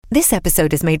This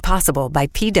episode is made possible by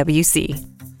PwC.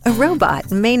 A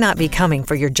robot may not be coming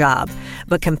for your job,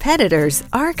 but competitors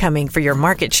are coming for your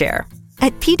market share.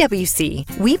 At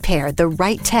PwC, we pair the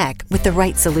right tech with the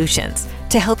right solutions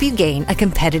to help you gain a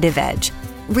competitive edge.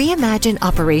 Reimagine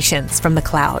operations from the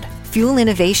cloud, fuel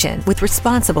innovation with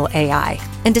responsible AI,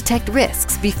 and detect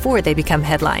risks before they become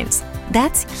headlines.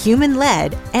 That's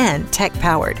human-led and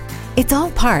tech-powered. It's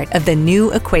all part of The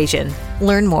New Equation.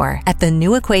 Learn more at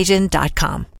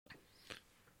thenewequation.com.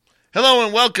 Hello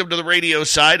and welcome to the radio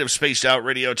side of Spaced Out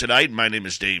Radio tonight. My name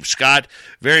is Dave Scott.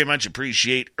 Very much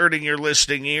appreciate earning your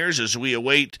listening ears as we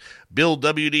await Bill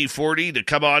WD-40 to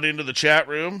come on into the chat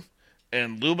room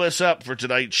and lube us up for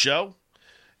tonight's show.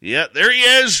 Yeah, there he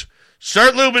is.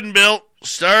 Start lubing, Bill.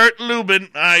 Start lubing.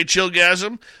 I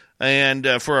chillgasm. And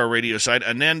for our radio side,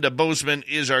 Ananda Bosman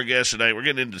is our guest tonight. We're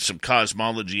getting into some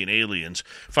cosmology and aliens.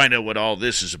 Find out what all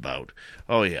this is about.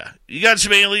 Oh, yeah. You got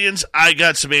some aliens. I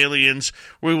got some aliens.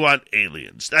 We want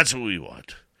aliens. That's what we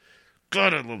want.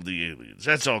 God, I love the aliens.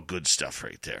 That's all good stuff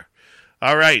right there.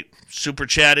 All right. Super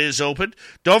Chat is open.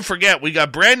 Don't forget, we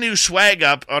got brand new swag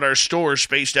up on our store,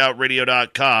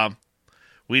 spacedoutradio.com.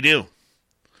 We do.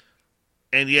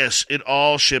 And yes, it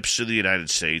all ships to the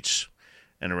United States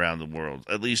and around the world,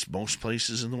 at least most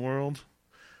places in the world.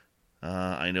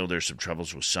 I know there's some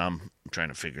troubles with some. I'm trying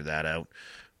to figure that out.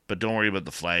 But don't worry about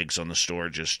the flags on the store.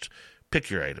 Just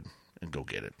pick your item and go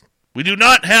get it. We do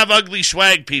not have ugly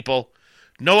swag, people.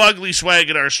 No ugly swag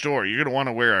at our store. You're going to want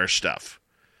to wear our stuff.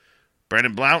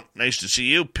 Brandon Blount, nice to see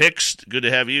you. Pix, good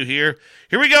to have you here.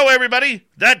 Here we go, everybody.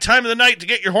 That time of the night to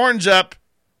get your horns up.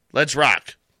 Let's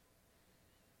rock.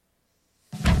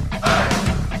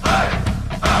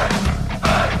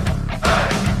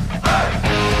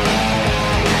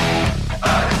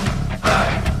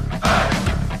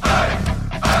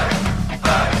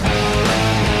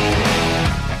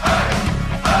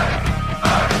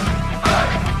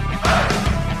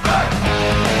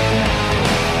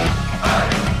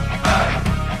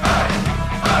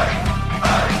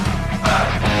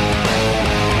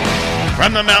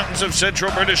 From the mountains of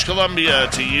central British Columbia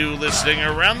to you listening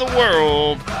around the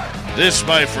world, this,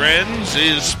 my friends,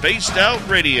 is Spaced Out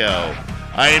Radio.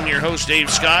 I am your host,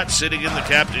 Dave Scott, sitting in the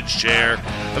captain's chair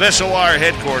of SOR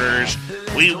headquarters.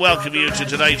 We welcome you to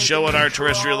tonight's show on our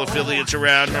terrestrial affiliates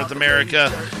around North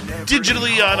America,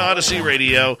 digitally on Odyssey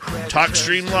Radio,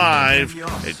 TalkStream Live,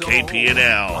 at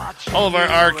KPNL. All of our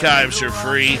archives are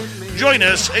free. Join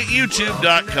us at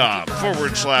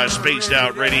youtube.com/Spaced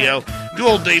Out Radio. Do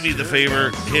old Davey the favor,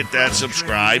 hit that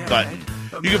subscribe button.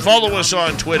 You can follow us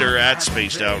on Twitter at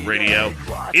Spaced Out Radio,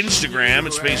 Instagram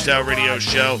at Spaced Out Radio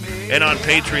Show, and on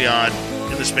Patreon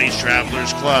in the Space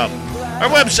Travelers Club. Our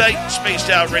website,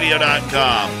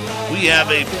 spacedoutradio.com. We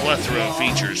have a plethora of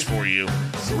features for you.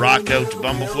 Rock out to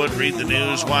Bumblefoot, read the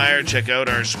news wire, check out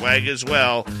our swag as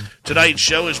well. Tonight's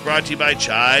show is brought to you by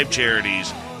Chive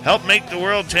Charities. Help make the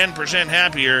world 10%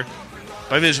 happier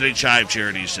by visiting Chive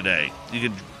Charities today. You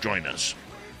can join us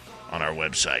on our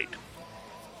website.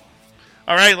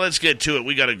 All right, let's get to it.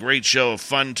 We got a great show of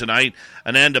fun tonight.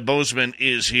 Ananda Bosman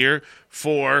is here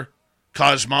for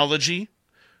cosmology,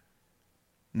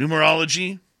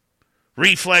 numerology,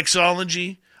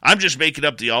 reflexology. I'm just making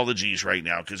up the ologies right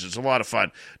now because it's a lot of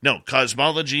fun. No,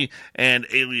 cosmology and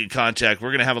alien contact. We're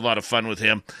going to have a lot of fun with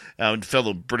him,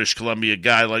 fellow British Columbia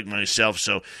guy like myself.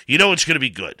 So you know it's going to be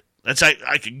good.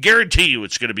 I can guarantee you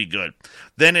it's going to be good.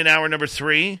 Then in hour number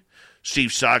 3,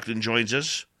 Steve Stockton joins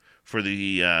us for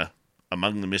the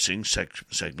Among the Missing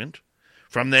segment.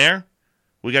 From there,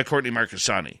 we got Courtney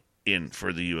Marcassani in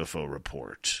for the UFO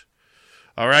report.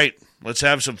 All right, let's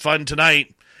have some fun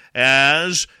tonight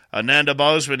as Ananda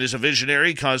Bosman is a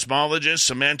visionary, cosmologist,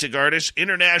 semantic artist,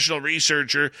 international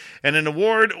researcher, and an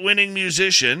award-winning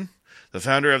musician. The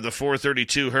founder of the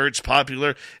 432 Hertz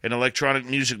popular and electronic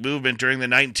music movement during the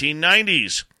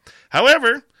 1990s.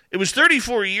 However, it was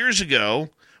 34 years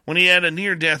ago when he had a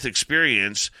near-death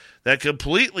experience that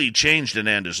completely changed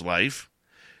Ananda's life.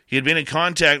 He had been in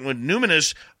contact with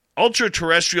numinous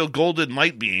ultra-terrestrial golden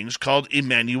light beings called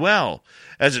Emmanuel.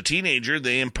 As a teenager,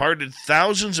 they imparted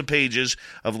thousands of pages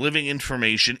of living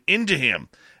information into him.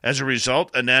 As a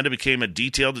result, Ananda became a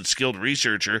detailed and skilled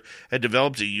researcher and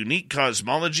developed a unique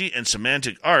cosmology and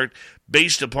semantic art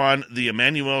based upon the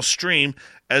Emmanuel stream,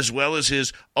 as well as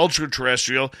his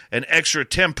ultra-terrestrial and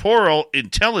extratemporal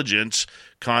intelligence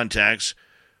contacts,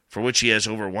 for which he has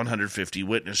over 150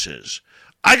 witnesses.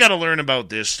 I got to learn about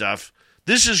this stuff.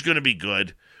 This is going to be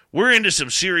good. We're into some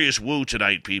serious woo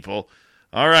tonight, people.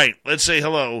 All right, let's say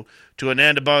hello to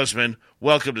Ananda Bosman.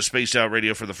 Welcome to Spaced Out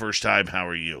Radio for the first time. How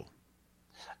are you?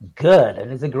 Good,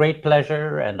 and it's a great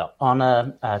pleasure and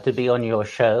honor to be on your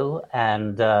show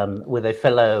and with a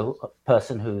fellow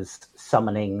person who's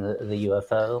summoning the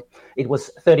UFO. It was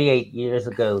 38 years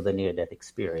ago, the near-death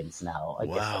experience now. I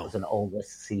guess that Wow. was an older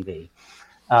CV.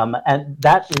 And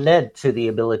that led to the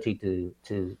ability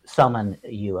to summon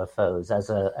UFOs as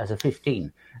a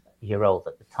 15-year-old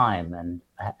at the time, and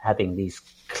having these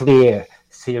clear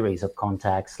series of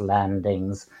contacts,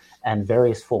 landings, and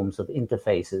various forms of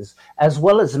interfaces, as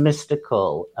well as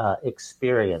mystical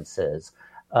experiences.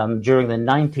 During the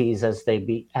 90s, as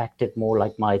they acted more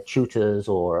like my tutors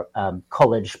or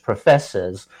college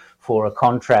professors for a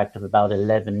contract of about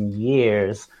 11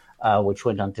 years, which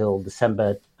went until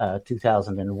December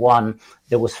 2001,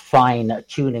 there was fine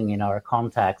tuning in our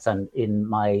contacts and in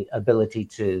my ability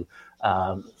to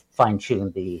fine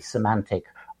tune the semantic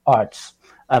arts.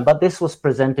 But this was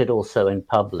presented also in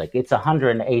public. It's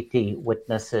 180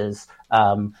 witnesses,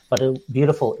 but a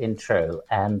beautiful intro,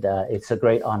 and it's a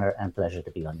great honor and pleasure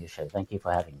to be on your show. Thank you for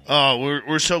having me. Oh,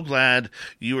 we're so glad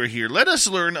you were here. Let us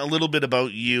learn a little bit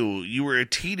about you. You were a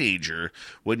teenager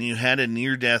when you had a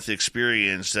near-death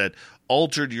experience that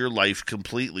altered your life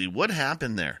completely. What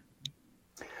happened there?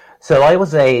 So I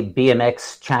was a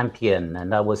BMX champion,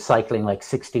 and I was cycling like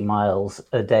 60 miles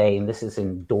a day, and this is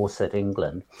in Dorset,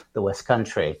 England, the West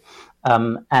Country.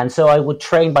 And so I would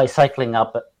train by cycling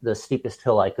up the steepest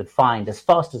hill I could find as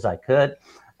fast as I could,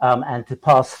 and to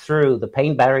pass through the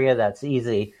pain barrier, that's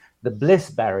easy. The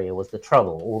bliss barrier was the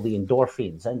trouble, all the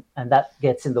endorphins, and that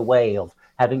gets in the way of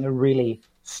having a really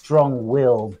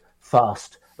strong-willed,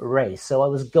 fast race. So I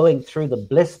was going through the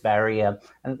bliss barrier,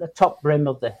 and at the top rim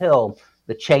of the hill,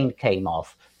 the chain came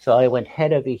off. So I went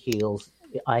head over heels.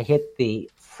 I hit the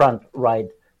front right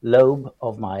lobe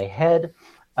of my head,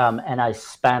 and I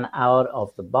span out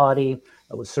of the body.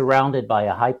 I was surrounded by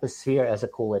a hypersphere, as I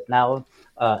call it now,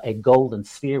 a golden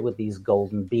sphere with these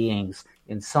golden beings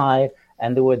inside.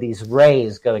 And there were these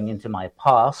rays going into my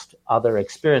past, other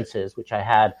experiences, which I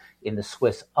had in the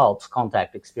Swiss Alps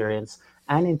contact experience,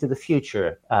 and into the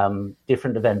future,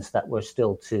 different events that were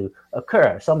still to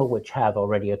occur, some of which have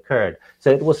already occurred. So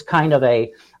it was kind of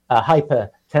a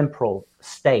hyper-temporal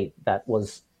state that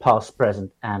was past,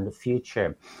 present, and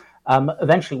future.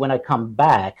 Eventually, when I come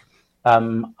back,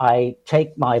 I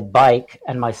take my bike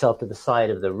and myself to the side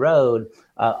of the road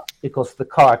because the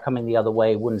car coming the other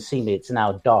way wouldn't see me. It's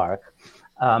now dark.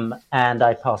 And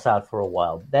I pass out for a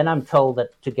while. Then I'm told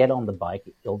that to get on the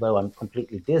bike, although I'm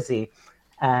completely dizzy,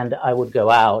 and I would go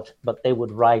out, but they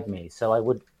would ride me. So I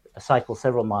would cycle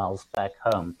several miles back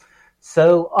home.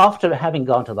 So after having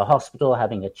gone to the hospital,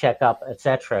 having a checkup,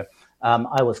 etc.,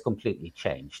 I was completely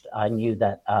changed. I knew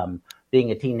that being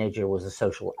a teenager was a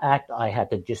social act. I had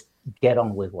to just get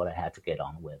on with what I had to get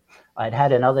on with. I'd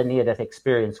had another near-death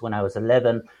experience when I was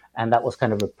 11, and that was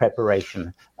kind of a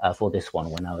preparation for this one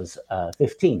when I was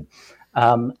 15.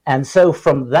 And so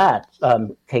from that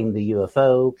came the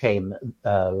UFO, came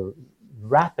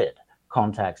rapid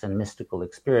contacts and mystical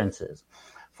experiences.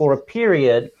 For a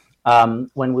period,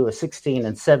 when we were 16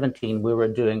 and 17, we were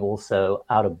doing also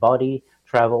out-of-body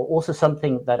travel, also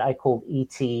something that I called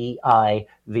ETIVR,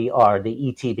 the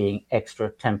ET being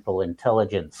extratemporal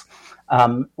intelligence,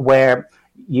 where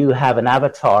you have an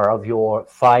avatar of your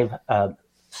five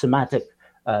somatic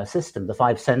system, the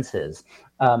five senses,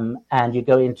 and you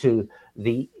go into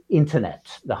the internet,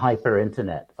 the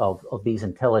hyper-internet of these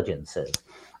intelligences.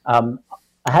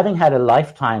 Having had a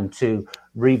lifetime to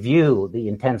review the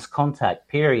intense contact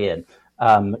period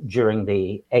during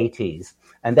the 80s,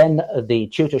 and then the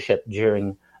tutorship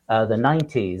during the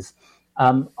 90s,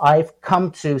 I've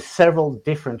come to several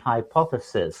different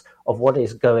hypotheses of what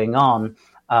is going on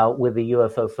with the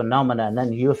UFO phenomena and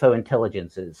then UFO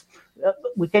intelligences.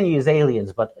 We can use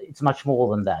aliens, but it's much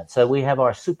more than that. So we have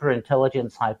our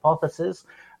superintelligence hypothesis.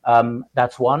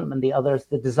 That's one. And the other is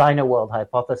the designer world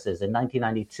hypothesis. In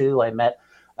 1992, I met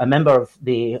a member of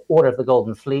the Order of the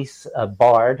Golden Fleece,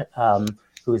 Bard,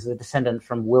 who is a descendant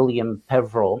from William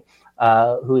Peveril,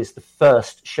 who is the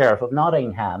first sheriff of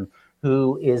Nottingham,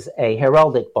 who is a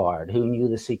heraldic bard who knew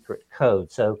the secret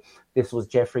code. So this was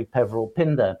Geoffrey Peveril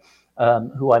Pinder,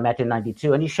 who I met in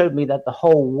 92. And he showed me that the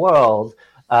whole world,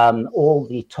 all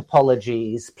the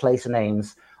topologies, place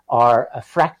names, are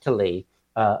fractally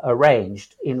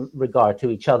arranged in regard to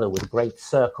each other with great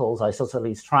circles,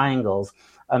 isosceles triangles,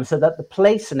 so that the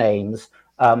place names,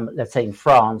 let's say in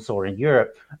France or in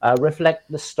Europe,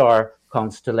 reflect the star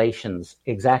constellations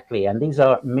exactly. And these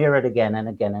are mirrored again and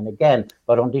again and again,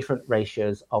 but on different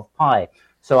ratios of pi.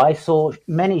 So I saw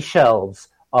many shelves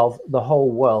of the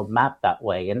whole world mapped that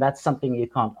way, and that's something you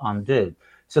can't undo.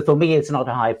 So for me, it's not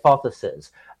a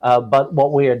hypothesis. But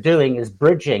what we are doing is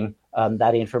bridging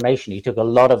that information. He took a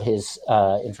lot of his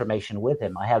information with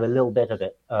him. I have a little bit of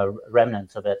it,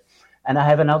 remnants of it. And I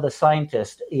have another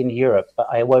scientist in Europe, but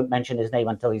I won't mention his name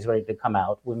until he's ready to come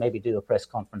out. We'll maybe do a press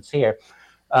conference here,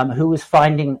 who is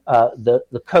finding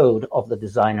the code of the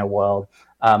designer world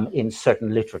in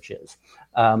certain literatures.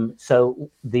 So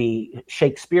the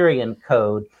Shakespearean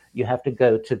code, you have to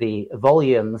go to the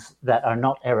volumes that are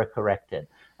not error corrected,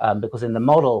 because in the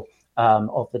model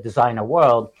of the designer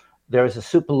world, there is a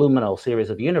superluminal series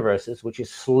of universes which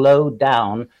is slowed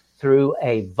down through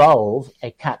a valve,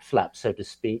 a cat flap, so to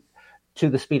speak, to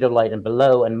the speed of light and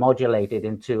below, and modulated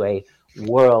into a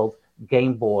world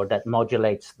game board that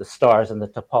modulates the stars and the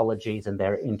topologies and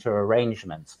their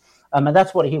interarrangements. And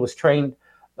that's what he was trained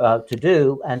to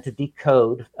do and to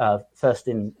decode, first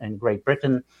in Great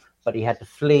Britain, but he had to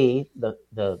flee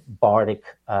the bardic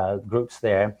groups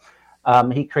there.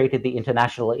 He created the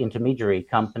International Intermediary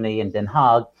Company in Den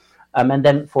Haag, and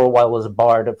then for a while was a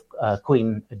bard of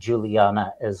Queen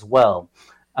Juliana as well.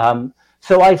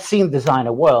 So I've seen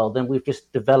Designer World, and we've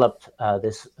just developed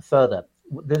this further.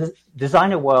 The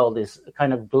Designer World is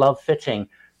kind of glove-fitting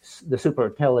the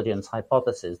superintelligence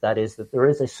hypothesis. That is, that there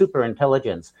is a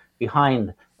superintelligence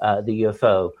behind the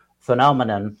UFO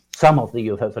phenomenon, some of the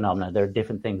UFO phenomena. There are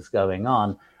different things going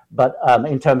on. But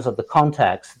in terms of the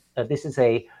contacts, this is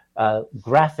a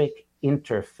graphic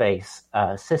interface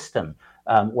system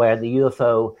where the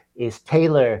UFO is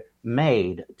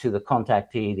tailor-made to the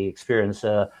contactee, the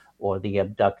experiencer, or the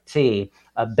abductee,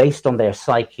 based on their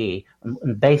psyche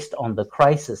and based on the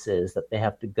crises that they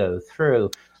have to go through.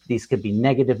 These could be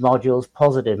negative modules,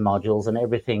 positive modules, and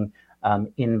everything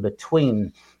in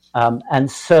between. And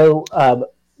so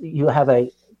you have a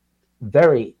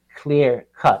very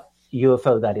clear-cut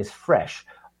UFO that is fresh.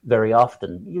 Very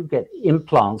often you get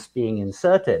implants being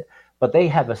inserted, but they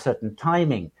have a certain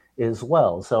timing as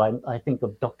well. So I think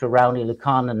of Dr. Rauni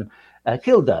Lukanen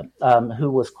Kilda, who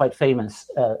was quite famous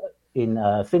in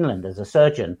Finland as a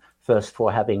surgeon, first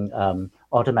for having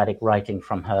automatic writing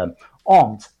from her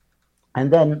aunt. And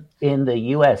then in the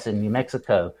US, in New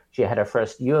Mexico, she had her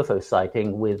first UFO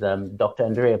sighting with Dr.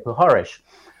 Andrea Puharish.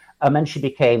 And she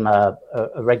became a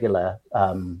regular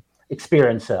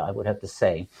experiencer, I would have to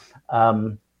say,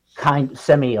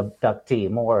 semi-abductee,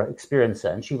 more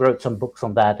experiencer. And she wrote some books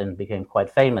on that and became quite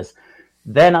famous.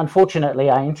 Then, unfortunately,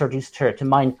 I introduced her to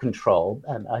mind control,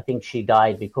 and I think she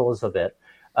died because of it.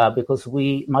 Because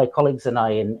my colleagues and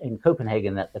I in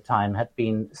Copenhagen at the time had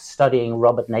been studying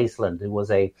Robert Naisland, who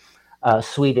was a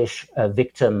Swedish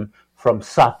victim from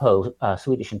SAPO,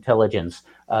 Swedish intelligence,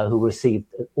 who received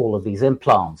all of these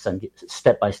implants and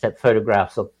step-by-step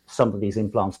photographs of some of these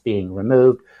implants being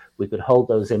removed. We could hold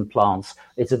those implants.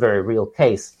 It's a very real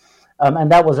case.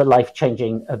 And that was a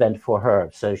life-changing event for her.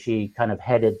 So she kind of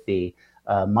headed the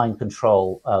mind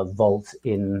control vault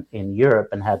in Europe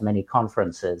and had many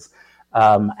conferences.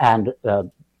 And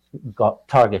got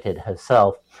targeted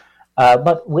herself.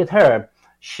 But with her,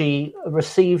 she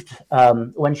received,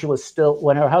 when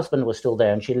her husband was still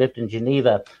there and she lived in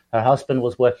Geneva, her husband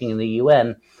was working in the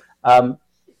UN.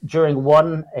 During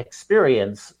one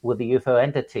experience with the UFO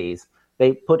entities,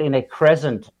 they put in a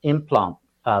crescent implant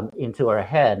into her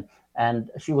head,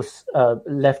 and she was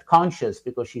left conscious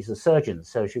because she's a surgeon.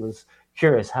 So she was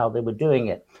curious how they were doing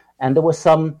it. And there were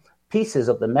some pieces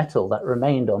of the metal that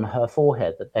remained on her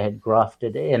forehead that they had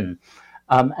grafted in.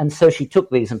 And so she took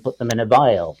these and put them in a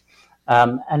vial.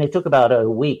 And it took about a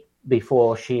week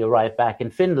before she arrived back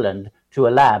in Finland to a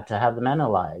lab to have them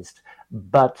analyzed.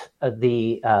 But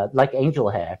like angel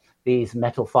hair, these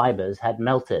metal fibers had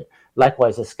melted.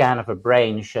 Likewise, a scan of her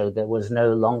brain showed there was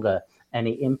no longer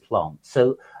any implant.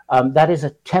 So that is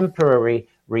a temporary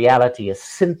reality, a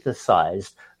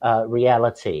synthesized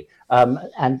reality.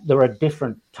 And there are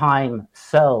different time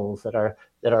cells that are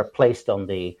placed on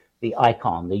the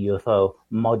icon, the UFO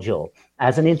module,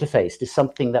 as an interface to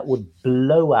something that would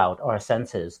blow out our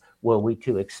senses were we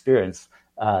to experience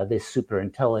this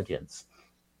superintelligence.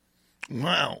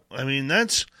 Wow. I mean,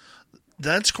 that's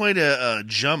quite a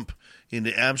jump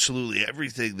into absolutely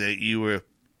everything that you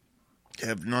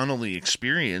have not only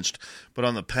experienced, but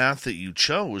on the path that you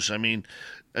chose. I mean,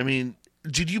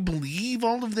 did you believe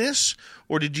all of this,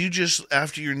 or did you just,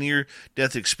 after your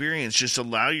near-death experience, just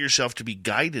allow yourself to be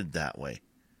guided that way?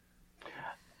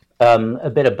 A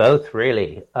bit of both,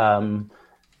 really.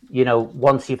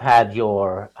 Once you've had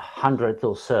your 100th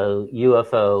or so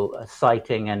UFO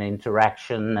sighting and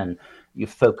interaction, and you're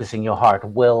focusing your heart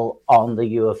will on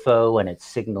the UFO and its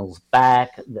signals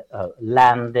back,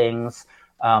 landings,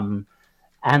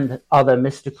 and other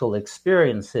mystical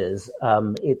experiences,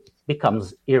 it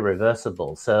becomes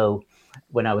irreversible. So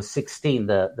when I was 16,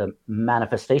 the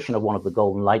manifestation of one of the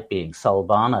golden light beings,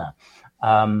 Salvana,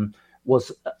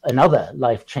 was another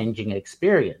life-changing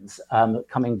experience,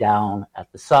 coming down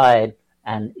at the side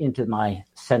and into my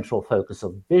central focus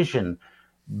of vision,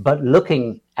 but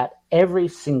looking at every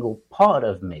single part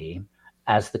of me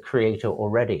as the creator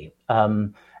already.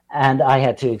 And I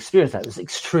had to experience that. It was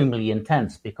extremely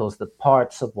intense because the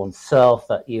parts of oneself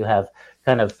that you have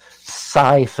kind of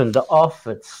siphoned off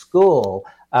at school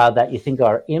that you think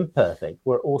are imperfect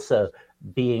were also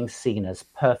being seen as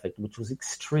perfect, which was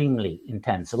extremely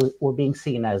intense. So we're being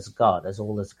seen as God, as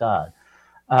all as God.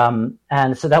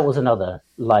 And so that was another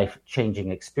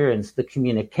life-changing experience. The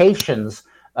communications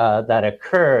that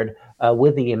occurred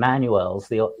with the Emmanuels,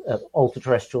 the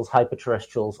ultra-terrestrials,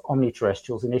 hyperterrestrials,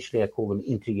 omniterrestrials, initially I call them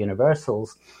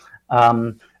interuniversals,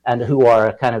 and who are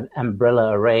a kind of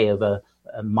umbrella array of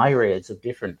myriads of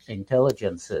different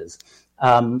intelligences.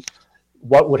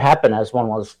 What would happen as one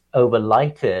was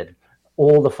overlighted,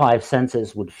 all the five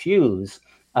senses would fuse,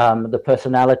 the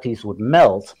personalities would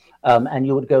melt, and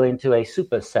you would go into a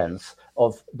super sense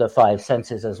of the five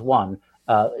senses as one,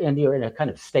 and you're in a kind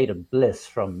of state of bliss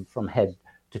from head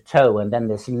to toe, and then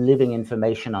this living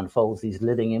information unfolds, these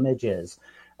living images,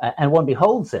 and one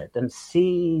beholds it and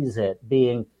sees it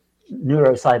being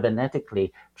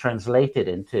neurocybernetically translated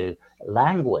into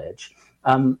language,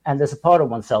 and there's a part of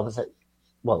oneself that says,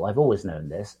 well, I've always known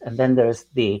this, and then there's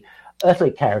the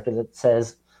earthly character that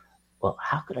says, well,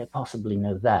 how could I possibly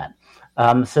know that?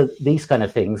 So these kind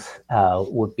of things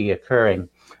would be occurring.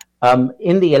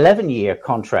 In the 11-year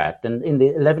contract, and in the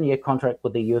 11-year contract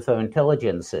with the UFO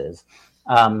intelligences,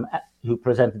 who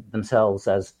presented themselves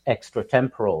as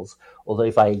extratemporals, although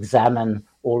if I examine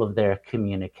all of their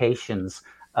communications,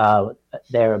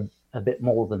 they're a bit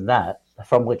more than that,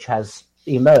 from which has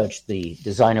emerged the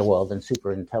designer world and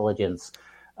superintelligence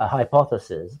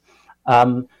hypothesis.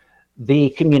 The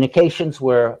communications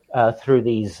were through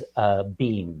these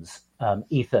beams,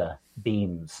 ether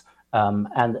beams,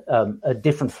 and a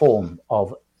different form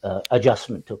of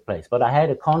adjustment took place. But I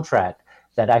had a contract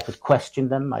that I could question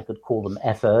them, I could call them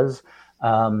effers,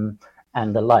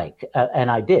 and the like.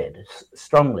 And I did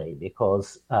strongly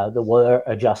because there were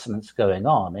adjustments going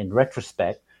on. In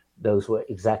retrospect, those were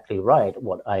exactly right,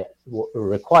 what I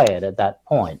required at that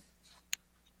point.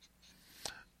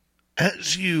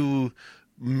 As you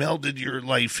melded your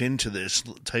life into this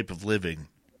type of living,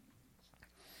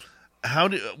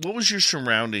 what was your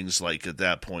surroundings like at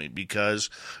that point? Because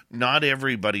not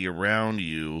everybody around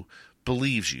you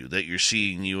believes you, that you're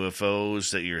seeing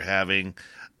UFOs, that you're having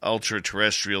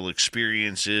ultra-terrestrial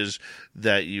experiences,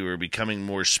 that you are becoming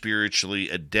more spiritually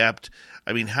adept.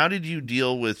 I mean, how did you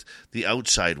deal with the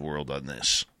outside world on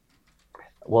this?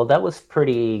 Well, that was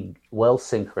pretty well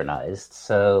synchronized.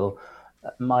 So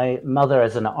my mother,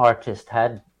 as an artist,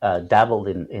 had dabbled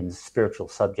in spiritual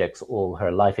subjects all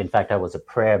her life. In fact, I was a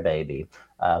prayer baby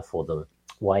for the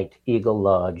White Eagle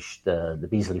Lodge, the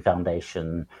Beasley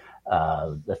Foundation,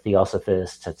 the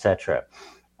Theosophists, etc.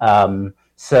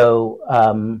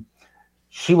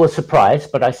 She was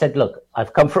surprised, but I said, look,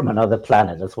 I've come from another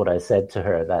planet. That's what I said to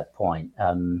her at that point.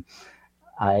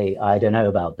 I don't know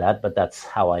about that, but that's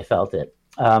how I felt it.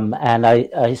 And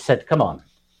I said, come on,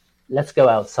 let's go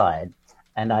outside.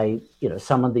 And I,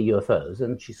 summoned the UFOs,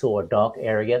 and she saw a dark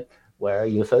area where a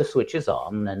UFO switches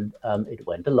on, and it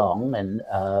went along and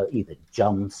either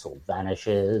jumps or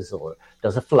vanishes or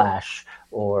does a flash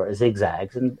or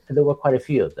zigzags, and there were quite a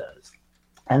few of those.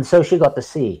 And so she got to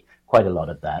see quite a lot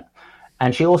of that.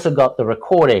 And she also got the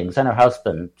recordings, and her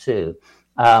husband too.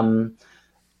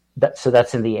 So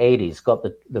that's in the 80s, got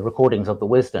the recordings of the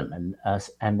wisdom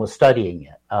and was studying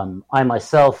it. I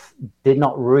myself did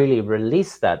not really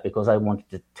release that because I wanted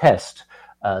to test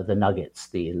the nuggets,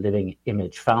 the living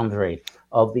image foundry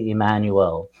of the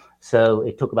Emmanuel. So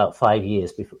it took about 5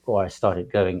 years before I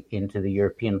started going into the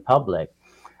European public.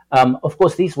 Of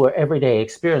course, these were everyday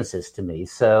experiences to me.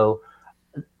 So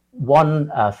one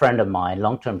friend of mine,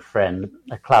 long-term friend,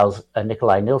 Klaus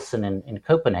Nikolai Nielsen in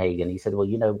Copenhagen, he said, well,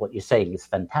 what you're saying is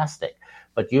fantastic,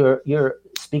 but you're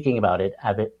speaking about it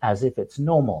as if it's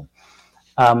normal.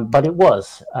 But it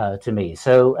was to me.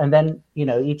 So, and then,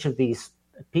 each of these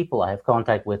people I have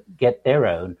contact with get their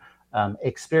own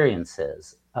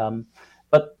experiences.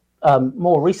 But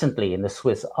more recently in the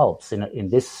Swiss Alps, in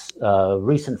this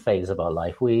recent phase of our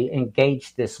life, we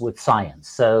engaged this with science.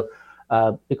 So,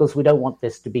 because we don't want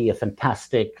this to be a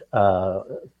fantastic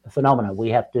phenomenon, we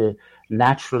have to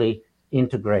naturally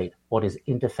integrate what is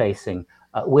interfacing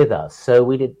with us. So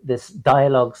we did this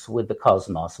dialogues with the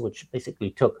cosmos, which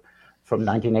basically took from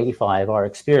 1985 our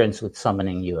experience with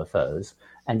summoning UFOs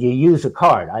and you use a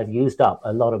card. I've used up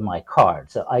a lot of my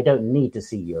cards, so I don't need to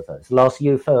see UFOs. Last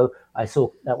UFO I saw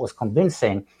that was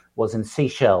convincing was in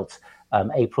Seychelles,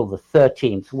 April the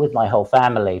 13th, with my whole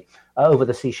family over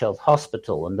the Seychelles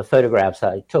hospital. And the photographs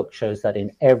I took shows that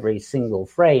in every single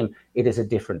frame, it is a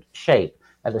different shape.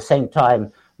 At the same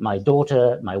time, my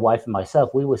daughter, my wife, and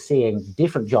myself, we were seeing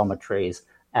different geometries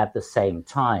at the same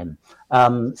time.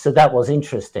 So that was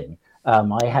interesting.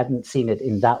 I hadn't seen it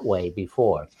in that way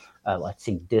before. I'd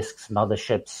seen disks,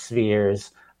 motherships,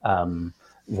 spheres,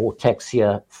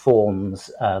 vortexia forms,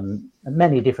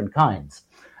 many different kinds,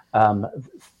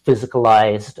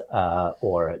 physicalized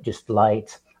or just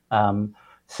light.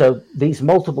 So these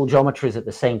multiple geometries at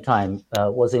the same time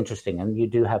was interesting. And you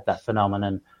do have that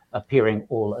phenomenon appearing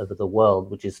all over the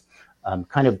world, which is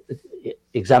kind of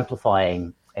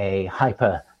exemplifying a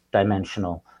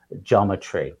hyperdimensional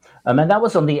geometry. And that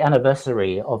was on the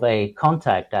anniversary of a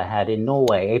contact I had in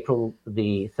Norway, April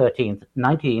the 13th,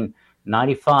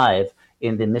 1995,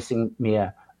 in the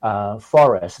Missingmere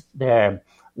forest there,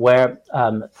 where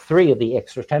three of the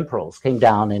extratemporals came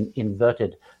down in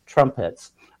inverted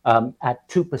trumpets at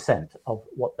 2% of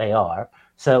what they are.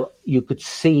 So you could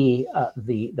see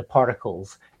the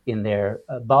particles in their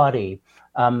body.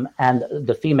 And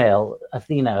the female,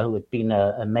 Athena, who had been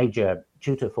a major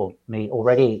tutor for me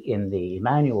already in the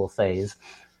Emmanuel phase,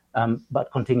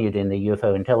 but continued in the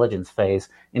UFO intelligence phase,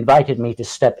 invited me to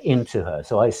step into her.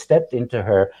 So I stepped into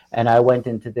her and I went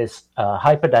into this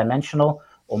hyperdimensional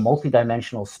or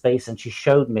multidimensional space, and she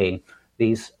showed me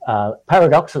these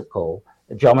paradoxical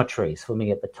geometries for me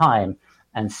at the time,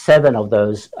 and 7 of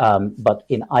those, but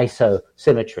in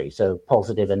isosymmetry, so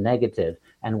positive and negative,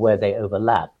 and where they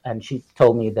overlap. And she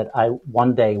told me that I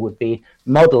one day would be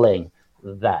modeling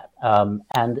that.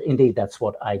 And indeed, that's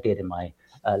what I did in my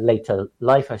later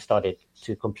life. I started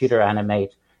to computer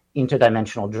animate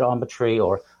interdimensional geometry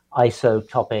or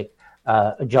isotopic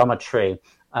geometry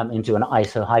into an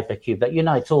isohypercube that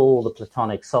unites all the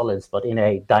Platonic solids, but in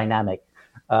a dynamic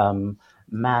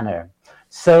manner.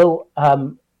 So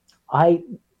I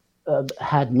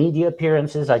had media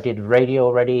appearances. I did radio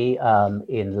already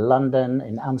in London,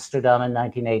 in Amsterdam in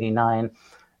 1989.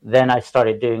 Then I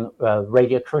started doing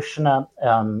Radio Krishna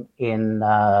in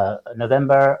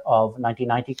November of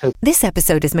 1990. This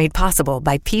episode is made possible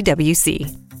by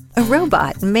PwC. A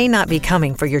robot may not be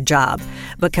coming for your job,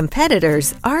 but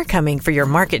competitors are coming for your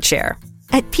market share.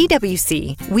 At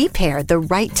PwC, we pair the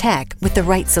right tech with the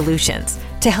right solutions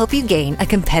to help you gain a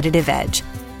competitive edge.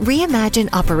 Reimagine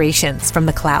operations from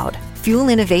the cloud, fuel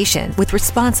innovation with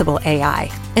responsible AI,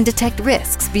 and detect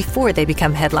risks before they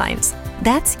become headlines.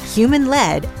 That's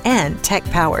human-led and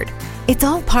tech-powered. It's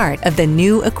all part of The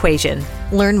New Equation.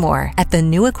 Learn more at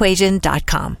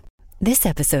thenewequation.com. This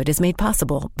episode is made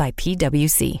possible by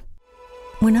PwC.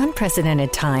 When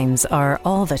unprecedented times are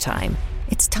all the time,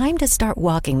 it's time to start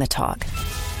walking the talk.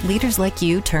 Leaders like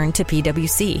you turn to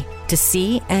PwC to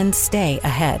see and stay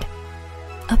ahead.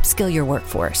 Upskill your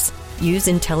workforce, use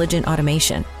intelligent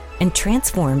automation, and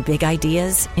transform big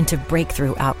ideas into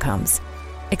breakthrough outcomes.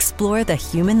 Explore the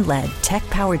human-led,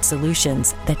 tech-powered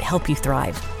solutions that help you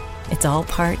thrive. It's all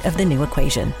part of The New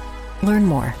Equation. Learn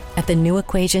more at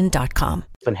thenewequation.com.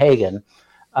 Copenhagen,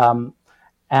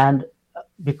 and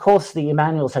because the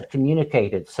Emmanuels had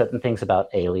communicated certain things about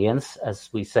aliens, as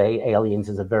we say, aliens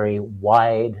is a very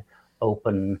wide,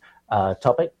 open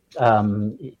topic.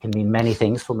 It can mean many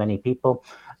things for many people,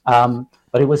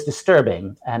 but it was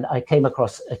disturbing, and I came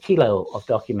across a kilo of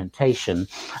documentation.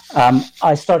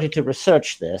 I started to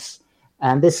research this,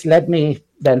 and this led me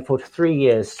then for 3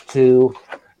 years to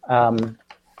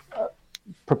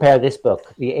prepare this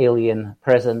book, The Alien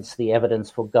Presence, the Evidence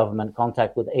for Government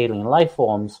Contact with Alien Life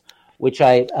Forms, which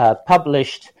I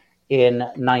published in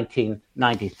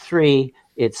 1993.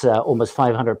 It's almost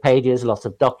 500 pages, lots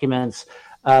of documents.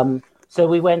 So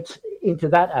we went into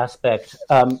that aspect,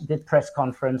 did press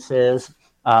conferences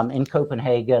in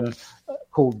Copenhagen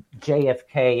called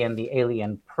JFK and the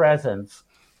Alien Presence.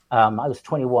 I was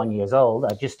 21 years old.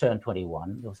 I just turned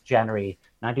 21. It was January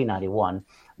 1991.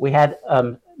 We had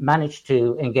managed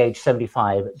to engage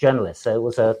 75 journalists. So it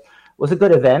was a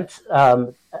good event,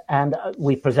 and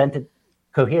we presented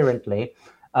coherently.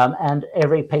 And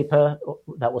every paper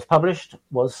that was published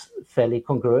was fairly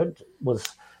congruent, was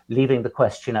leaving the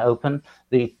question open.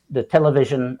 The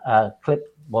television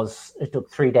clip it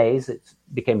took 3 days. It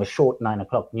became a short 9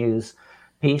 o'clock news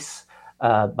piece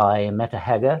by Meta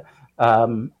Hager.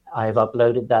 I've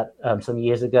uploaded that some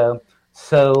years ago.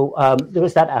 So there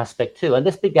was that aspect too. And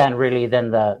this began really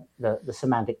then the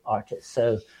semantic artist.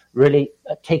 So really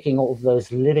taking all of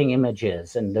those living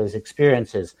images and those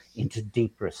experiences into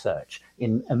deep research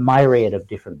in a myriad of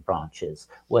different branches,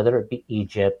 whether it be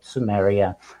Egypt,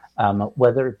 Sumeria,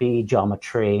 whether it be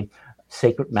geometry,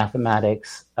 sacred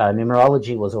mathematics.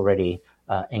 Numerology was already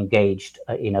engaged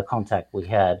in a contact we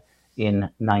had in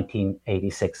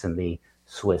 1986 in the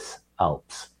Swiss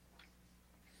Alps.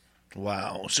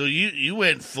 Wow. So you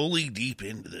went fully deep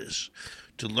into this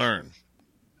to learn.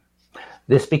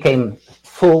 This became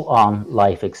full-on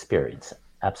life experience.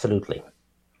 Absolutely.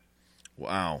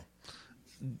 Wow.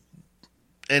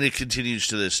 And it continues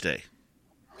to this day.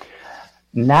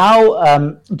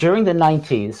 Now, during the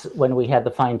 90s, when we had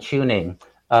the fine-tuning,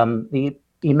 the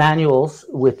Emmanuels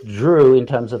withdrew in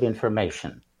terms of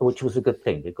information, which was a good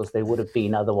thing because they would have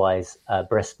been otherwise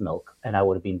breast milk, and I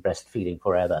would have been breastfeeding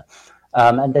forever.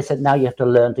 And they said, now you have to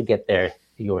learn to get there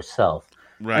yourself.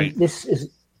 Right.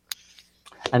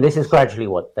 And this is gradually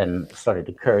what then started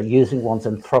to occur, using one's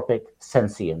anthropic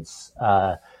sentience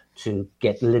to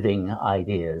get living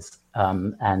ideas,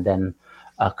 and then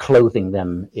clothing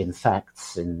them in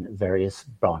facts in various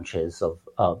branches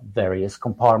of various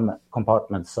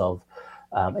compartments of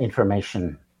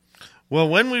information. Well,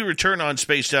 when we return on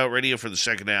Spaced Out Radio for the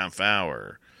second half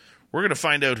hour, we're going to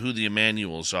find out who the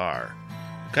Emmanuels are.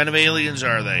 What kind of aliens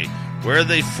are they? Where are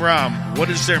they from? What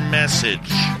is their message?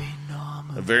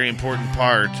 A very important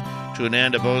part to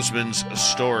Ananda Bosman's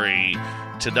story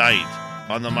tonight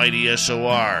on the Mighty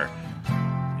SOR.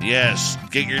 Yes,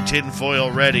 get your tinfoil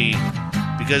ready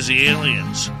because the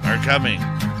aliens are coming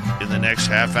in the next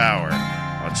half hour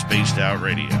on Spaced Out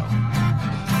Radio.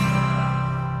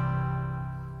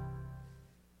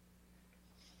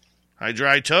 Hi,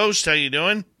 Dry Toast. How you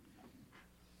doing?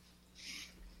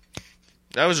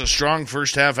 That was a strong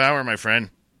first half hour, my friend.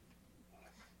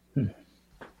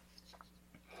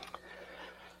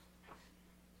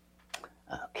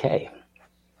 Okay.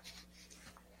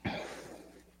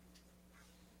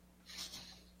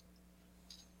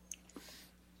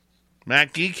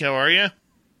 Matt Geek, how are you?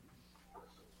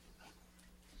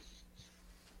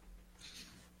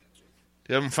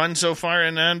 You having fun so far,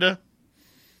 Ananda?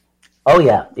 Oh,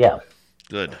 yeah.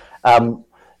 Good.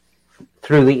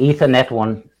 Through the Ethernet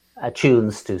one,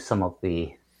 tunes to some of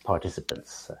the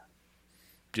participants.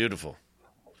 Beautiful.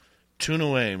 Tune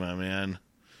away, my man.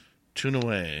 Tune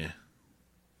away.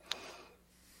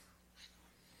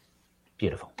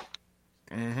 Beautiful.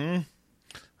 I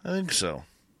think so.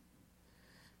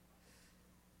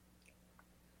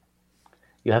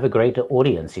 You have a great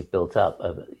audience you've built up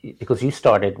because you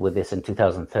started with this in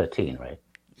 2013, right?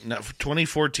 No, for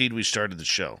 2014 we started the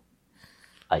show.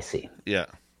 I see. Yeah.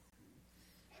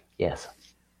 Yes.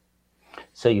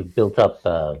 So you've built up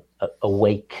a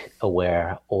awake,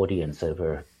 aware audience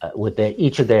over with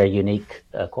each of their unique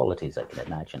qualities, I can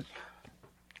imagine.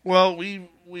 Well,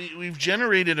 we've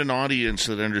generated an audience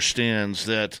that understands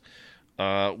that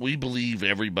we believe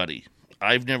everybody.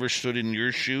 I've never stood in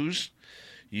your shoes.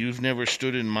 You've never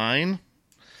stood in mine.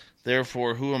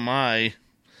 Therefore, who am I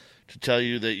to tell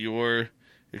you that your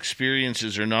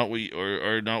experiences are not what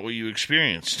you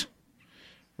experienced?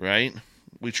 Right?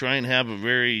 We try and have a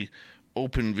very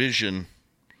open vision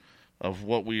of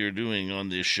what we are doing on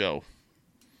this show.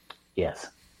 Yes,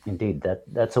 indeed.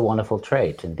 That's a wonderful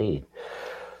trait, indeed.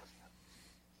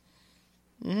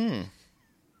 And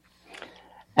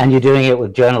you're doing it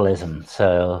with journalism,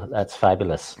 so that's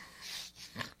fabulous.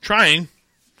 Trying.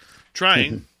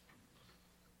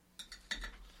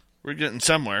 We're getting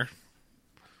somewhere.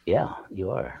 Yeah, you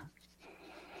are.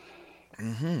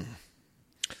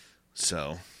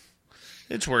 So,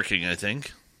 it's working, I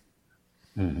think.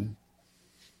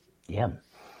 Yeah.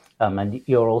 And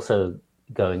you're also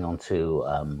going on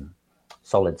to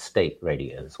solid state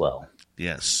radio as well.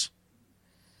 Yes.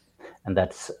 And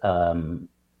that's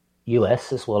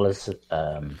US as well as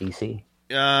BC?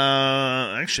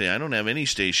 Actually, I don't have any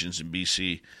stations in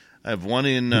BC. I have one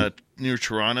in near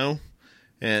Toronto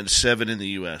and 7 in the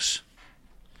US.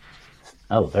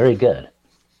 Oh, very good.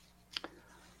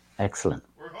 Excellent.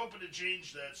 We're hoping to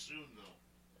change that soon,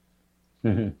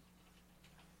 though.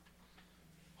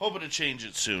 Hoping to change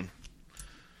it soon.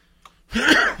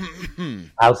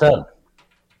 How so?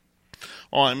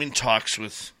 Oh, I'm in talks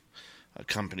with a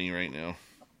company right now.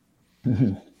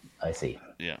 I see.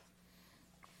 Yeah.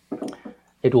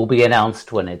 It will be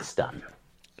announced when it's done.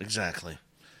 Exactly.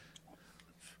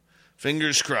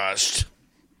 Fingers crossed.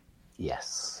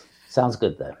 Yes. Sounds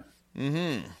good, though.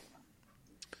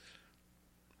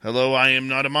 Hello, I am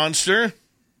not a monster.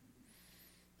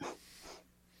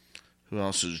 Who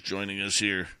else is joining us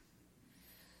here?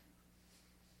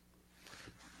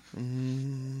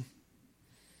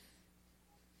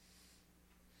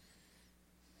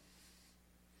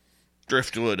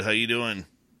 Driftwood, how you doing?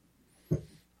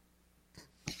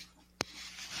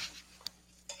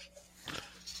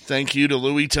 Thank you to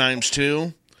Louis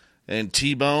 ×2 and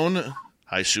T-Bone,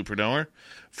 hi Supernova,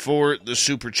 for the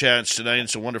super chats tonight.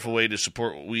 It's a wonderful way to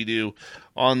support what we do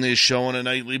on this show on a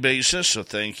nightly basis, so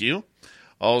thank you.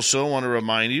 Also, want to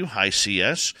remind you, hi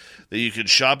CS, that you can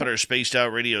shop at our Spaced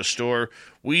Out Radio store.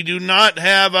 We do not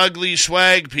have ugly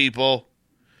swag, people.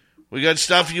 We got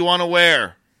stuff you want to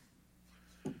wear.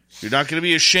 You're not going to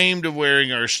be ashamed of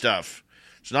wearing our stuff.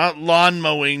 It's not lawn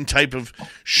mowing type of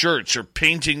shirts or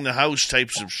painting the house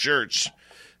types of shirts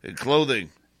and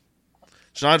clothing.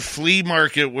 It's not flea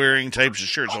market wearing types of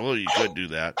shirts, although you could do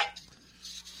that.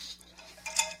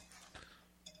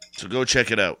 So go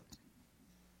check it out.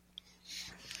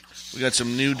 We got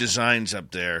some new designs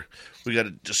up there. We got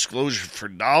a disclosure for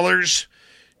dollars,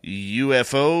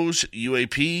 UFOs,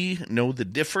 UAP, know the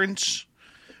difference.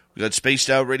 We got Spaced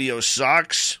Out Radio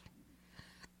socks.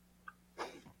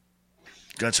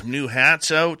 Got some new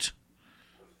hats out.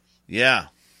 Yeah.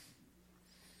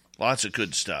 Lots of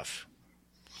good stuff.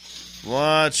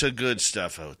 Lots of good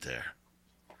stuff out there.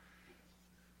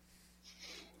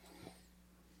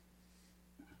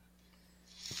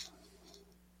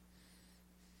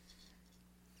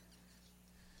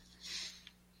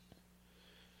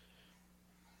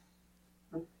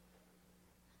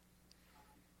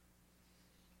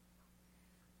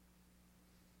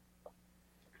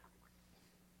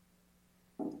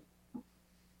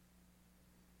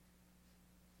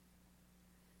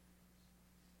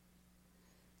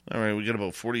 All right, we got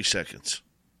about 40 seconds.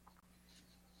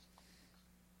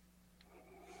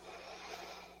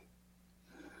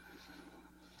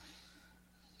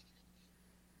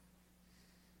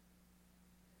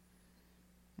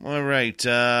 All right,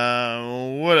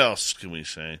 what else can we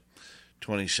say?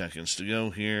 20 seconds to go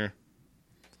here.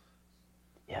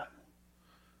 Yeah.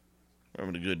 We're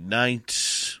having a good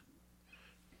night.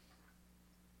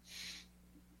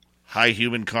 Hi,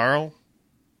 Human Carl.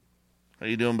 How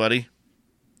you doing, buddy?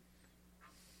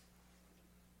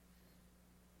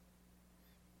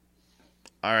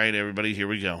 All right, everybody, here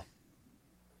we go.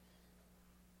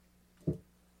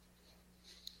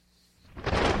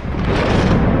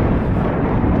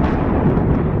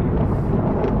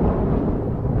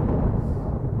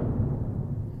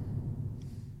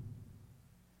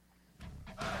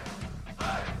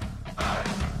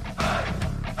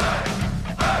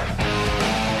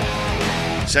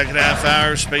 Second half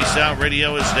hour, Spaced Out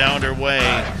Radio is now underway.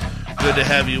 Good to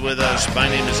have you with us. My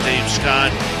name is Dave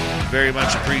Scott. Very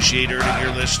much appreciate earning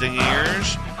your listening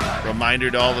ears. Reminder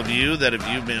to all of you that if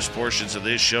you've missed portions of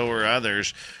this show or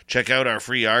others, check out our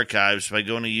free archives by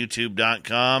going to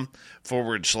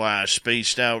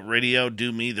youtube.com/Spaced Out Radio.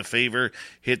 Do me the favor,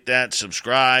 hit that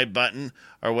subscribe button.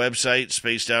 Our website,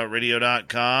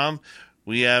 spacedoutradio.com.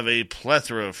 We have a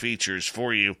plethora of features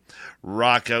for you.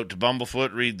 Rock out to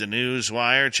Bumblefoot, read the news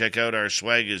wire, check out our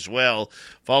swag as well.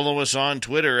 Follow us on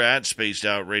Twitter at Spaced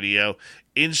Out Radio,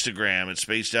 Instagram at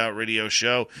Spaced Out Radio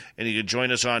Show, and you can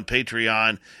join us on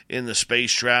Patreon in the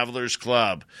Space Travelers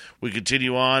Club. We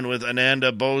continue on with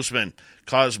Ananda Bosman,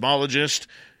 cosmologist,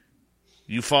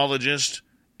 ufologist,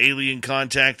 alien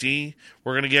contactee.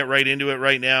 We're going to get right into it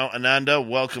right now. Ananda,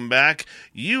 welcome back.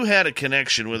 You had a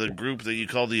connection with a group that you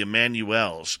call the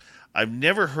Emmanuels. I've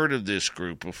never heard of this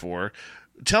group before.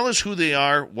 Tell us who they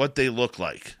are, what they look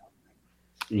like.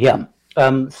 Yeah.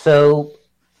 So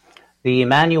the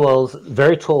Emmanuels,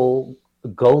 very tall,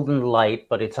 golden light,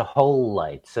 but it's a whole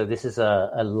light. So this is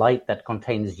a light that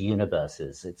contains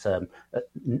universes. It's a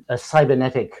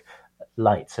cybernetic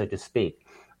light, so to speak.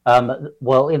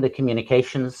 Well, in the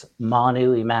communications,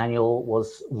 Manu Emanuel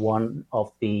was one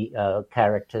of the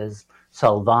characters.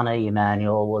 Salvana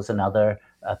Emanuel was another,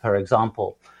 for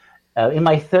example. In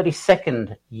my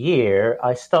 32nd year,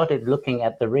 I started looking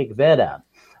at the Rig Veda,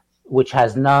 which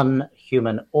has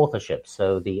non-human authorship.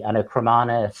 So the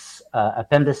Anachromanes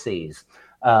appendices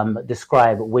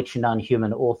describe which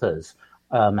non-human authors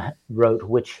wrote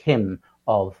which hymn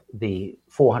of the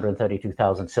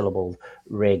 432,000 syllable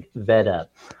Rig Veda.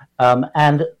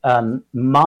 Only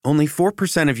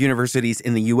 4% of universities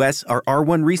in the U.S. are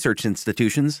R1 research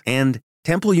institutions, and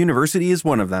Temple University is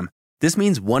one of them. This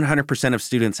means 100% of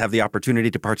students have the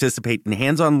opportunity to participate in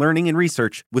hands-on learning and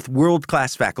research with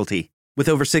world-class faculty. With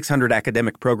over 600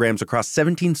 academic programs across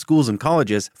 17 schools and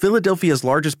colleges, Philadelphia's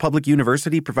largest public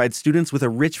university provides students with a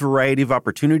rich variety of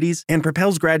opportunities and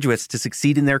propels graduates to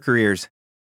succeed in their careers.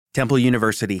 Temple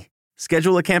University.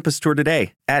 Schedule a campus tour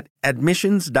today at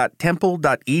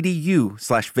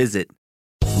admissions.temple.edu/visit.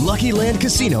 Lucky Land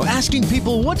Casino, asking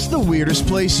people, what's the weirdest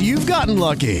place you've gotten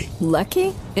lucky?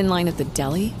 Lucky? In line at the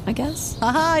deli, I guess?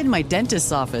 Aha, in my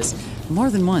dentist's office. More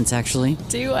than once, actually.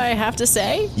 Do I have to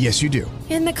say? Yes, you do.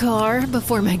 In the car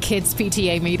before my kids'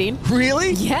 PTA meeting.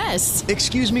 Really? Yes.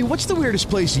 Excuse me, what's the weirdest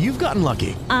place you've gotten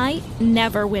lucky? I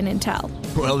never win and tell.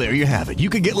 Well, there you have it. You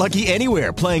can get lucky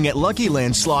anywhere, playing at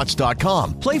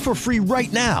LuckyLandSlots.com. Play for free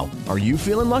right now. Are you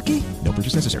feeling lucky? No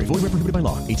purchase necessary. Void where prohibited by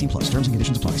law. 18+. Terms and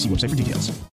conditions apply. See website for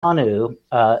details. Anu,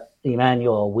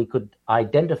 Emmanuel, we could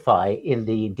identify in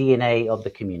the DNA of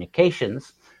the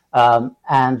communications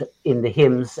and in the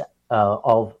hymns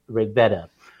of Rig Veda.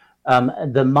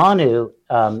 The Manu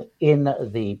in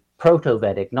the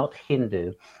Proto-Vedic, not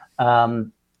Hindu,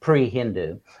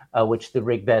 pre-Hindu, which the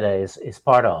Rig Veda is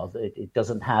part of. It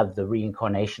doesn't have the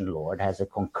reincarnation lore. It has a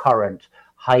concurrent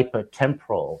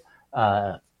hyper-temporal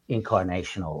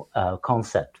incarnational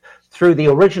concept. Through the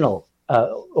original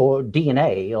or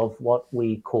DNA of what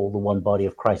we call the one body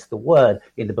of Christ, the Word,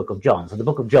 in the Book of John. So the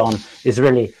Book of John is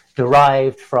really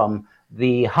derived from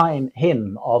the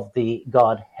hymn of the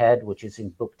Godhead, which is in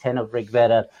Book 10 of Rig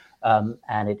Veda,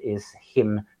 and it is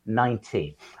hymn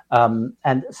 90.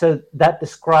 And so that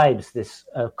describes this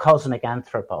cosmic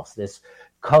anthropos, this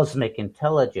cosmic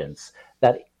intelligence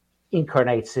that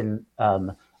incarnates in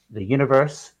the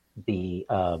universe, the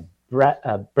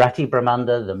Brahti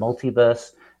Brahmanda, the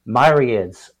multiverse,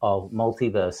 myriads of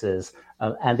multiverses,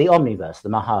 and the omniverse, the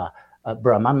Maha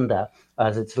Brahmanda,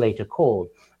 as it's later called.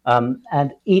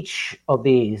 And each of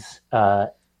these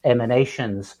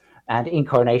emanations and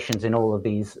incarnations in all of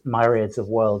these myriads of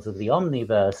worlds of the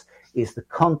omniverse is the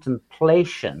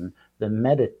contemplation, the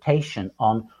meditation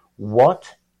on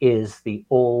what is the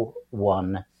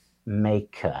all-one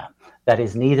maker. That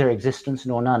is neither existence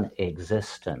nor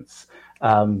non-existence,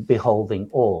 beholding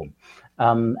all.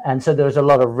 And so there's a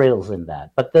lot of riddles in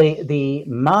that. But the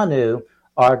Manu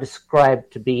are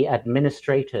described to be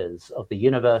administrators of the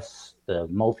universe, the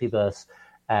multiverse,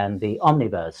 and the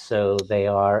omniverse. So they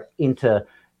are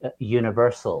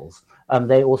inter-universals.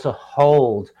 They also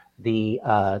hold the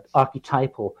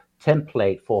archetypal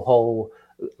template for whole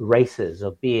races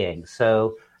of beings.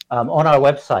 So on our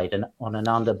website and on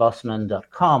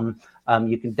anandabosman.com,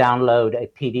 you can download a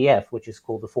PDF, which is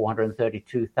called the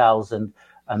 432,000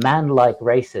 man-like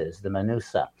races, the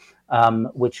Manusa,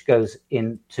 which goes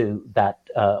into that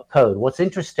code. What's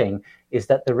interesting is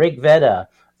that the Rig Veda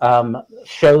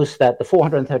shows that the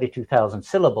 432,000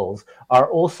 syllables are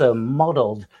also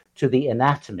modeled to the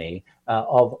anatomy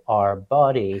of our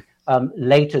body,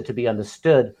 later to be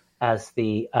understood as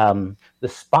the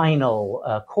spinal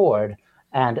cord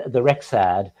and the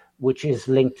Rexad, which is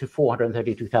linked to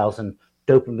 432,000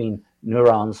 dopamine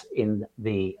neurons in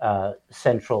the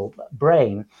central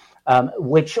brain,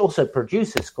 which also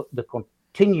produces the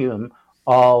continuum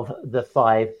of the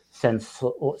five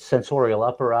sensorial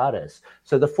apparatus.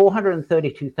 So the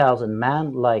 432,000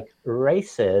 man-like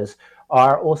races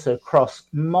are also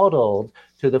cross-modeled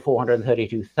to the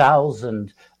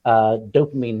 432,000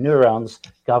 dopamine neurons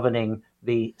governing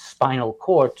the spinal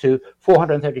cord to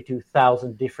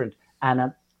 432,000 different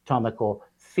anatomical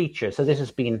features. So this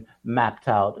has been mapped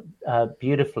out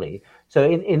beautifully. So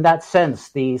in that sense,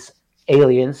 these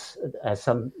aliens, as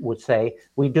some would say,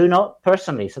 we do not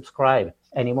personally subscribe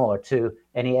anymore to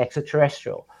any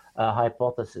extraterrestrial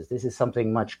hypothesis. This is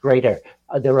something much greater.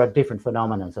 There are different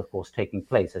phenomena, of course, taking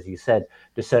place, as you said,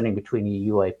 discerning between a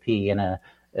UAP and a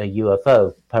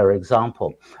UFO, per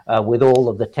example, with all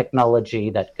of the technology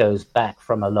that goes back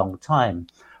from a long time.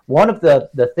 One of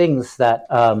the things that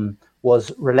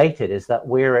was related is that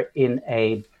we're in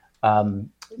a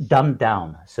dumbed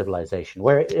down civilization.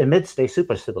 We're amidst a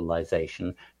super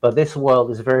civilization, but this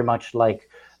world is very much like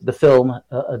the film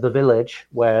The Village,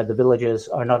 where the villagers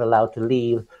are not allowed to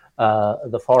leave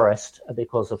the forest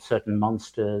because of certain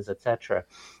monsters, etc.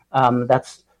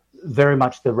 That's very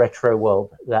much the retro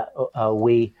world that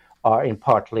we are in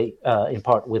part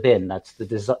within. That's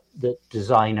the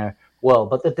designer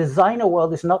world. But the designer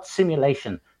world is not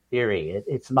simulation theory.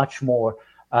 It's much more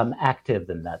active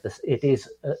than that. It is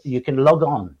you can log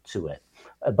on to it,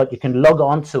 but you can log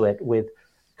on to it with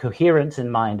coherence in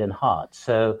mind and heart.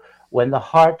 So when the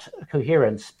heart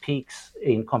coherence peaks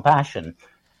in compassion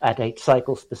at 8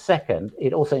 cycles per second,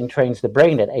 it also entrains the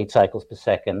brain at 8 cycles per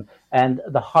second, and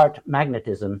the heart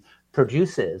magnetism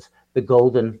produces the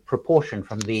golden proportion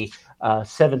from the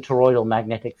 7 toroidal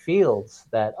magnetic fields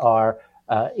that are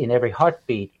in every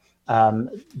heartbeat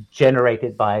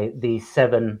generated by the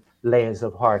 7 layers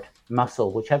of heart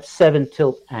muscle, which have 7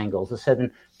 tilt angles, the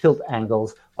 7 tilt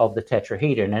angles of the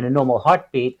tetrahedron. In a normal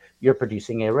heartbeat, you're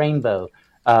producing a rainbow.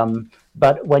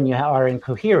 But when you are in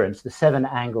coherence, the 7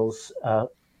 angles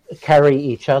carry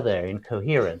each other in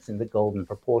coherence in the golden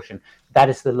proportion. That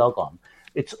is the logon.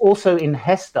 It's also in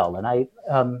Hessdal, and I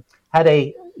had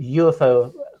a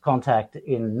UFO contact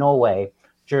in Norway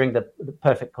during the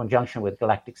perfect conjunction with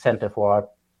Galactic Center for our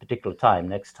particular time.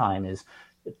 Next time is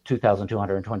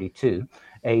 2222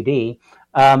 AD.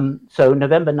 So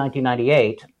November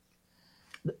 1998,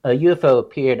 a UFO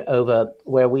appeared over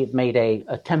where we'd made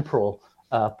a temporal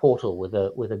portal with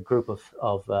a group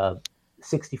of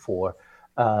 64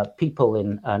 people in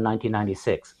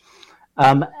 1996.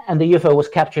 And the UFO was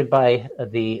captured by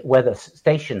the weather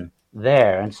station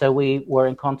there. And so we were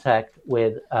in contact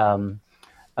with the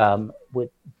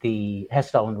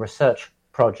Hessdalen Research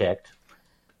Project,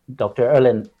 Dr.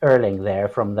 Erling there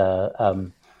from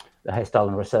the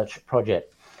Hessdalen Research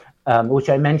Project, which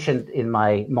I mentioned in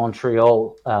my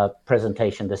Montreal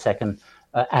presentation, the second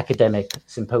academic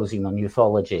symposium on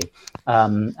ufology,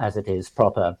 as it is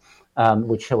proper,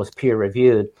 which was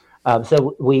peer-reviewed.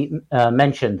 So we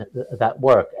mentioned that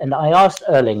work. And I asked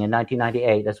Erling in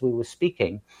 1998, as we were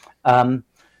speaking,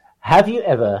 have you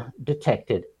ever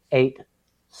detected 8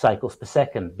 cycles per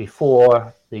second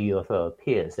before the UFO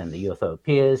appears? Then the UFO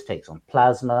appears, takes on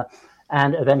plasma,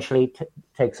 and eventually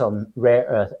takes on rare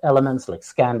earth elements like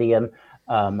scandium,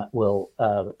 will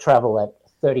travel at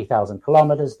 30,000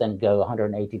 kilometers, then go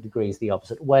 180 degrees the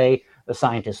opposite way. The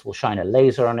scientist will shine a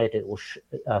laser on it. It will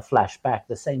flash back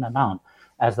the same amount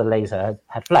as the laser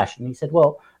had flashed. And he said,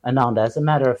 well, Ananda, as a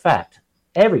matter of fact,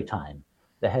 every time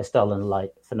the Hessdalen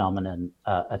light phenomenon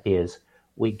appears,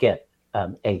 we get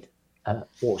 8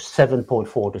 or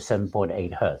 7.4 to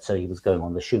 7.8 hertz. So he was going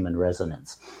on the Schumann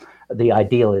resonance. The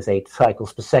ideal is 8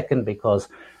 cycles per second because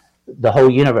the whole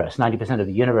universe, 90% of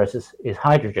the universe is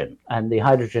hydrogen. And the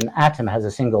hydrogen atom has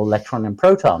a single electron and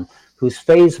proton whose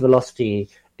phase velocity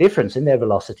difference in their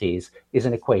velocities is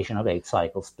an equation of 8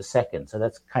 cycles per second. So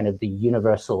that's kind of the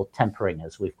universal tempering,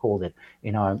 as we've called it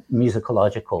in our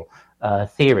musicological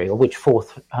theory, of which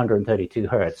 432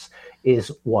 hertz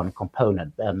is one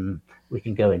component. We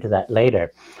can go into that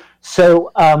later.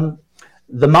 So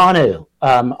the Manu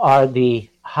are the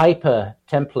hyper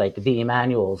template, the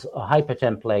Emmanuels, a hyper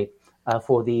template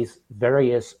for these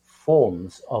various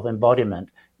forms of embodiment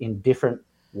in different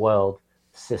world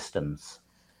systems.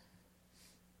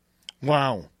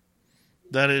 Wow,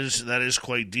 that is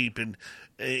quite deep, and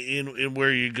in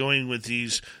where you're going with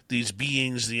these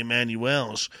beings, the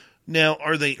Emmanuels. Now,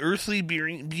 are they earthly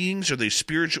beings? Are they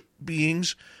spiritual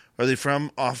beings? Are they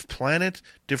from off planet,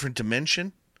 different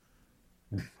dimension?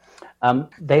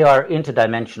 They are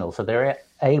interdimensional, so they're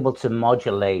able to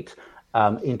modulate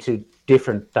into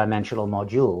different dimensional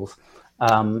modules.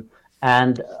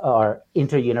 And are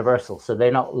interuniversal, so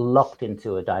they're not locked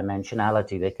into a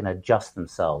dimensionality. They can adjust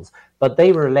themselves, but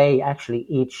they relay, actually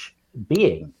each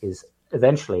being is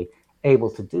eventually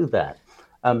able to do that.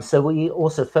 So we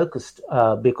also focused,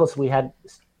 because we had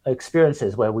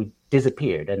experiences where we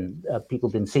disappeared and people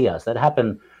didn't see us. That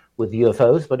happened with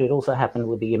UFOs, but it also happened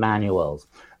with the Emmanuels.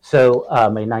 So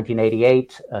in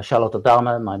 1988, Charlotte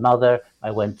Dahmer, my mother, I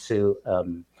went to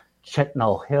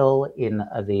Chetnall Hill in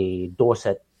the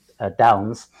Dorset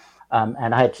Downs,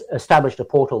 and I had established a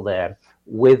portal there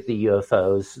with the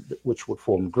UFOs, which would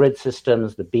form grid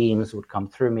systems. The beams would come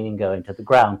through me and go into the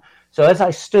ground. So as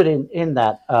I stood in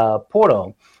that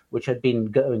portal, which had been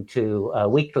going to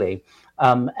weekly,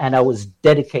 and I was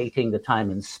dedicating the time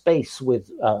and space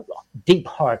with deep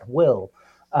heart will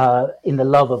in the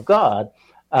love of God,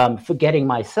 forgetting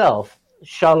myself,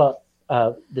 Charlotte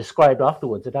described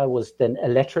afterwards that I was then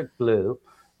electric blue,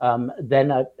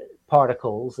 then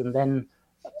particles, and then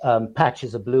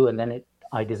patches of blue, and then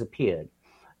I disappeared.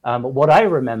 What I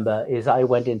remember is I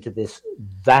went into this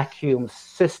vacuum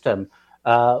system,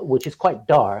 which is quite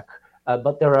dark,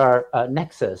 but there are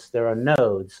nexus, there are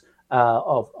nodes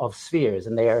of spheres,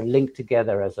 and they are linked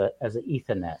together as an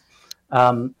Ethernet.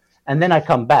 And then I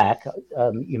come back,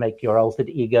 you make your altered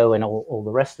ego and all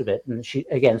the rest of it, and she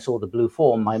again saw the blue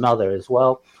form, my mother as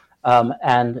well,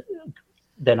 and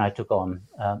then I took on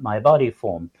my body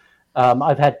form.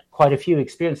 I've had quite a few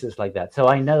experiences like that. So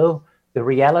I know the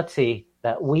reality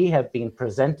that we have been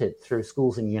presented through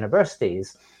schools and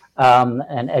universities,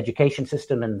 and education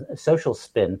system and social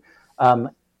spin,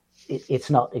 it's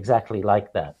not exactly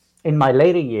like that. In my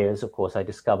later years, of course, I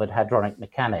discovered hadronic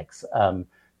mechanics.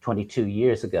 22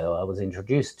 years ago, I was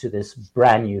introduced to this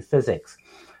brand new physics.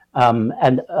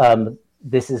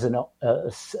 This is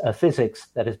a physics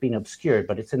that has been obscured,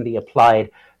 but it's in the applied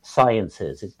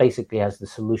sciences. It basically has the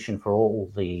solution for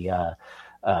all the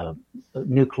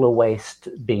nuclear waste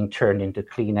being turned into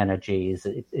clean energies.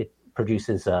 It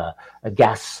produces a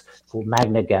gas called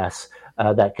magna gas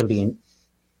that can be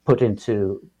put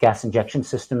into gas injection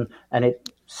system, and it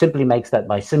simply makes that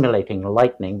by simulating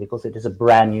lightning, because it is a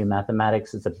brand new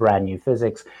mathematics, it's a brand new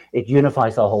physics. It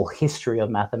unifies the whole history of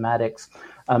mathematics.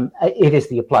 It is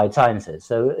the applied sciences,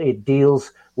 so it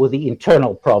deals with the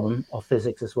internal problem of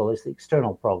physics as well as the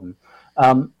external problem.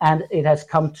 And it has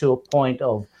come to a point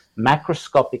of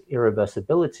macroscopic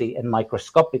irreversibility and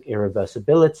microscopic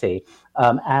irreversibility,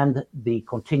 and the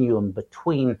continuum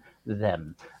between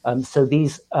them. So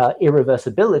these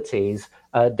irreversibilities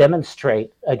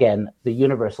demonstrate, again, the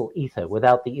universal ether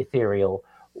without the ethereal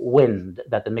wind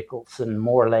that the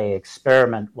Michelson-Morley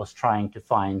experiment was trying to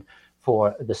find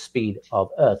for the speed of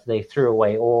Earth. They threw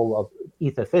away all of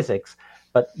ether physics,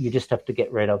 but you just have to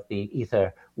get rid of the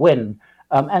ether wind.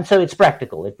 And so it's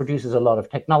practical. It produces a lot of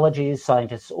technologies,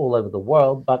 scientists all over the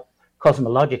world, but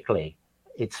cosmologically,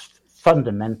 it's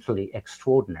fundamentally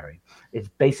extraordinary. It's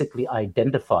basically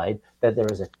identified that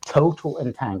there is a total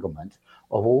entanglement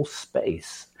of all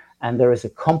space, and there is a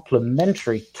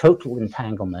complementary total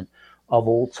entanglement of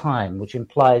all time, which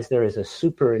implies there is a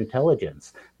super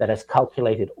intelligence that has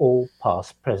calculated all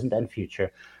past, present, and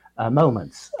future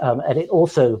moments. And it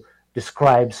also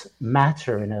describes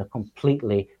matter in a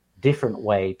completely different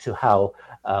way to how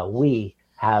we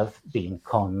have been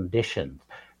conditioned.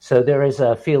 So there is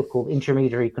a field called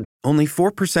intermediary. Only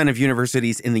 4% of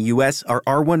universities in the U.S. are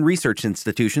R1 research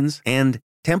institutions, and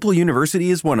Temple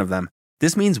University is one of them.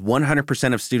 This means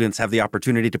 100% of students have the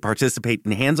opportunity to participate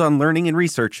in hands-on learning and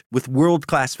research with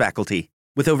world-class faculty.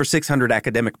 With over 600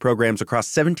 academic programs across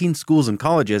 17 schools and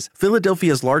colleges,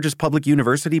 Philadelphia's largest public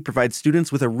university provides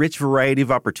students with a rich variety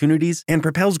of opportunities and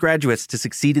propels graduates to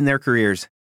succeed in their careers.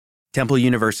 Temple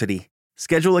University.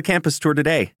 Schedule a campus tour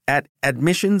today at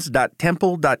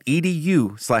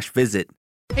admissions.temple.edu/visit.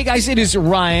 Hey guys, it is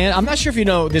Ryan. I'm not sure if you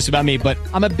know this about me, but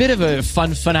I'm a bit of a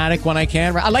fun fanatic when I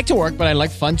can. I like to work, but I like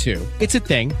fun too. It's a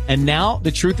thing. And now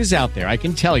the truth is out there. I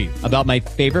can tell you about my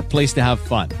favorite place to have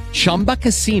fun. Chumba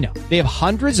Casino. They have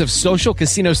hundreds of social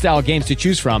casino style games to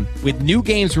choose from with new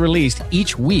games released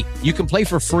each week. You can play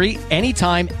for free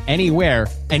anytime, anywhere.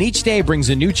 And each day brings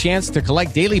a new chance to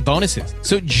collect daily bonuses.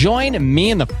 So join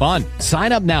me in the fun.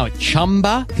 Sign up now at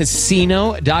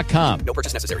ChumbaCasino.com. No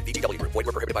purchase necessary. VGW Group. Void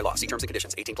where prohibited by law. See terms and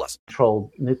conditions. 18+.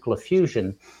 Controlled nuclear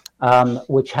fusion,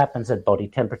 which happens at body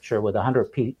temperature with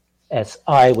 100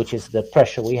 psi, which is the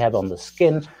pressure we have on the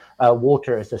skin.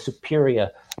 Water is a superior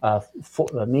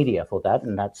media for that,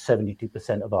 and that's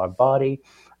 72% of our body.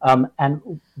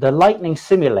 And the lightning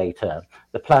simulator,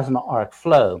 the plasma arc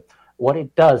flow, what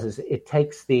it does is it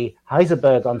takes the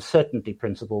Heisenberg uncertainty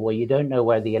principle, where you don't know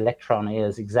where the electron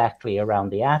is exactly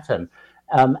around the atom,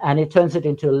 and it turns it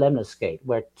into a lemniscate,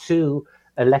 where two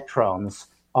electrons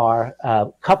are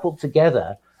coupled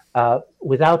together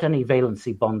without any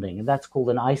valency bonding, and that's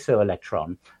called an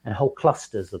isoelectron, and whole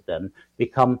clusters of them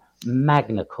become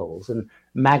magnacles. And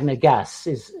magna gas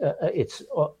is it's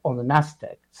on the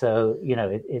NASDAQ, so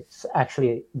it's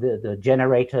actually the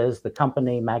generators, the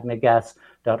company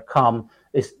magnagas.com.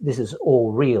 This is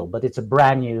all real, but it's a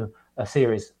brand new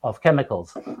series of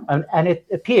chemicals, and it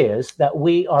appears that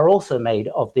we are also made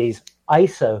of these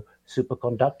iso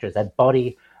superconductors at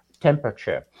body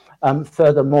temperature.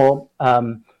 Furthermore,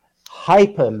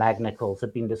 hypermagnacles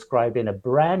have been described in a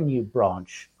brand new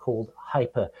branch called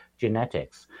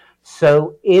hypergenetics.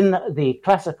 So in the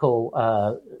classical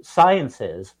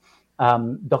sciences,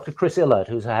 Dr. Chris Illert,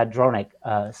 who's a hadronic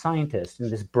scientist in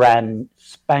this brand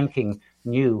spanking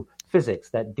new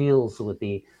physics that deals with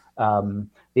the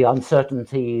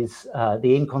uncertainties,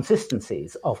 the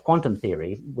inconsistencies of quantum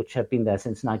theory, which have been there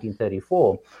since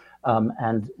 1934,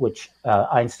 and which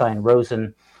Einstein,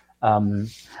 Rosen,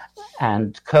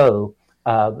 and co.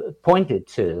 Pointed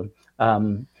to,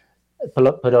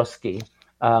 Podolsky,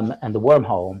 and the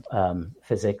wormhole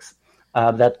physics,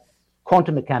 that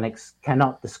quantum mechanics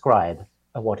cannot describe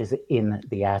what is in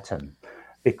the atom,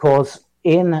 because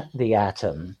in the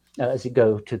atom, as you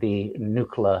go to the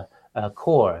nuclear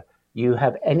core, you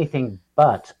have anything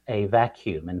but a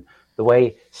vacuum. And the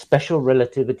way special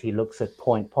relativity looks at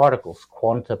point particles,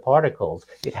 quanta particles,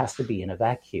 it has to be in a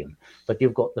vacuum. But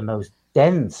you've got the most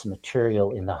dense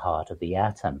material in the heart of the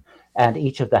atom. And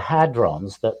each of the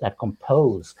hadrons that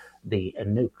compose the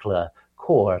nuclear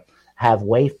core have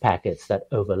wave packets that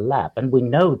overlap. And we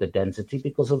know the density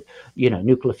because of,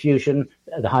 nuclear fusion,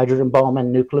 the hydrogen bomb,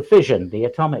 and nuclear fission, the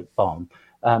atomic bomb.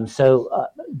 So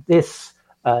this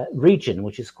region,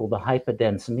 which is called the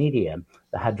hyperdense medium,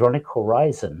 the hadronic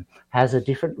horizon, has a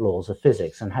different laws of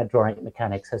physics, and hadronic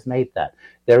mechanics has made that.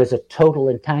 There is a total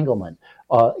entanglement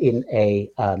in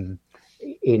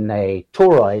in a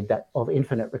toroid of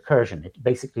infinite recursion. It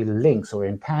basically links or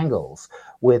entangles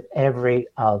with every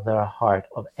other heart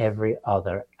of every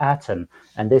other atom.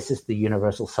 And this is the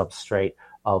universal substrate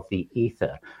of the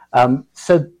ether.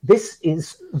 So this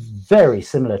is very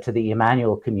similar to the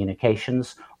Emmanuel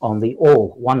communications on the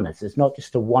all oneness. It's not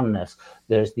just a oneness.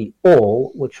 There's the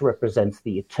all, which represents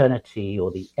the eternity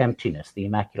or the emptiness, the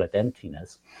immaculate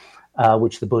emptiness,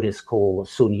 which the Buddhists call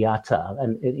sunyata,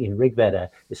 and in Rig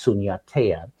Veda is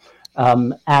sunyateya.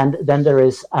 And then there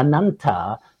is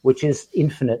ananta, which is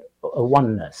infinite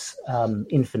oneness,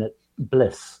 infinite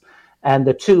bliss. And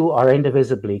the two are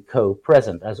indivisibly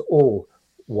co-present as all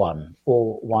one,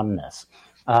 all oneness.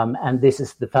 And this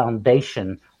is the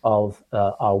foundation of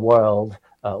our world,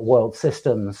 world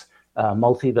systems,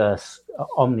 multiverse,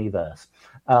 omniverse.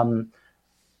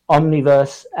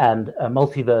 Omniverse and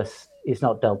multiverse is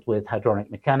not dealt with hadronic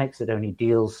mechanics. It only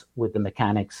deals with the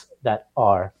mechanics that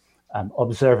are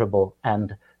observable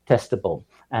and testable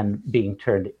and being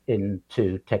turned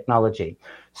into technology.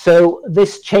 So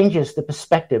this changes the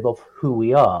perspective of who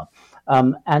we are.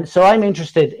 And so I'm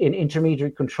interested in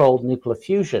intermediary controlled nuclear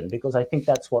fusion because I think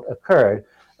that's what occurred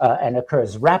and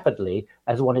occurs rapidly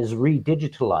as one is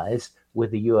redigitalized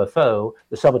with the UFO.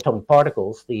 The subatomic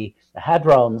particles, the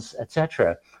hadrons,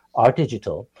 etc., are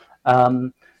digital.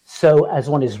 So as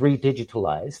one is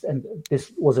redigitalized, and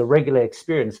this was a regular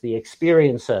experience, the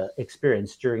experiencer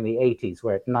experience during the 80s,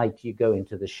 where at night you go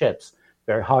into the ships.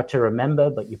 Very hard to remember,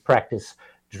 but you practice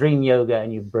dream yoga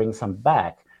and you bring some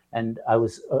back. And I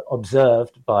was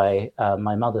observed by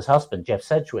my mother's husband, Jeff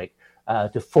Sedgwick,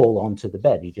 to fall onto the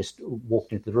bed. He just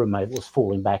walked into the room. I was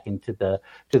falling back into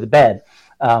the bed.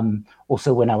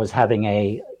 Also, when I was having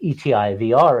a ETI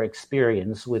VR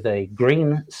experience with a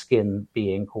green skin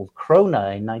being called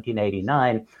Krona in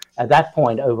 1989, at that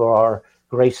point over our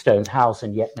Greystones house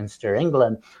in Yetminster,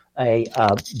 England, a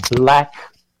black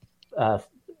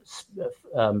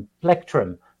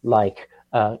plectrum-like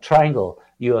triangle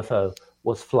UFO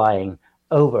was flying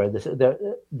over.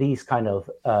 These kind of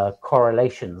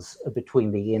correlations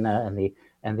between the inner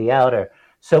and the outer.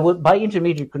 So by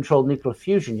intermediary controlled nuclear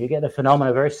fusion, you get a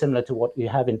phenomenon very similar to what you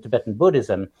have in Tibetan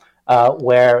Buddhism,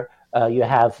 where you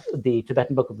have the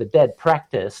Tibetan Book of the Dead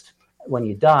practiced when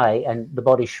you die, and the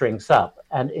body shrinks up,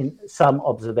 and in some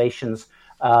observations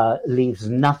leaves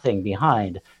nothing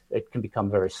behind. It can become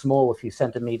very small, a few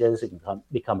centimeters. It can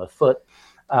become a foot.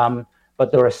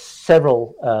 But there are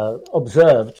several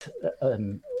observed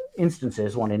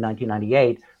instances, one in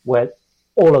 1998, where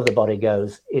all of the body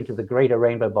goes into the greater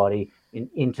rainbow body,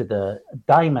 into the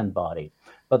diamond body.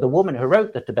 But the woman who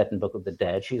wrote the Tibetan Book of the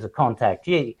Dead, she's a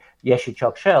contactee, Yeshe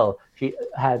Chokshel. She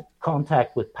had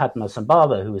contact with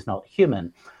Padmasambhava, who is not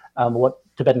human. What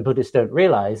Tibetan Buddhists don't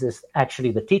realize is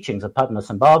actually the teachings of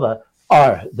Padmasambhava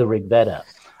are the Rig Veda.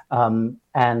 And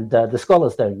the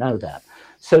scholars don't know that.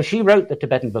 So she wrote the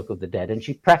Tibetan Book of the Dead, and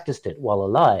she practiced it while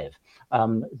alive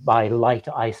by light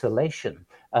isolation.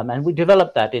 And we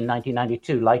developed that in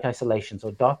 1992, light isolations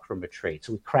or darkroom retreats.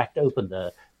 We cracked open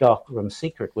the darkroom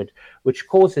secret, which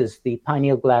causes the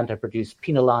pineal gland to produce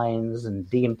penolines and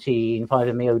DMT and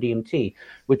 5-MeO-DMT,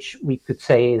 which we could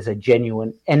say is a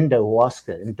genuine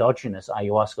endohuasca, endogenous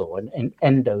ayahuasca, or an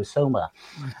endosoma.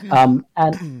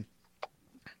 And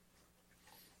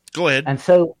go ahead. And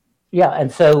so,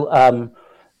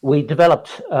 we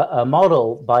developed a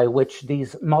model by which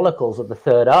these molecules of the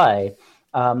third eye,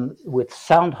 with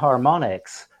sound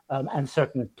harmonics and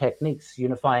certain techniques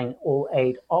unifying all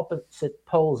 8 opposite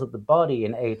poles of the body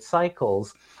in 8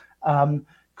 cycles,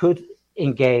 could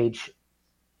engage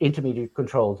intermediary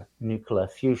controlled nuclear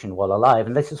fusion while alive.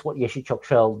 And this is what Yeshe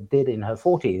Chokshel did in her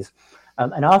 40s.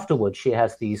 And afterwards, she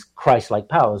has these Christ-like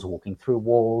powers, walking through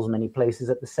walls, many places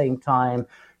at the same time,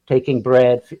 taking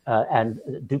bread and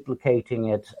duplicating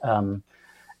it,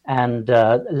 and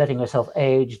letting herself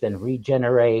age, then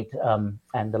regenerate,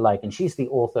 and the like. And she's the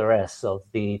authoress of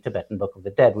the Tibetan Book of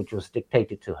the Dead, which was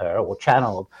dictated to her or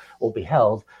channeled or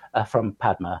beheld from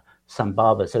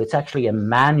Padmasambhava. So it's actually a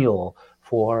manual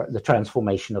for the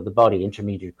transformation of the body,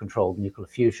 intermediate controlled nuclear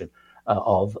fusion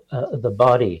of the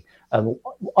body.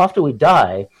 After we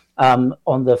die,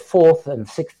 on the 4th and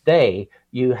 6th day,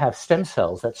 you have stem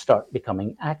cells that start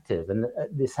becoming active. And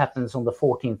this happens on the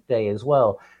 14th day as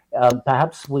well.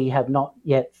 Perhaps we have not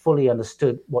yet fully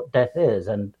understood what death is,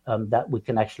 and that we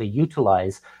can actually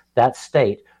utilize that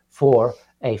state for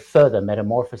a further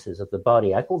metamorphosis of the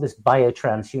body. I call this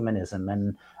biotranshumanism,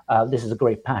 and this is a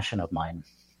great passion of mine.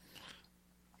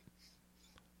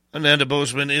 Ananda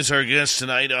Bosman is our guest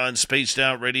tonight on Spaced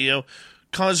Out Radio.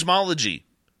 Cosmology.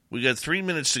 We got 3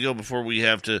 minutes to go before we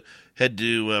have to head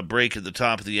to break at the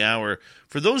top of the hour.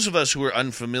 For those of us who are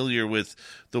unfamiliar with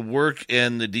the work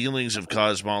and the dealings of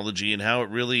cosmology and how it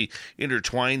really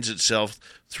intertwines itself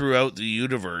throughout the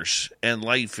universe and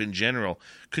life in general,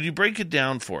 could you break it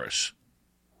down for us?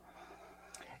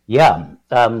 Yeah.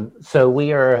 So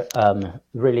we are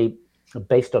really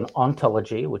based on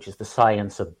ontology, which is the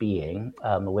science of being.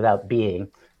 Without being,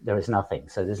 there is nothing.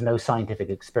 So there's no scientific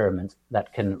experiment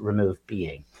that can remove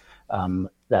being.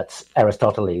 That's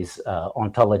Aristotle's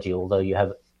ontology, although you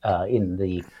have in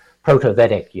the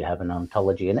Proto-Vedic, you have an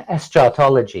ontology. And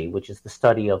eschatology, which is the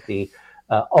study of the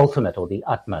ultimate or the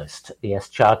utmost, the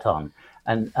eschaton.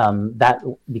 And that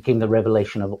became the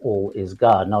revelation of all is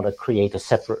God, not a creator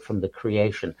separate from the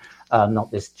creation,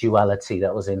 not this duality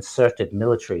that was inserted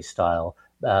military style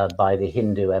by the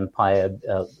Hindu Empire,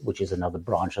 which is another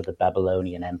branch of the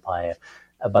Babylonian Empire.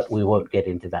 But we won't get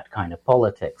into that kind of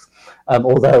politics,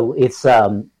 although it's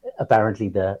apparently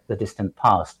the distant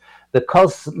past. The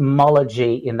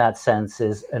cosmology, in that sense,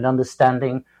 is an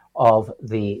understanding of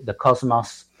the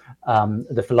cosmos,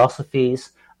 the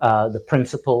philosophies, the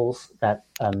principles that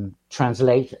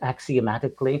translate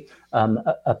axiomatically,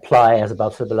 apply as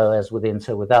above, so below, as within,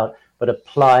 so without, but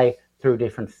apply through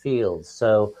different fields.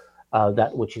 So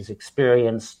that which is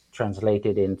experienced,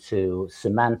 translated into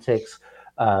semantics,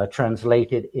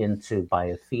 translated into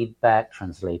biofeedback,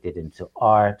 translated into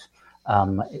art,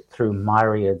 through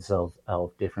myriads of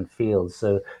different fields.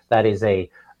 So that is a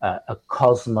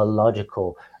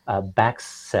cosmological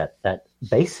backset that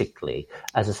basically,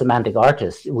 as a semantic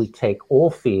artist, we take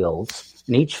all fields,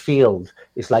 and each field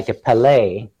is like a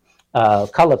palette,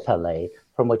 color palette,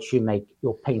 from which you make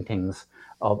your paintings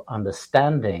of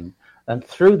understanding. And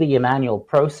through the Emmanuel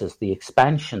process, the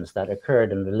expansions that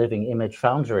occurred in the living image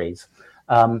foundries,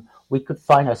 we could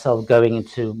find ourselves going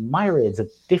into myriads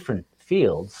of different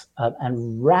fields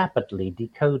and rapidly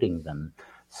decoding them.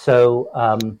 So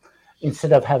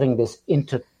instead of having this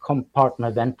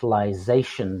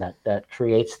intercompartmentalization that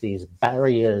creates these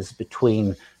barriers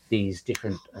between these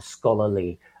different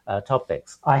scholarly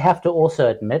topics, I have to also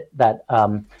admit that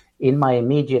in my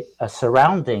immediate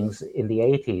surroundings in the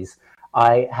 80s,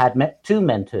 I had met two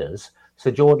mentors,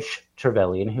 Sir George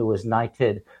Trevelyan, who was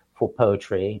knighted for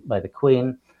poetry by the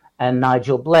Queen, and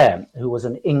Nigel Blair, who was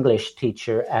an English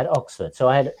teacher at Oxford. So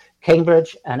I had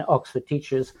Cambridge and Oxford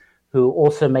teachers who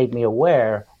also made me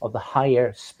aware of the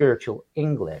higher spiritual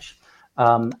English.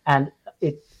 And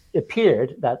it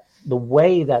appeared that the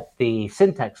way that the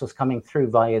syntax was coming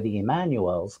through via the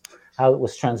Emmanuels, how it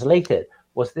was translated,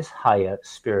 was this higher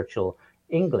spiritual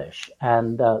English.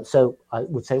 And so I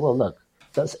would say, well, look,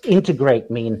 does integrate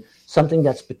mean something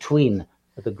that's between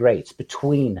the greats,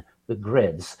 between the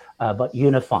grids, but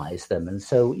unifies them? And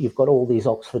so you've got all these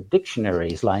Oxford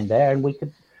dictionaries lying there, and we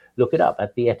could look it up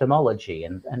at the etymology,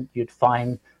 and you'd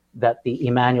find that the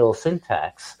Emmanuel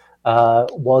syntax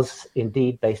was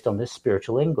indeed based on this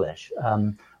spiritual English,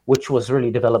 which was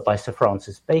really developed by Sir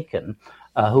Francis Bacon,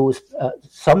 who was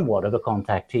somewhat of a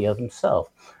contactee of himself,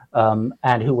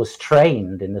 and who was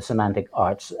trained in the semantic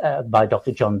arts by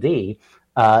Dr. John Dee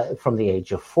from the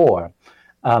age of 4.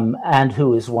 And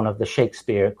who is one of the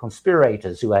Shakespeare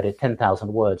conspirators who added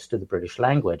 10,000 words to the British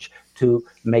language to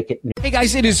make it new. Hey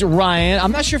guys, it is Ryan.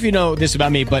 I'm not sure if you know this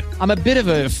about me, but I'm a bit of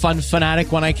a fun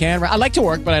fanatic when I can. I like to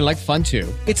work, but I like fun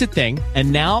too. It's a thing.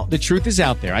 And now the truth is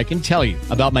out there. I can tell you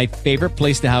about my favorite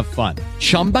place to have fun.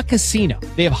 Chumba Casino.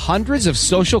 They have hundreds of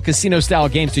social casino style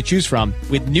games to choose from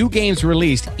with new games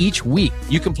released each week.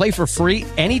 You can play for free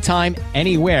anytime,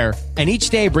 anywhere. And each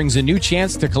day brings a new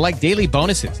chance to collect daily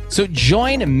bonuses. So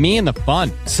join me in the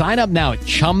fun. Sign up now at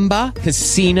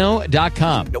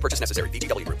ChumbaCasino.com. No purchase necessary.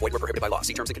 VGW. Void where prohibited by law.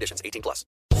 See terms and conditions. 18+.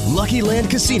 Lucky Land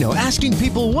Casino, asking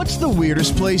people, what's the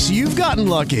weirdest place you've gotten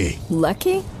lucky?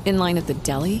 Lucky? In line at the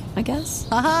deli, I guess?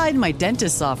 Aha, in my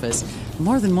dentist's office.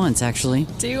 More than once, actually.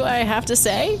 Do I have to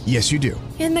say? Yes, you do.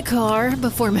 In the car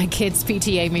before my kids'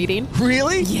 PTA meeting.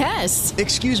 Really? Yes.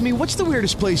 Excuse me, what's the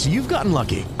weirdest place you've gotten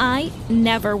lucky? I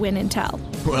never win and tell.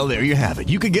 Well, there you have it.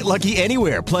 You can get lucky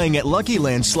anywhere, playing at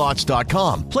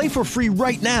LuckyLandSlots.com. Play for free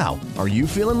right now. Are you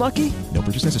feeling lucky? No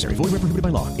purchase necessary. Void where prohibited by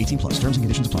law. 18+. Terms and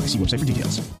conditions apply. See website for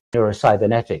details.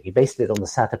 Neurocybernetic. He based it on the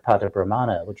Satapatha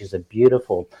Brahmana, which is a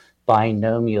beautiful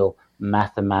binomial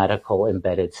mathematical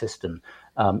embedded system.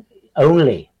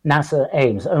 NASA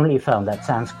Ames only found that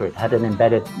Sanskrit had an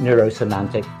embedded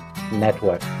neurosemantic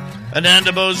network.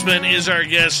 Ananda Bosman is our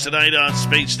guest tonight on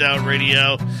Spaced Out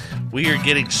Radio. We are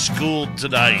getting schooled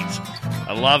tonight.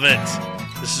 I love it.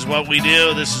 This is what we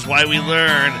do. This is why we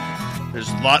learn. There's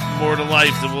a lot more to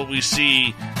life than what we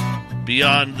see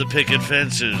beyond the picket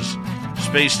fences.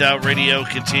 Spaced Out Radio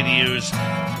continues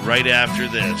right after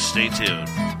this. Stay tuned.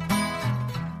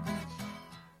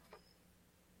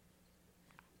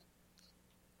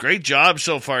 Great job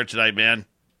so far tonight, man.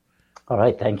 All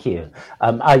right, thank you.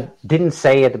 I didn't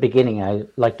say at the beginning, I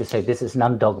like to say this is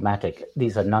non-dogmatic.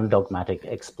 These are non-dogmatic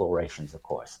explorations, of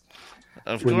course.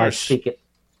 Of we course.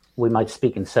 We might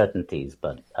speak in certainties,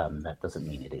 but that doesn't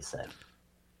mean it is so.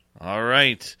 All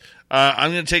right.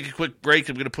 I'm going to take a quick break.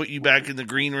 I'm going to put you back in the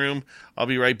green room. I'll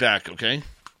be right back, okay?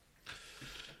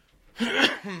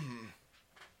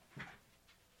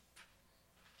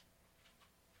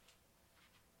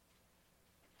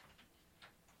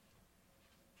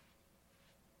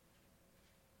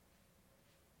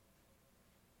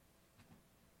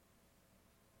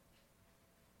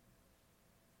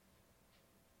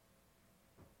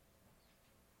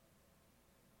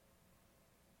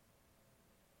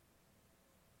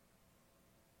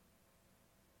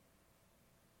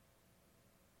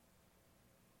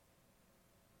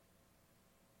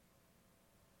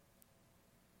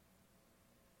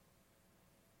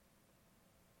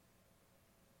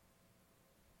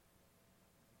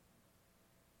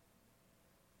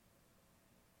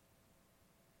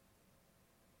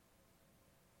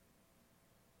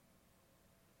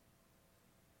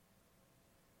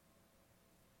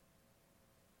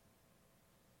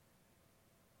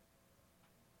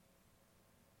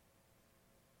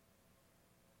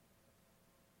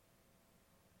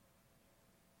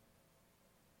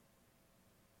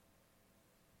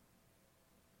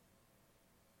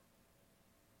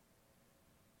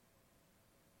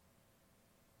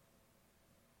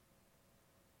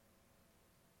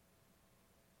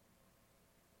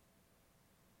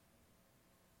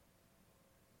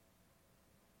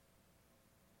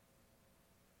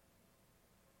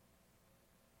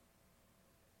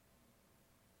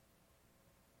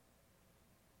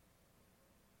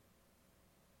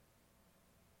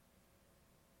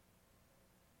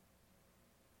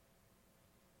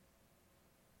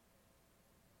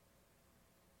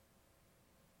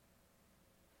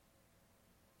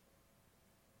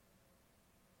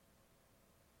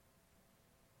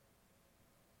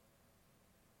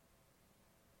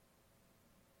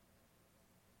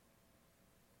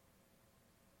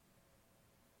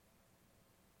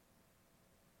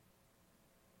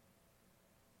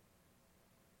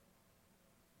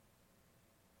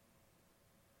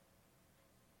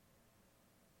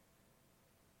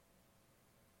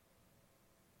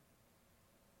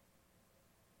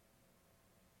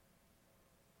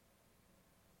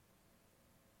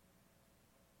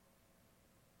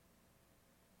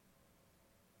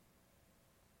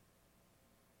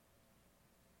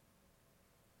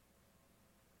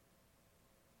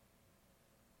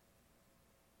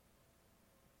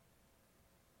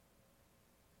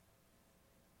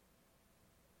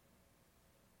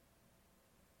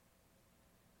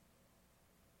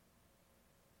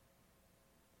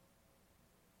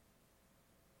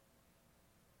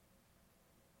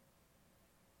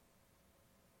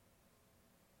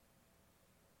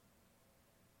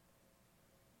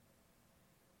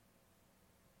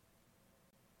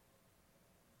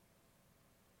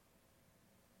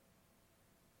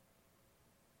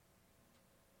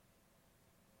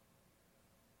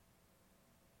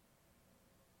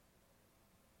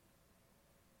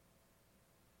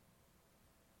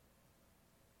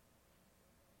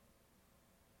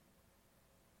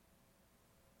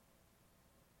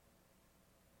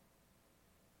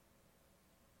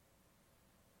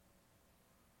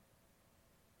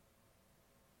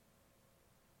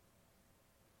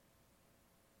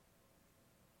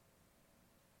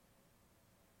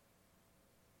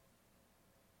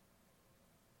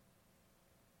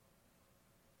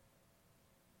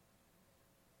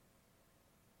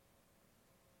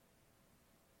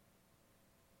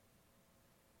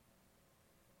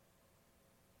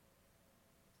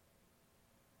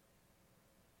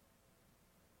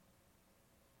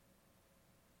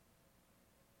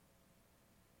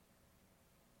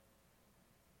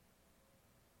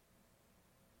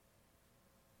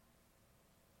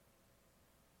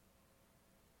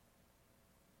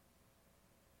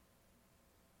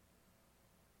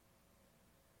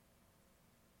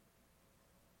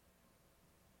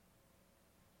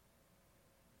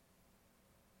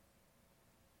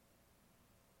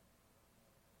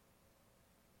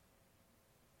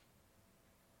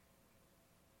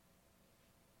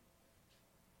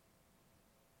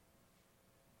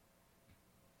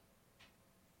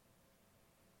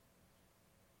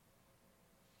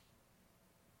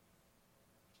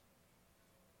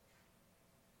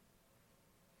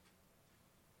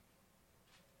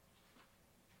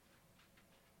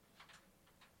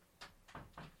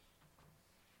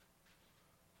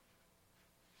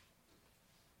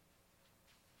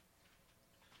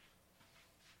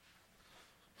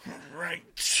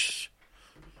 right.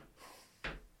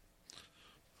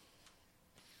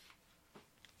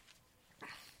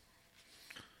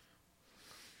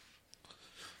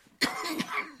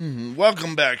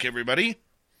 Welcome back, everybody.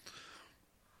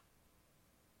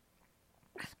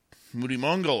 Moody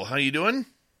Mongol, how you doing?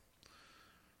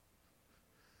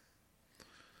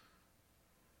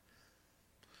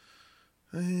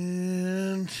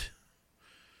 And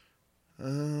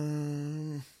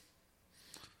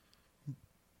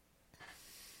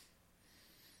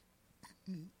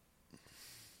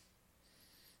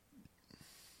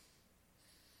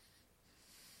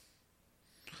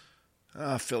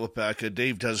Philip Aka,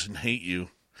 Dave doesn't hate you.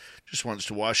 Just wants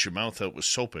to wash your mouth out with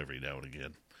soap every now and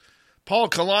again. Paul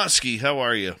Koloski, how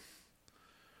are you?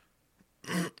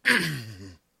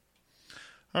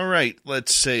 All right,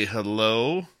 let's say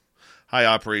hello. Hi,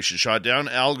 Operation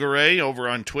Shotdown. Al Garay over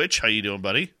on Twitch. How you doing,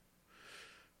 buddy?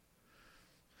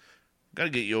 Got to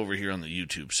get you over here on the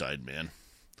YouTube side, man.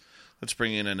 Let's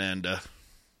bring in Ananda.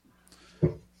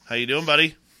 How you doing,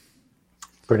 buddy?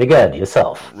 Pretty good.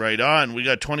 Yourself? Right on. We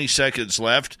got 20 seconds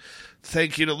left.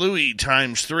 Thank you to Louie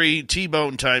 ×3,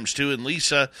 T-Bone ×2, and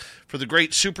Lisa for the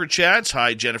great super chats.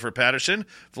 Hi, Jennifer Patterson.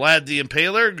 Vlad the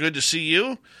Impaler, good to see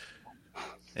you.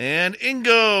 And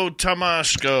Ingo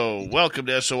Tomasco, welcome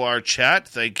to SOR Chat.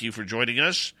 Thank you for joining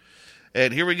us.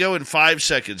 And here we go in 5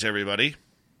 seconds, everybody.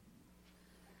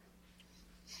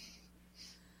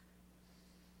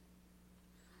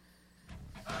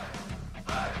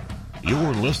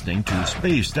 You're listening to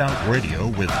Spaced Out Radio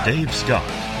with Dave Scott.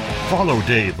 Follow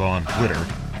Dave on Twitter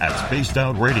 @Spaced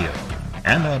Out Radio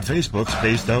and on Facebook,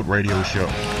 Spaced Out Radio Show.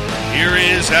 Here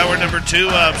is hour number 2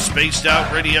 of Spaced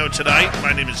Out Radio tonight.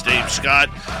 My name is Dave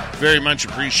Scott. Very much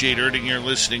appreciate earning your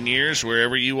listening ears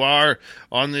wherever you are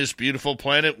on this beautiful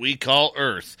planet we call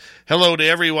Earth. Hello to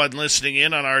everyone listening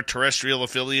in on our terrestrial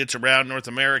affiliates around North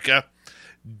America,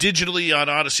 digitally on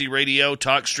Odyssey Radio,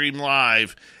 TalkStream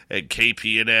Live, at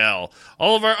KPNL.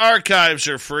 All of our archives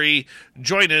are free.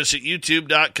 Join us at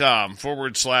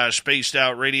youtube.com/Spaced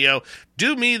Out Radio.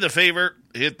 Do me the favor,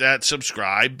 hit that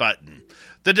subscribe button.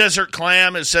 The Desert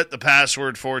Clam has set the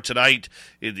password for tonight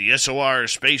in the SOR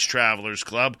Space Travelers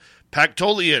Club,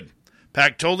 Pactolian.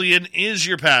 Pactolian is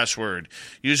your password.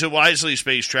 Use it wisely,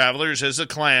 Space Travelers, as the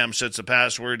Clam sets the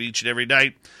password each and every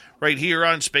night right here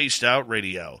on Spaced Out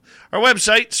Radio. Our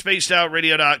website,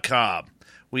 spacedoutradio.com.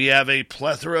 We have a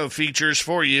plethora of features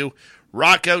for you.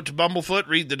 Rock out to Bumblefoot,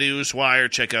 read the news wire,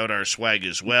 check out our swag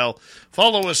as well.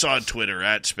 Follow us on Twitter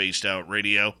 @Spaced Out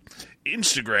Radio,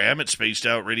 Instagram @Spaced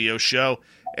Out Radio Show,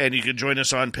 and you can join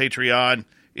us on Patreon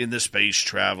in the Space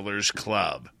Travelers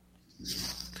Club.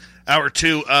 Hour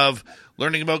 2 of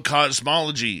learning about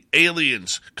cosmology,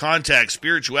 aliens, contact,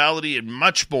 spirituality, and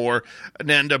much more.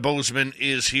 Ananda Bosman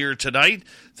is here tonight.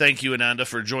 Thank you, Ananda,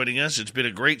 for joining us. It's been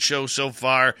a great show so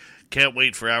far. Can't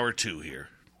wait for hour 2 here.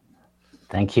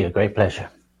 Thank you. Great pleasure.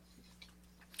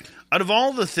 Out of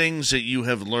all the things that you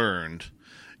have learned,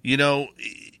 you know,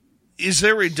 is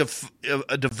there a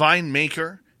divine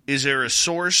maker? Is there a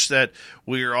source that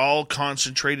we are all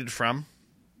concentrated from?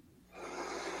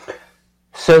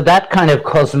 So that kind of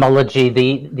cosmology,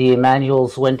 the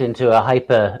manuals went into a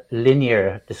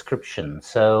hyperlinear description.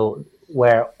 So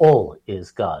where all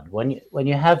is God. When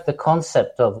you have the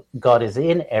concept of God is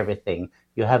in everything,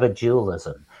 you have a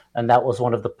dualism. And that was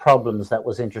one of the problems that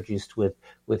was introduced with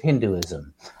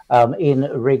Hinduism. In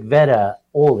Rig Veda,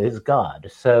 all is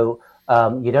God. So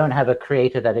you don't have a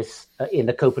creator that is in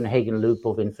the Copenhagen loop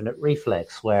of infinite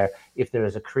reflex, where if there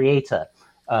is a creator,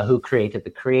 who created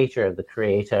the creator of the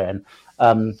creator,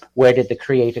 and where did the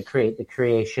creator create the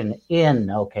creation in?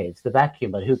 Okay, it's the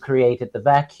vacuum, but who created the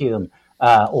vacuum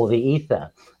or the ether,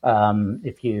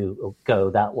 if you go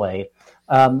that way?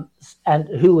 And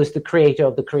who is the creator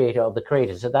of the creator of the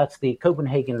creator? So that's the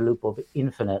Copenhagen loop of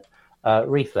infinite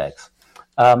reflex.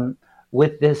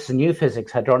 With this new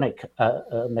physics, hadronic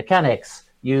mechanics,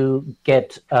 you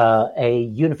get a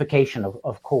unification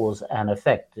of cause and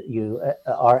effect. You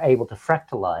are able to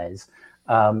fractalize,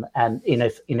 and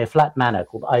in a flat manner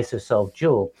called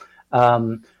isoself-dual,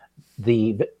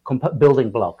 the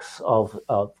building blocks of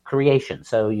creation.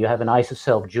 So you have an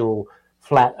isoself-dual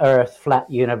flat Earth, flat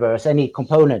universe. Any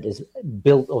component is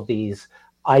built of these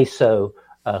iso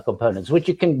components, which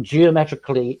you can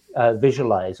geometrically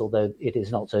visualize, although it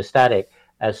is not so static,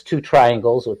 as two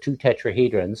triangles or two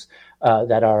tetrahedrons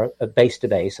that are base to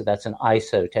base. So that's an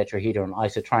iso tetrahedron,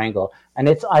 iso triangle, and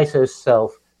it's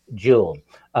isoself-dual.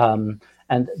 And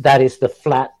that is the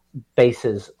flat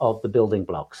bases of the building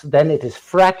blocks. Then it is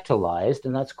fractalized,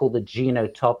 and that's called the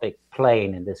genotopic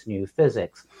plane in this new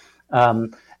physics.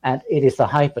 And it is the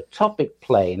hypertopic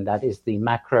plane, that is the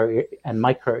macro and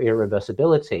micro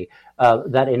irreversibility,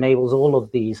 that enables all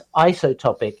of these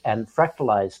isotopic and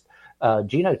fractalized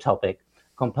genotopic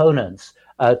components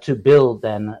to build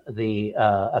then the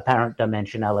apparent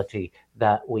dimensionality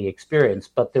that we experience.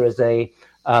 But there is a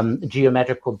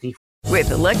geometrical default. With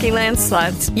the Lucky Land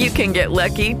Slots, you can get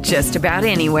lucky just about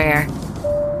anywhere.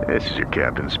 This is your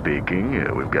captain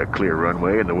speaking. We've got clear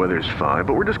runway and the weather's fine,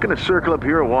 but we're just going to circle up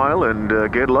here a while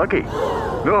and get lucky.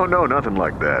 No, nothing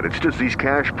like that. It's just these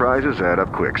cash prizes add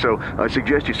up quick. So I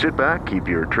suggest you sit back, keep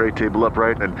your tray table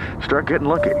upright, and start getting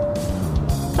lucky.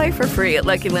 Play for free at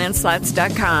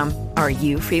LuckyLandSlots.com. Are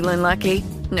you feeling lucky?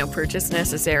 No purchase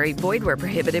necessary. Void where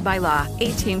prohibited by law.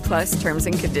 18+ terms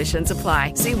and conditions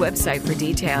apply. See website for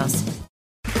details.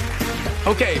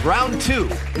 Okay, round 2.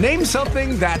 Name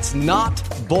something that's not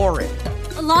boring.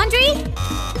 A laundry?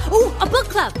 Ooh, a book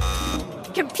club.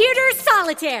 Computer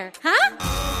solitaire, huh?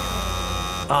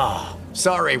 Ah, oh,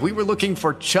 sorry. We were looking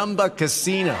for Chumba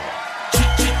Casino.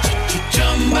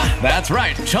 That's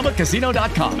right.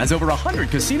 ChumbaCasino.com has over 100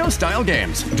 casino-style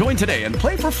games. Join today and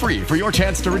play for free for your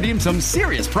chance to redeem some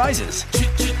serious prizes.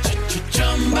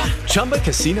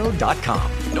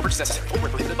 ChumbaCasino.com. No purchase necessary. Void where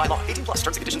prohibited by law. 18+ terms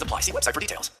and conditions apply. See website for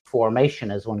details.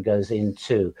 Formation as one goes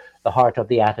into the heart of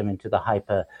the atom, into the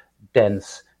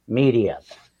hyper-dense media.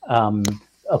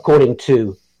 According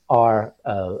to our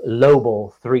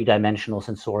lobal three-dimensional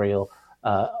sensorial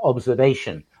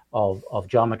observation of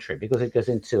geometry, because it goes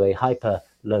into a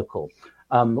hyper-local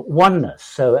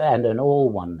oneness, and an all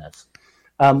oneness.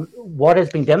 What has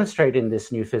been demonstrated in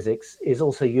this new physics is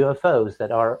also UFOs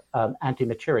that are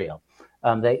antimaterial.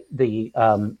 The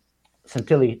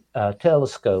Scintilla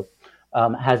telescope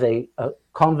has a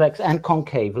convex and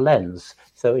concave lens,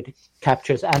 so it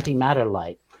captures antimatter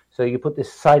light. So you put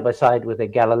this side by side with a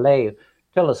Galileo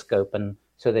telescope, and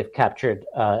so they've captured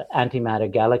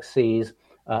antimatter galaxies,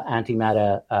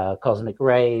 antimatter cosmic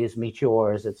rays,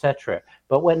 meteors, etc.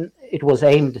 But when it was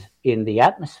aimed in the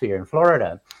atmosphere in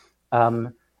Florida,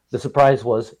 the surprise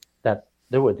was that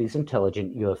there were these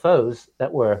intelligent UFOs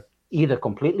that were either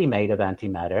completely made of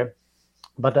antimatter,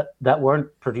 but that weren't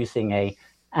producing a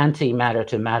antimatter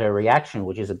to matter reaction,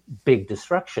 which is a big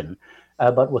destruction,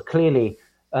 but were clearly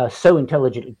so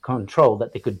intelligently controlled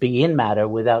that they could be in matter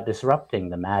without disrupting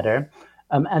the matter.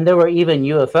 And there were even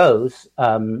UFOs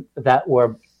that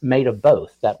were made of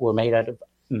both, that were made out of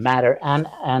matter and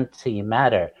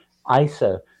antimatter,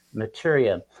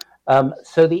 isomateria.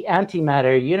 So the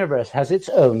antimatter universe has its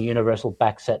own universal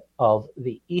backset of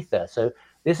the ether. So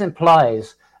this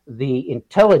implies the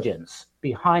intelligence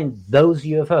behind those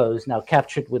UFOs, now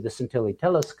captured with the Scintilla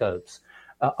telescopes,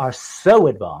 are so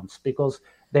advanced because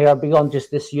they are beyond just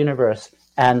this universe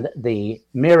and the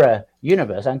mirror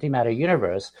universe, antimatter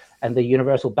universe, and the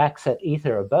universal backset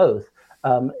ether of both,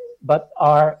 but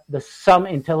are the sum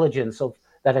intelligence of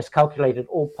that has calculated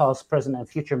all past, present, and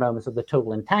future moments of the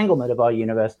total entanglement of our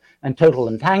universe and total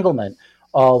entanglement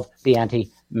of the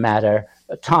antimatter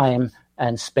time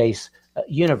and space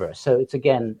universe. So it's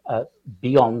again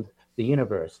beyond the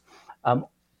universe.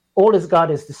 All is God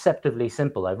is deceptively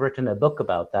simple. I've written a book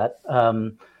about that,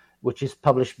 which is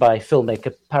published by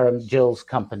filmmaker Param Gill's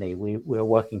company. We're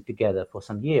working together for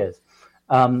some years.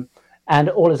 And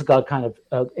All is God kind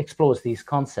of explores these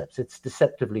concepts. It's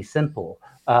deceptively simple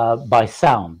by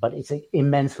sound, but it's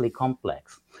immensely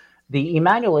complex. The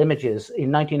Emmanuel images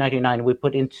in 1999 we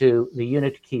put into the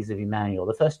Unity keys of Emmanuel.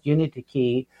 The first Unity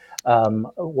key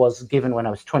was given when I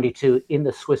was 22 in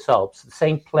the Swiss Alps, the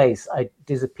same place I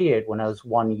disappeared when I was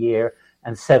 1 year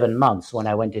and 7 months when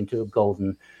I went into a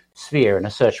golden sphere and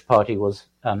a search party was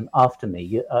after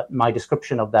me. My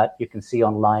description of that you can see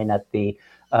online at the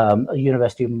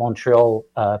University of Montreal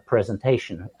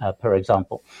presentation, per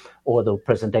example, or the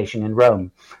presentation in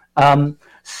Rome.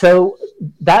 So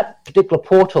that particular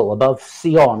portal above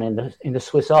Sion in the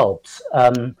Swiss Alps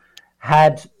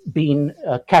had been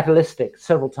catalytic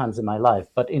several times in my life.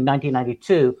 But in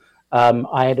 1992,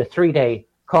 I had a 3-day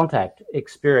contact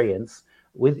experience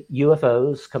with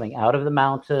UFOs coming out of the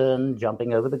mountain,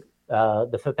 jumping over the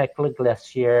Verpekkeler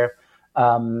Glacier,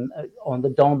 on the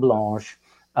Dent Blanche,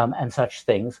 and such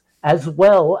things, as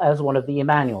well as one of the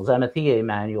Emmanuels, Amathea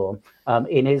Emmanuel,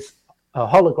 in his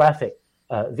holographic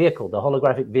vehicle. The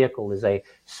holographic vehicle is a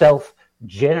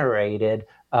self-generated,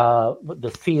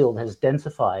 the field has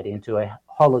densified into a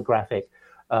holographic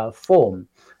form.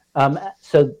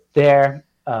 So there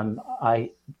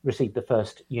I received the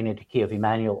first Unity key of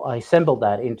Emmanuel. I assembled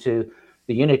that into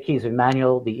the Unity keys of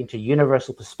Emmanuel, the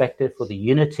interuniversal perspective for the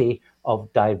unity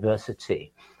of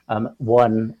diversity.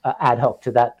 One ad hoc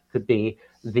to that could be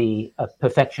the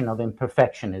perfection of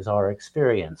imperfection is our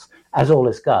experience, as all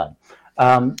is God.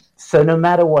 So no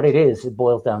matter what it is, it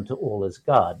boils down to all is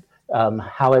God,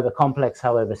 however complex,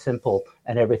 however simple,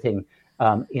 and everything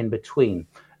in between.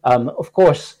 Of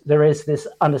course, there is this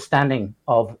understanding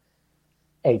of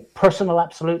a personal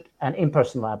absolute and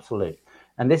impersonal absolute.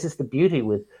 And this is the beauty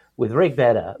with Rig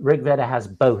Veda. Rig Veda has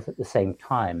both at the same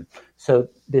time. So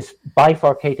this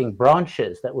bifurcating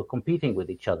branches that were competing with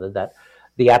each other, that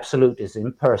the absolute is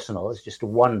impersonal, it's just a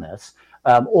oneness,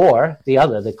 or the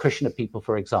other, the Krishna people,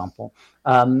 for example,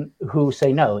 who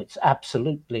say, no, it's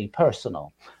absolutely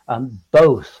personal.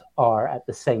 Both are at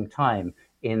the same time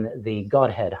in the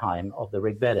Godhead Heim of the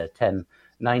Rig Veda,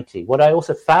 1090. What I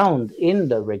also found in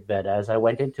the Rig Veda, as I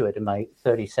went into it in my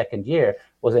 32nd year,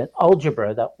 was an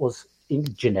algebra that was in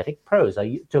genetic prose.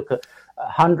 I took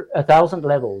 1,000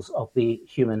 levels of the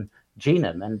human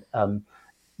genome, and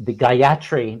the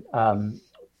Gayatri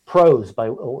prose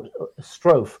or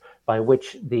strophe by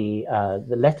which the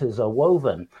letters are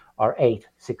woven are 8,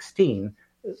 16,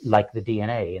 like the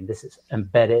DNA, and this is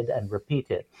embedded and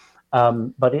repeated.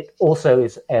 But it also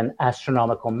is an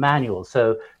astronomical manual,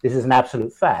 so this is an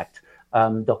absolute fact.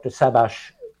 Dr.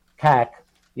 Sabash Kak,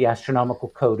 the astronomical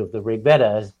code of the Rig Veda,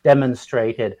 has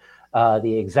demonstrated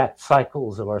the exact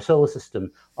cycles of our solar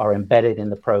system are embedded in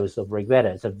the prose of Rig Veda.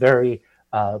 It's a very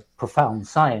profound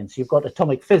science. You've got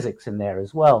atomic physics in there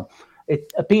as well.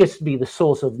 It appears to be the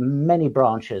source of many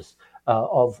branches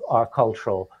of our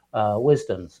cultural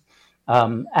wisdoms.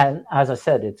 And as I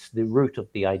said, it's the root of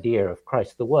the idea of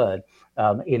Christ the Word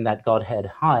in that Godhead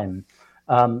Heim.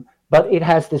 But it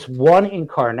has this one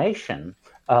incarnation,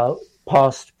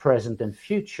 past, present, and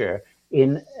future,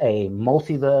 in a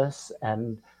multiverse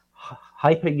and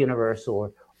hyper-universe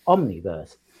or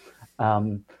omniverse.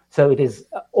 So it is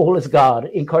all is God,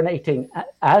 incarnating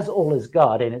as all is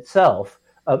God in itself,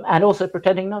 and also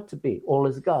pretending not to be all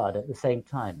is God at the same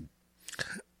time.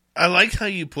 I like how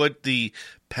you put the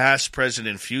past, present,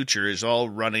 and future is all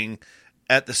running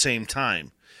at the same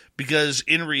time. Because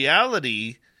in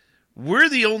reality, we're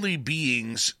the only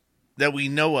beings that we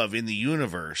know of in the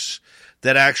universe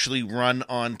that actually run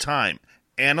on time.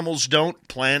 Animals don't,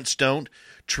 plants don't,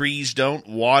 trees don't,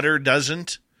 water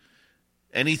doesn't,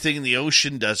 anything in the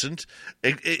ocean doesn't.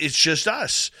 It's just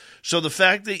us. So the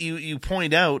fact that you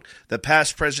point out the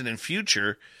past, present, and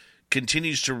future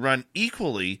continues to run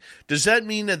equally, does that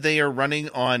mean that they are running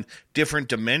on different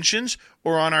dimensions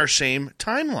or on our same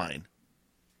timeline?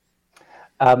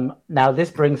 Now, this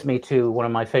brings me to one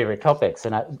of my favorite topics,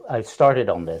 and I started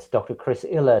on this, Dr. Chris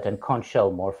Illett and conch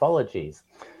shell morphologies.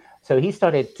 So he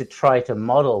started to try to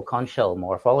model conch shell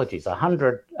morphologies,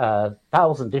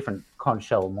 100,000 different conch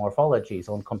shell morphologies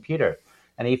on computer.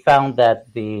 And he found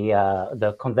that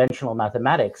the conventional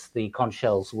mathematics, the conch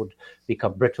shells would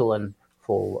become brittle and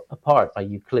fall apart by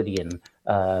Euclidean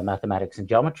mathematics and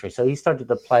geometry. So he started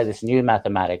to apply this new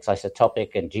mathematics,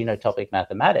 isotopic and genotopic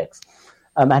mathematics.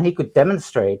 And he could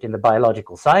demonstrate in the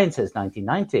Biological Sciences,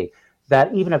 1990,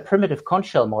 that even a primitive conch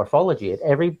shell morphology at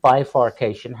every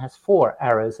bifurcation has 4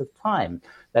 arrows of time.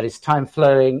 That is time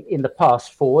flowing in the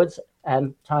past forwards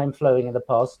and time flowing in the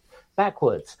past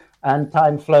backwards and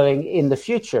time flowing in the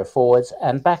future forwards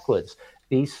and backwards.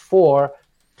 These 4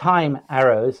 time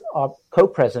arrows are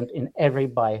co-present in every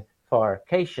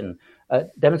bifurcation,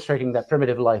 demonstrating that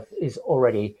primitive life is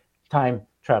already time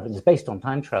travel, is based on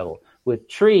time travel. With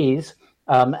trees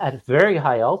at very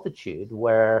high altitude,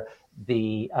 where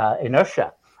the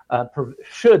inertia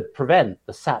should prevent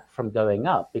the sap from going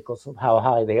up because of how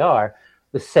high they are,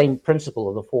 the same principle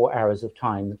of the 4 arrows of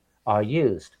time are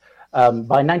used. By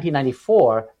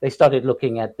 1994, they started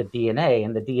looking at the DNA,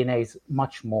 and the DNA is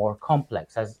much more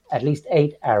complex, has at least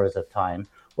 8 arrows of time,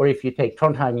 or if you take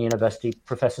Trondheim University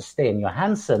Professor Sten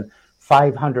Johansen,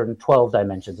 512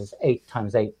 dimensions. It's 8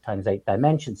 times 8 times 8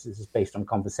 dimensions. This is based on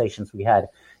conversations we had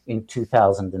in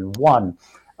 2001.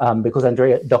 Because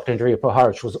Dr. Andrija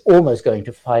Poharic was almost going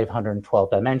to 512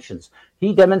 dimensions.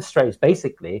 He demonstrates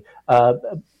basically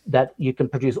that you can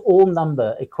produce all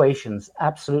number equations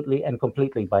absolutely and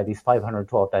completely by these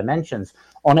 512 dimensions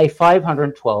on a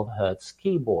 512 hertz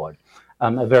keyboard.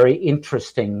 A very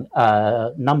interesting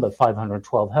number,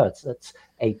 512 hertz. That's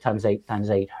 8 times 8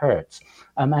 times 8 hertz.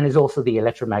 And is also the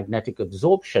electromagnetic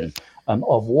absorption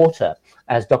of water,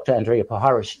 as Dr. Andrija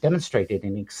Poharic demonstrated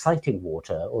in exciting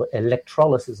water, or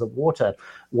electrolysis of water,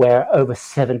 where over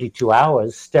 72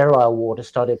 hours, sterile water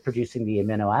started producing the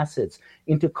amino acids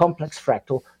into complex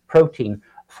fractal protein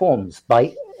forms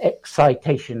by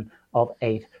excitation of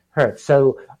 8 hertz.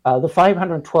 So the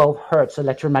 512 hertz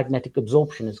electromagnetic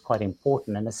absorption is quite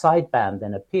important, and a sideband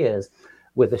then appears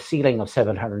with a ceiling of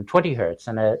 720 hertz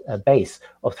and a base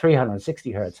of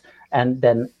 360 hertz, and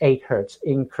then 8 hertz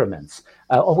increments,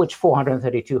 of which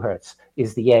 432 hertz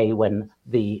is the A when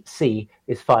the C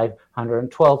is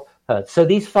 512 hertz. So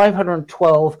these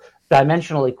 512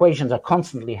 dimensional equations are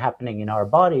constantly happening in our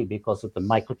body because of the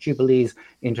microtubules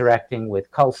interacting with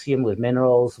calcium, with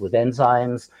minerals, with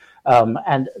enzymes,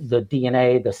 and the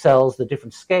DNA, the cells, the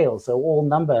different scales. So all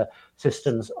number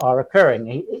systems are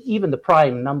occurring. Even the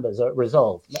prime numbers are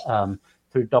resolved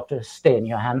through Dr. Sten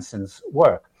Johansson's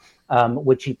work,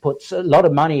 which he puts a lot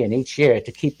of money in each year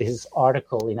to keep his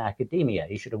article in academia.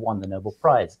 He should have won the Nobel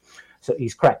Prize. So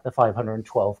he's cracked the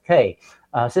 512K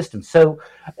system. So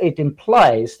it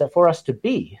implies that for us to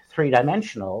be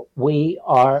three-dimensional, we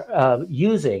are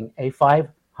using a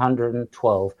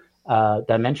 512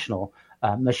 dimensional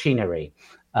machinery.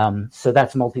 So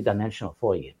that's multidimensional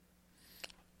for you.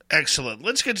 Excellent.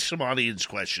 Let's get to some audience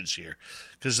questions here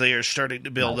because they are starting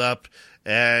to build up,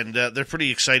 and they're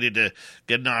pretty excited to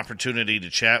get an opportunity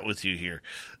to chat with you here.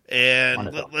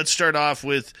 And let's start off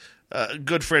with a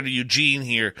good friend of Eugene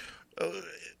here.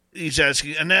 He's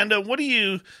asking, Ananda, what do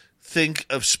you think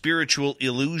of spiritual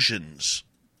illusions?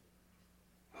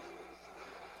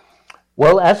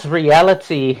 Well, as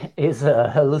reality is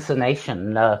a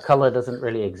hallucination, color doesn't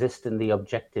really exist in the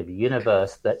objective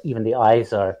universe, that even the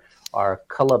eyes are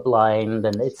colorblind,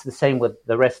 and it's the same with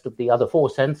the rest of the other four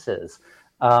senses.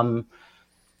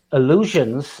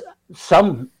 Illusions,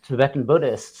 some Tibetan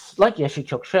Buddhists, like Yeshe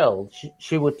Chokshel,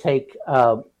 she would take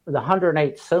the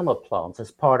 108 soma plants as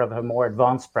part of her more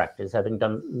advanced practice, having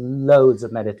done loads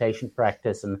of meditation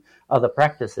practice and other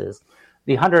practices.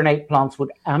 The 108 plants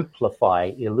would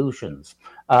amplify illusions.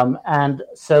 And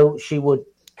so she would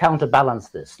counterbalance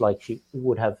this, like she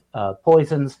would have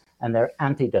poisons and their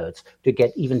antidotes to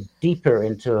get even deeper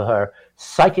into her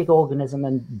psychic organism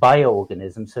and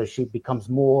bioorganism, so she becomes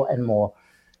more and more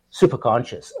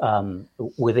superconscious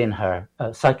within her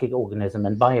psychic organism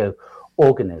and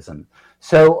bioorganism.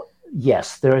 So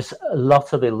yes, there's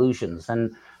lots of illusions.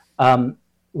 And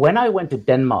when I went to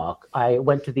Denmark, I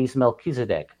went to these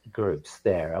Melchizedek groups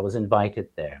there. I was invited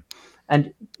there.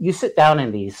 And you sit down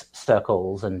in these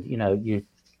circles and, you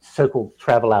so-called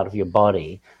travel out of your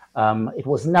body. It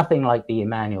was nothing like the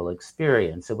Emmanuel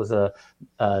experience. It was a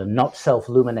not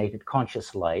self-illuminated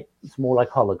conscious light. It's more like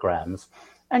holograms.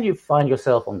 And you find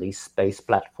yourself on these space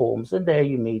platforms, and there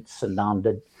you meet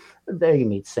Ananda, there you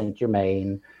meet Saint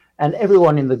Germain, and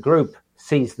everyone in the group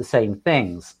sees the same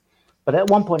things. But at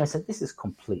one point I said, this is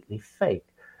completely fake.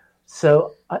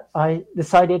 So I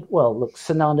decided, well, look,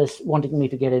 Sananda's wanting me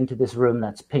to get into this room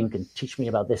that's pink and teach me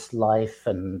about this life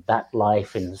and that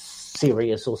life in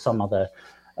Sirius or some other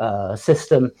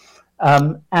system.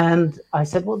 And I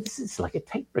said, well, this is like a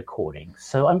tape recording.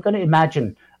 So I'm going to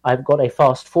imagine I've got a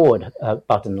fast forward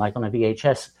button like on a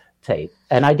VHS tape.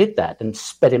 And I did that and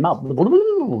sped him up.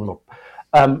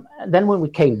 Then when we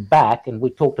came back and we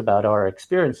talked about our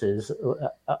experiences,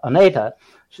 Aneta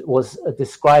was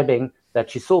describing that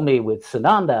she saw me with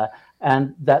Sananda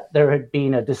and that there had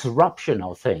been a disruption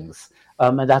of things.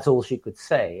 And that's all she could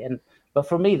say. But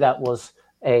for me, that was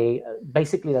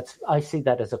basically I see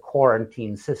that as a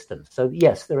quarantine system. So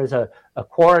yes, there is a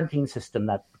quarantine system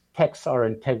that protects our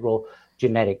integral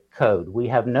genetic code. We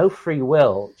have no free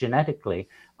will genetically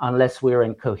unless we're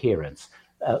in coherence.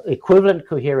 Equivalent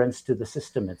coherence to the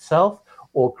system itself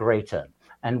or greater.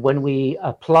 And when we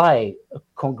apply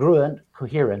congruent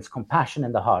coherence, compassion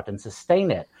in the heart, and sustain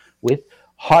it with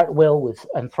heart will, with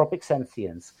anthropic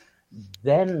sentience,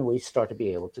 then we start to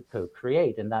be able to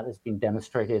co-create. And that has been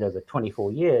demonstrated over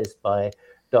 24 years by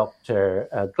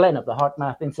Dr. Glenn of the Heart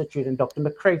Math Institute and Dr.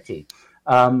 McCraty.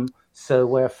 So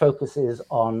where focus is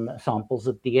on samples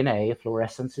of DNA,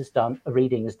 fluorescence is done, a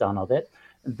reading is done of it.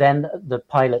 Then the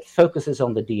pilot focuses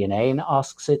on the DNA and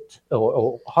asks it,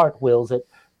 or heart wills it,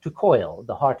 to coil.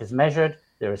 The heart is measured,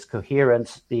 there is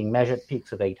coherence being measured,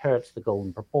 peaks of 8 hertz, the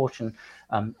golden proportion,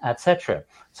 etc.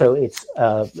 So it's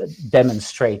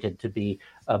demonstrated to be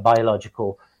a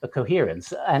biological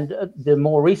coherence. And the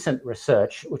more recent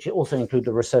research, which also includes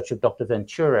the research of Dr.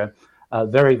 Ventura,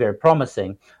 very, very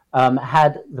promising,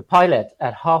 had the pilot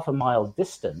at half a mile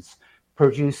distance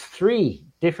produce 3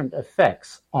 different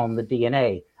effects on the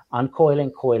DNA, uncoiling,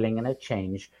 coiling, and a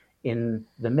change in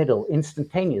the middle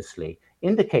instantaneously,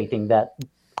 indicating that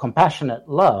compassionate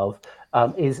love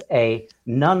is a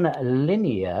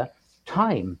non-linear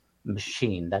time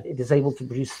machine, that it is able to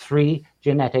produce 3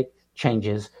 genetic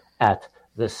changes at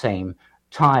the same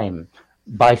time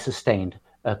by sustained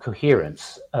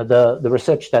coherence. The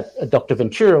research that Dr.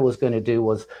 Ventura was going to do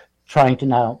was trying to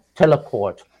now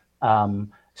teleport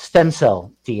stem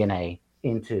cell DNA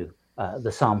into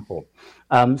the sample.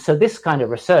 So this kind of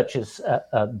research has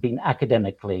been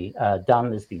academically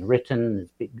done, has been written,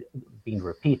 has been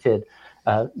repeated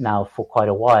now for quite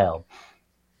a while.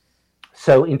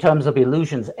 So in terms of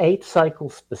illusions, 8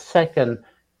 cycles per second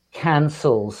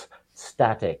cancels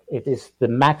static. It is the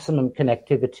maximum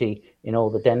connectivity in all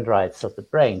the dendrites of the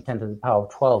brain, 10 to the power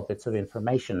of 12 bits of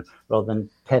information, rather than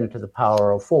 10 to the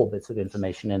power of 4 bits of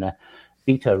information in a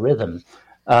beta rhythm.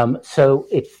 So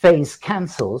it phase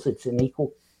cancels. It's an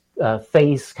equal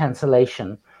phase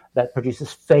cancellation that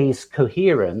produces phase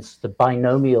coherence, the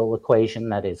binomial equation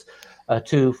that is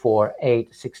 2, 4,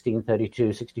 8, 16,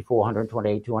 32, 64,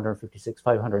 128, 256,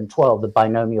 512, the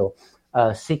binomial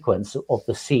sequence of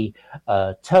the C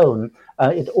tone.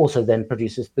 It also then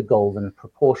produces the golden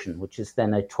proportion, which is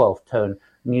then a 12-tone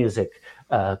music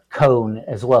cone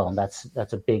as well. And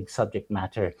that's a big subject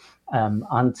matter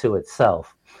unto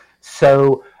itself.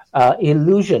 So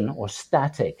illusion or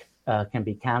static can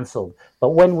be cancelled.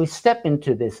 But when we step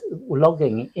into this,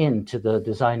 logging into the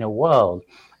designer world,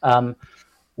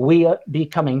 we are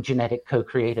becoming genetic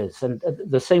co-creators. And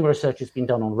the same research has been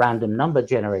done on random number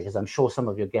generators. I'm sure some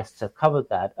of your guests have covered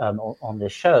that on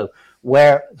this show,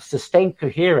 where sustained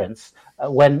coherence,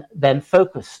 when then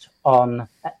focused on,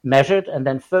 measured and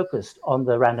then focused on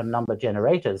the random number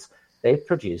generators, they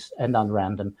produce a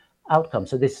non-random outcome.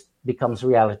 So this becomes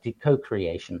reality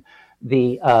co-creation.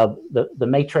 The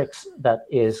matrix that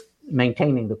is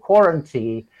maintaining the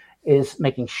quarantine is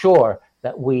making sure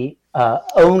that we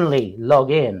only log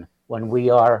in when we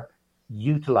are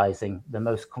utilizing the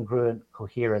most congruent,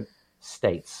 coherent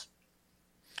states.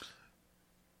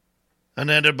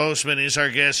 Ananda Bosman is our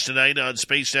guest tonight on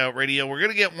Spaced Out Radio. We're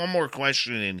going to get one more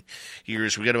question in here,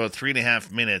 as we got about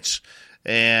 3.5 minutes.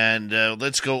 And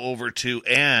let's go over to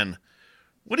Anne.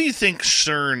 What do you think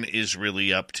CERN is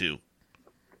really up to?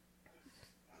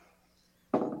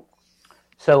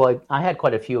 So I had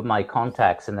quite a few of my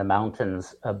contacts in the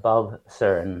mountains above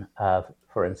CERN,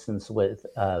 for instance, with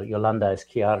Yolanda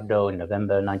Izquierdo in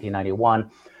November 1991.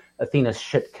 Athena's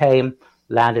ship came,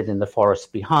 landed in the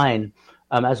forest behind.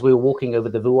 As we were walking over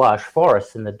the Vuash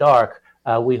forest in the dark,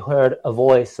 we heard a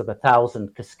voice of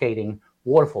 1,000 cascading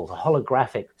waterfalls, a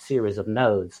holographic series of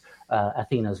nodes,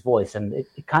 Athena's voice. And it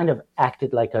kind of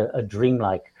acted like a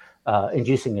dreamlike,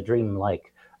 inducing a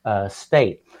dreamlike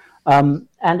state. And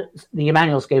the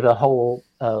Emanuels gave a whole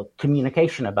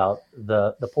communication about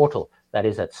the portal that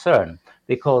is at CERN,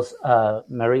 because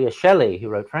Maria Shelley, who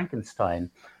wrote Frankenstein,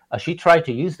 she tried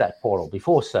to use that portal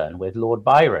before CERN with Lord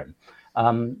Byron.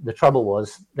 The trouble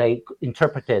was they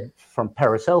interpreted from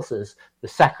Paracelsus the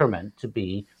sacrament to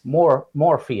be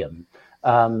morphium,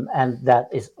 and that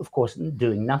is, of course,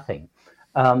 doing nothing.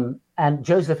 And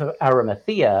Joseph of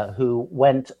Arimathea, who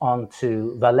went on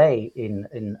to Valais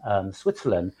in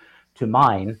Switzerland to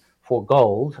mine for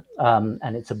gold,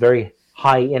 and it's a very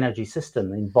high energy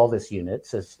system in Bovis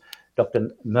units, as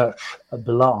Dr. Merch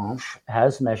Blanche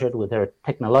has measured with her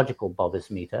technological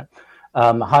Bovis meter,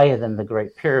 higher than the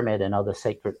Great Pyramid and other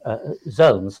sacred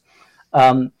zones.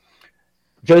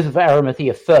 Joseph of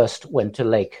Arimathea first went to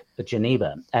Lake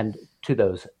Geneva and to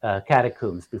those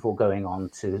catacombs before going on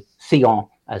to Sion,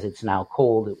 as it's now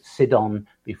called. It was Sidon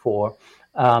before,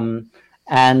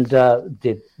 and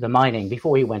did the mining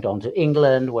before he went on to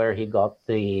England, where he got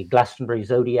the Glastonbury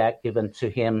Zodiac given to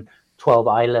him, 12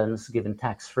 islands given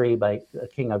tax-free by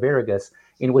King Arviragus,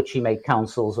 in which he made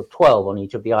councils of 12 on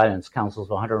each of the islands, councils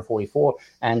of 144,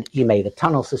 and he made the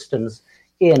tunnel systems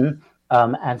in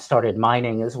and started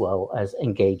mining, as well as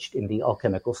engaged in the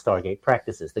alchemical Stargate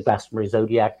practices. The Glastonbury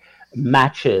Zodiac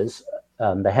matches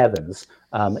the heavens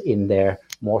in their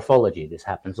morphology. This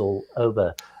happens all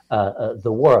over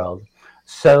the world.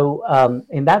 So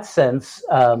in that sense,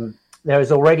 there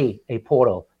is already a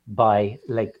portal by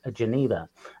Lake Geneva.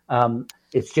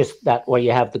 It's just that where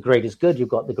you have the greatest good, you've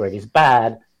got the greatest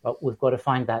bad, but we've got to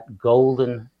find that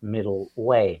golden middle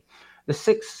way. The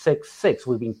 666,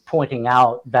 we've been pointing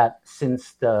out that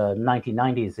since the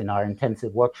 1990s in our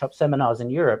intensive workshop seminars in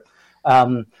Europe,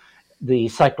 the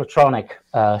cyclotronic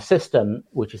system,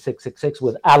 which is 666,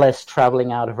 with Alice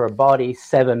traveling out of her body,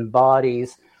 7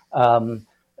 bodies,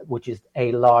 which is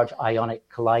a large ionic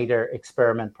collider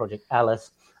experiment, Project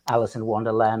Alice, Alice in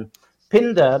Wonderland.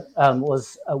 Pinder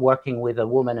was working with a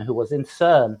woman who was in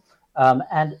CERN,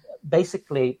 and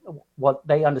basically what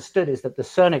they understood is that the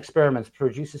CERN experiments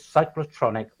produces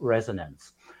cyclotronic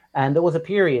resonance. And there was a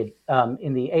period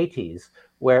in the 80s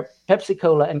where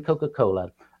Pepsi-Cola and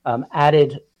Coca-Cola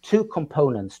added 2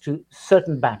 components to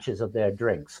certain batches of their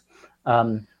drinks,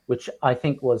 which I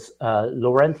think was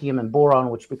lawrentium and boron,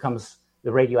 which becomes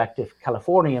the radioactive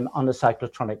californium under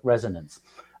cyclotronic resonance.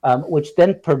 which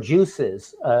then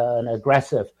produces an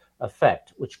aggressive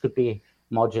effect, which could be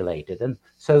modulated. And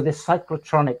so this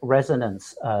cyclotronic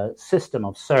resonance system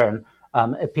of CERN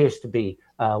appears to be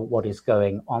what is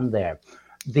going on there.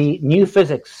 The new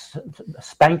physics,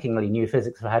 spankingly new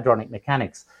physics of hadronic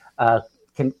mechanics,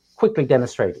 can quickly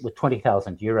demonstrate with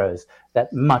 20,000 euros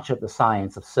that much of the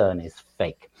science of CERN is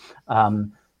fake.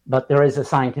 But there is a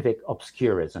scientific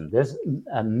obscurism. There's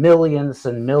millions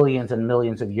and millions and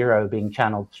millions of euro being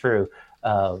channeled through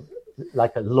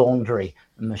like a laundry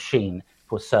machine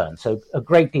for CERN. So a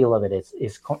great deal of it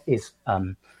is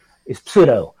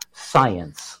pseudo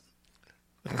science.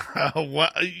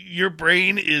 Your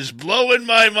brain is blowing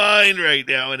my mind right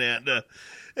now, Ananda.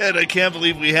 And I can't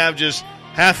believe we have just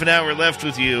half an hour left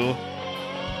with you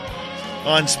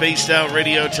on Spaced Out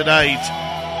Radio tonight.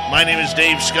 My name is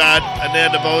Dave Scott.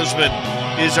 Ananda Bosman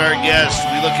is our guest.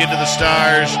 We look into the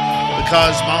stars, the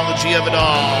cosmology of it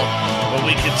all, when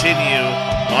we continue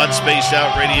on Spaced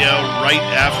Out Radio right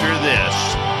after this.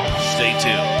 Stay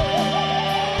tuned.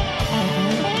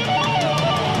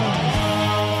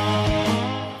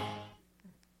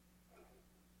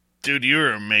 Dude, you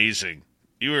are amazing.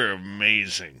 You are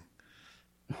amazing.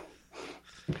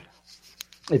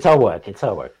 It's our work.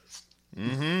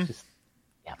 Mm-hmm.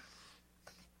 Yeah.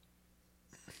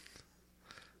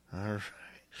 All right.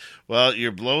 Well,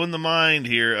 you're blowing the mind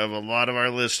here of a lot of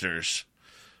our listeners.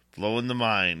 Blowing the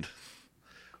mind.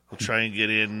 We'll try and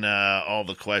get in all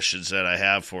the questions that I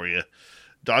have for you.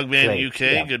 Dogman Great. UK,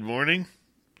 Yeah. Good morning.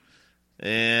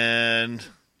 And,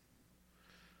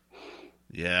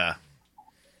 yeah,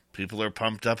 people are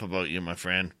pumped up about you, my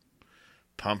friend.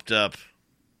 Pumped up.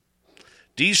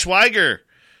 D. Swiger,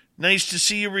 nice to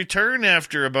see you return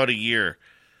after about a year.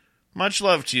 Much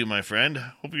love to you, my friend.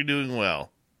 Hope you're doing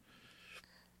well.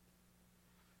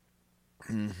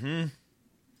 Mm-hmm.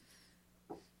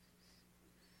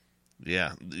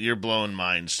 Yeah, you're blowing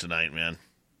minds tonight, man.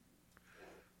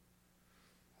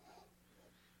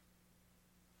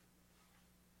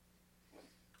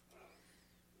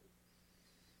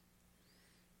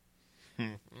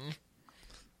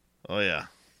 Oh, yeah.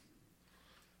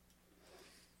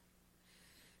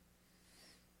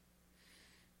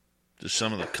 Just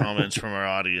some of the comments from our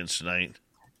audience tonight.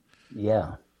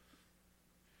 Yeah.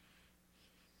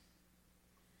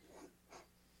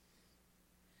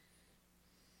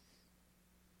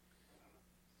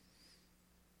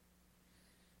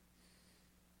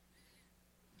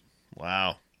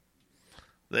 Wow.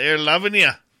 They're loving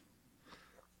you.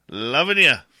 Loving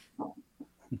you.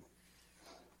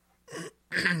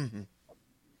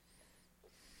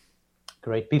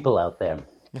 Great people out there.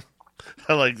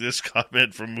 I like this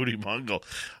comment from Moody Mongol.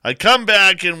 I come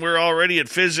back and we're already at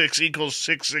physics equals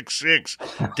 666.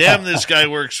 Damn, this guy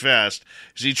works fast.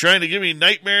 Is he trying to give me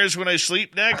nightmares when I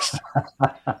sleep next?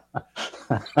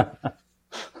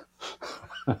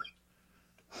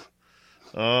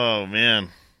 Oh, man.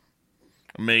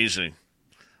 Amazing.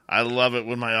 I love it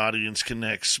when my audience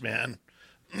connects, man.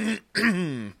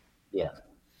 Yeah.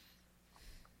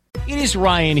 It is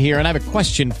Ryan here, and I have a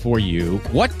question for you.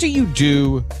 What do you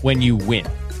do when you win?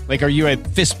 Like, are you a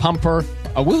fist pumper,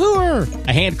 a woohooer,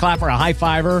 a hand clapper, a high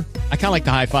fiver? I kind of like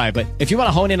the high five, but if you want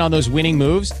to hone in on those winning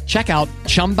moves, check out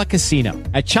Chumba Casino.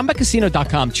 At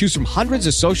ChumbaCasino.com, choose from hundreds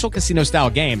of social casino-style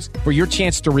games for your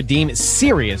chance to redeem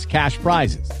serious cash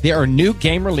prizes. There are new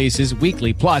game releases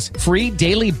weekly, plus free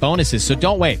daily bonuses. So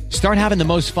don't wait. Start having the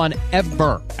most fun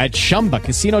ever at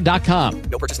ChumbaCasino.com.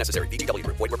 No purchase necessary. VGW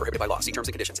Group. Void where prohibited by law. See terms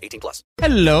and conditions. 18+.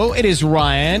 Hello, it is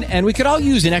Ryan, and we could all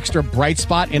use an extra bright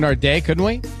spot in our day, couldn't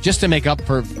we? Just to make up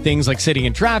for things like sitting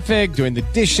in traffic, doing the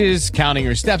dishes, counting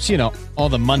your steps, you know, all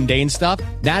the mundane stuff.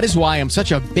 That is why I'm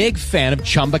such a big fan of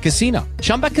Chumba Casino.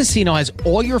 Chumba Casino has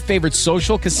all your favorite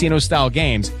social casino-style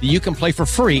games that you can play for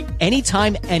free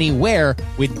anytime, anywhere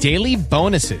with daily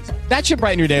bonuses. That should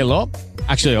brighten your day a little.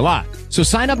 Actually, a lot. So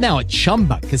sign up now at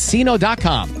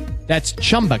ChumbaCasino.com. That's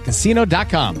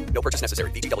ChumbaCasino.com. No purchase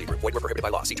necessary. VGW Group. Void where prohibited by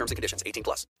law. See terms and conditions.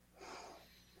 18+.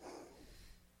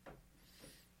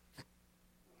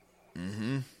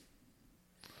 Mm-hmm.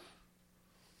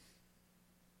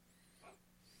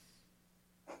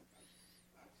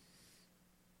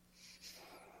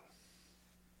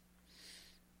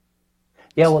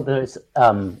 Yeah, well, there's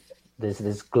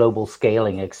this global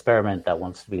scaling experiment that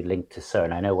wants to be linked to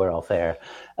CERN. I know we're off air,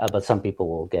 but some people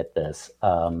will get this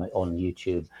on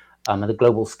YouTube. And the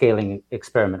global scaling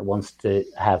experiment wants to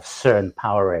have CERN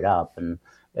power it up, and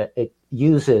it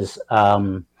uses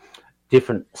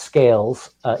different scales,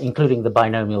 including the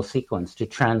binomial sequence, to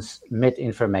transmit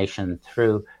information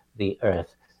through the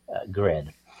Earth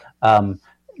grid.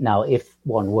 Now, if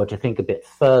one were to think a bit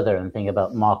further and think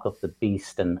about Mark of the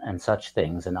Beast and such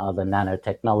things and other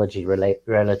nanotechnology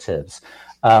relatives,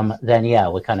 then yeah,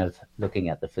 we're kind of looking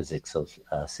at the physics of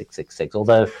 666.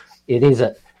 Although it is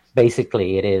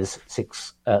basically it is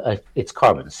it's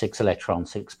carbon, 6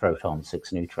 electrons, 6 protons,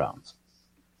 6 neutrons.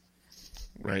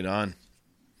 Right on.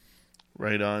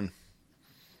 Right on.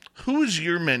 Who is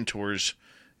your mentors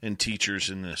and teachers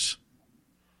in this?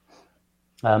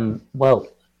 Well,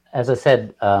 as I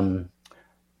said,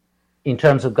 in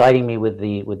terms of guiding me with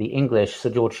the English, Sir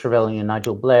George Trevelyan and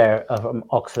Nigel Blair from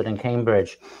Oxford and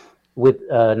Cambridge. With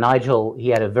Nigel, he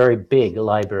had a very big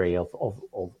library of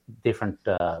different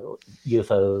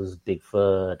UFOs,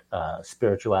 Bigfoot,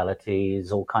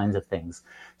 spiritualities, all kinds of things.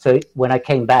 So when I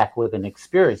came back with an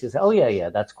experience, he said, "Oh yeah,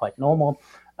 that's quite normal.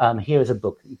 Here's a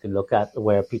book you can look at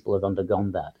where people have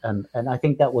undergone that." And I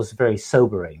think that was very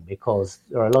sobering, because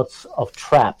there are lots of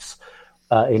traps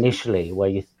initially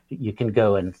where you can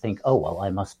go and think, "Oh well, I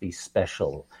must be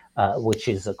special," which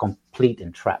is a complete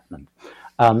entrapment.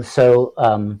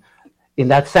 In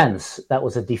that sense, that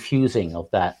was a diffusing of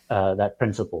that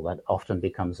principle that often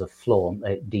becomes a flaw,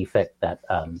 a defect that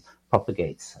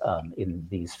propagates in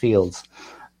these fields.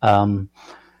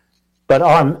 But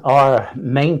our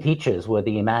main teachers were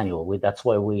the Emmanuel. That's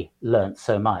why we learned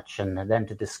so much. And then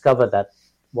to discover that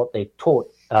what they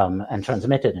taught and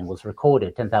transmitted and was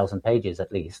recorded, 10,000 pages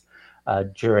at least,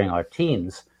 during our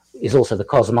teens, is also the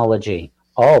cosmology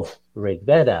of Rig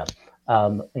Veda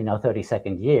in our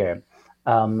 32nd year.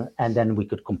 And then we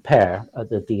could compare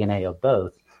the DNA of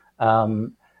both.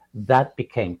 That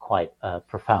became quite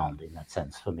profound in that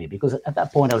sense for me, because at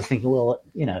that point I was thinking, well,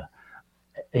 in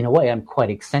a way I'm quite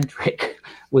eccentric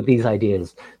with these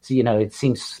ideas. So, it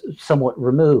seems somewhat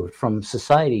removed from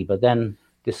society, but then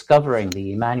discovering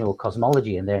the Emmanuel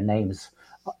cosmology and their names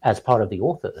as part of the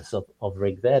authors of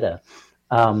Rig Veda,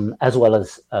 as well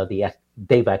as the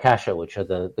Devakasha, which are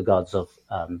the gods of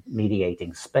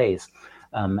mediating space,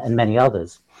 and many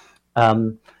others.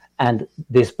 And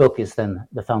this book is then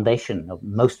the foundation of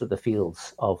most of the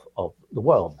fields of the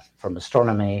world, from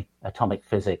astronomy, atomic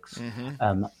physics,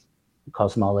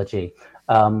 cosmology,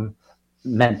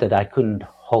 meant that I couldn't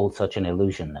hold such an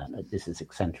illusion that this is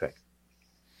eccentric.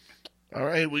 All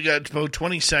right, we got about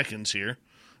 20 seconds here.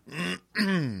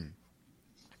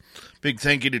 Big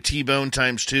thank you to T-Bone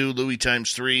 ×2, Louis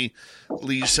 ×3,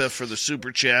 Lisa for the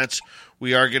super chats.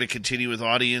 We are going to continue with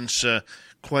audience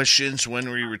questions when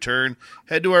we return.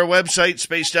 Head to our website,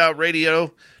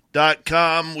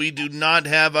 spacedoutradio.com. We do not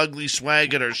have ugly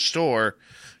swag at our store.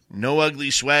 No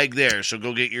ugly swag there, so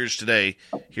go get yours today.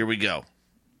 Here we go.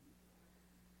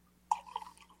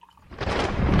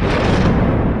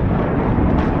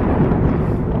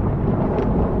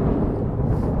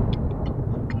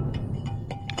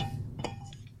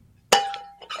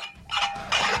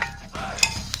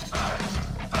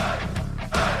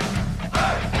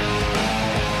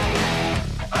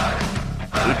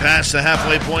 Past the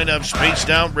halfway point of Spaced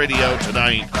Out Radio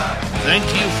tonight. Thank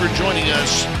you for joining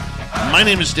us. My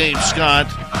name is Dave Scott.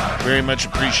 Very much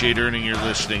appreciate earning your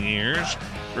listening ears.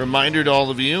 Reminder to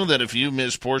all of you that if you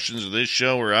miss portions of this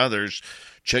show or others,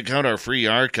 check out our free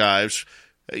archives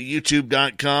at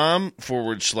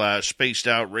youtube.com/Spaced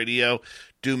Out Radio.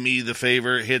 Do me the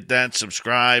favor, hit that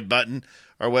subscribe button.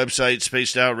 Our website,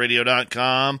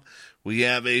 spacedoutradio.com. We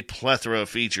have a plethora of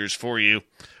features for you.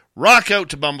 Rock out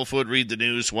to Bumblefoot, read the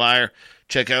news wire.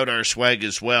 Check out our swag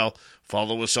as well.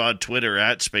 Follow us on Twitter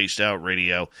at Spaced Out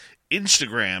Radio,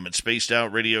 Instagram at Spaced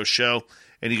Out Radio Show,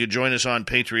 and you can join us on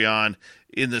Patreon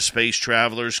in the Space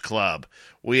Travelers Club.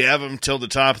 We have them till the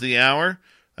top of the hour.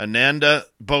 Ananda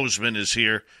Bosman is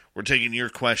here. We're taking your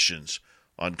questions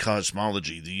on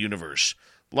cosmology, the universe,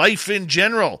 life in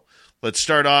general. Let's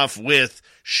start off with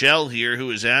Shell here,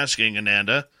 who is asking,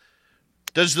 Ananda,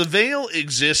 does the veil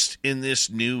exist in this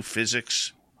new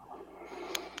physics?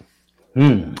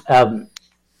 Of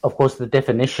course, the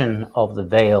definition of the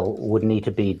veil would need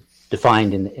to be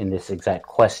defined in this exact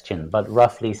question, but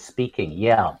roughly speaking,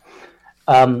 yeah.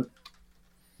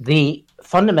 The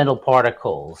fundamental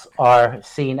particles are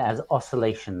seen as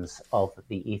oscillations of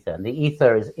the ether, and the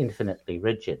ether is infinitely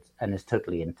rigid and is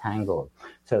totally entangled,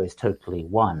 so it's totally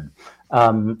one.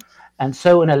 And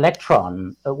so an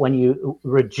electron, when you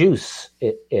reduce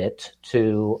it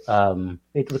to,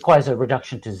 it requires a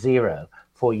reduction to zero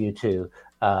for you to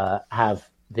have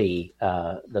the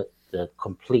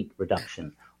complete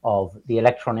reduction of the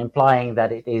electron, implying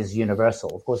that it is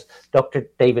universal. Of course, Dr.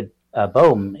 David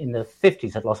Bohm in the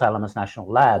 50s at Los Alamos National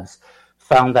Labs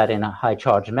found that in high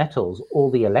charge metals,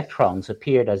 all the electrons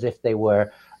appeared as if they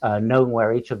were knowing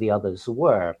where each of the others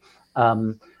were.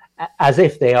 as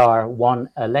if they are one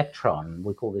electron.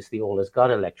 We call this the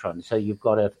all-has-got electron. So you've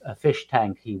got a fish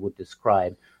tank, he would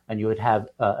describe, and you would have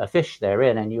a fish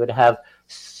therein, and you would have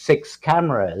 6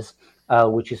 cameras,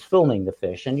 which is filming the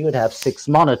fish, and you would have 6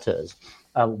 monitors,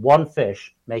 one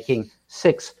fish making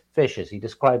 6 fishes. He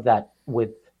described that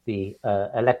with the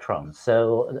electrons.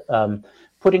 So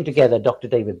putting together Dr.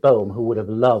 David Bohm, who would have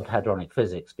loved hadronic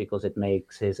physics because it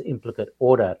makes his implicate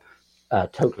order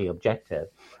totally objective.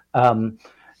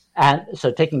 And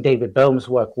so taking David Bohm's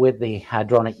work with the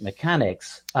hadronic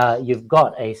mechanics, you've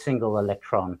got a single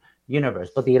electron universe,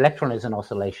 but the electron is an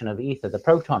oscillation of ether. The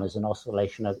proton is an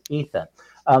oscillation of ether.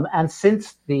 And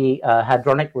since the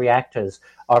hadronic reactors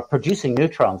are producing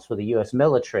neutrons for the US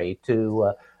military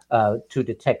to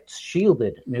detect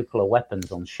shielded nuclear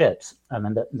weapons on ships,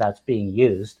 and that's being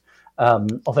used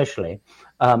officially,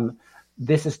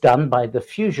 this is done by the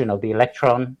fusion of the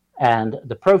electron and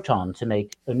the proton to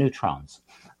make the neutrons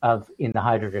in the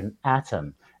hydrogen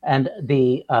atom. And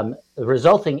the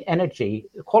resulting energy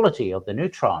quality of the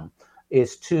neutron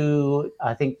is 2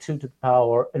 to the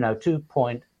power,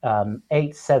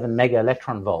 2.87 mega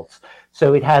electron volts.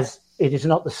 So it is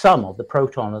not the sum of the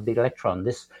proton and the electron.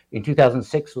 This, in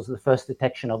 2006, was the first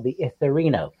detection of the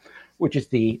etherino, which is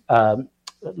the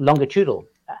longitudinal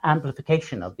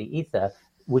amplification of the ether,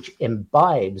 which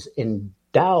endows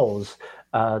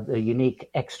the unique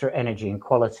extra energy and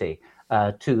quality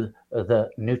to the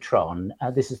neutron.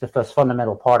 This is the first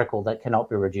fundamental particle that cannot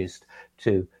be reduced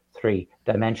to 3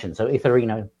 dimensions. So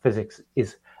etherino physics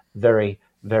is very,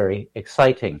 very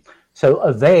exciting. So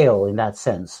a veil, in that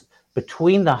sense,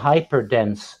 between the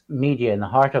hyperdense media in the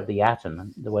heart of the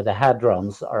atom, where the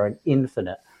hadrons are an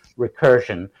infinite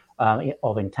recursion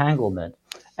of entanglement,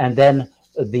 and then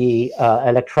the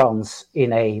electrons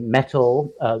in a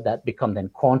metal that become then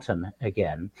quantum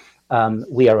again.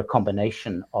 We are a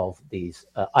combination of these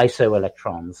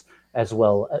isoelectrons, as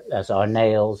well as our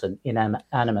nails and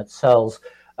inanimate cells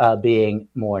being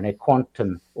more in a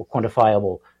quantum or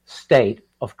quantifiable state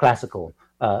of classical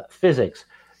physics.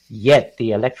 Yet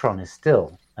the electron is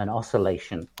still an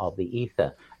oscillation of the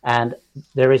ether, and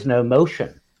there is no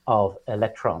motion of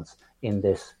electrons in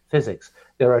this physics.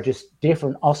 There are just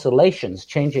different oscillations,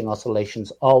 changing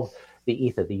oscillations of the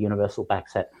ether, the universal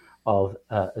backset of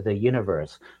the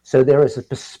universe. So there is a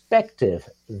perspective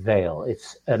veil.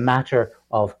 It's a matter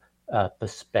of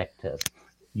perspective.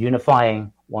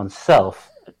 Unifying oneself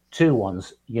to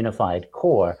one's unified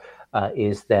core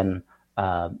is then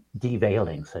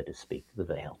deveiling, so to speak, the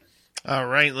veil. All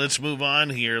right, let's move on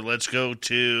here. Let's go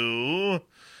to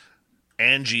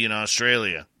Angie in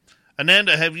Australia.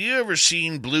 Ananda, have you ever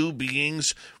seen blue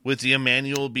beings with the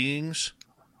Emmanuel beings?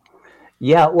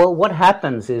 Yeah, well, what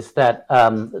happens is that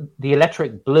the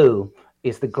electric blue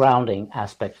is the grounding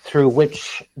aspect through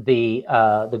which the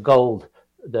gold,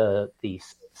 the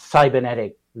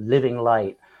cybernetic living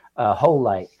light, whole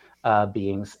light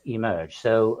beings emerge.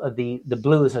 So the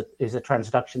blue is a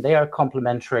transduction. They are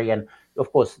complementary, and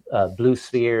of course, blue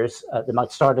spheres. They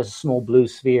might start as a small blue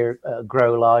sphere,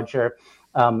 grow larger.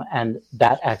 And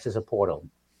that acts as a portal.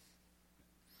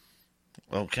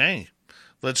 Okay.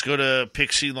 Let's go to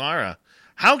Pixie Lara.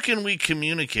 How can we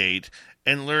communicate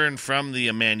and learn from the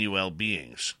Emmanuel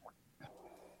beings?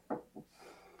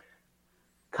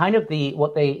 Kind of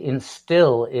what they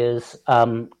instill is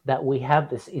that we have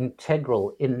this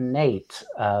integral, innate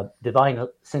divine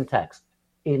syntax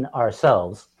in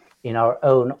ourselves, in our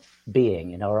own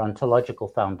being, in our ontological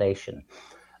foundation.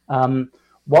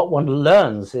 What one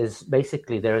learns is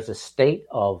basically there is a state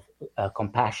of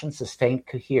compassion, sustained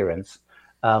coherence.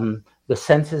 The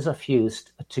senses are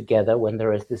fused together when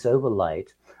there is this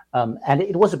overlight. And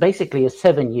it was basically a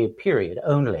 7-year period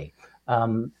only.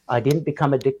 I didn't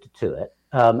become addicted to it.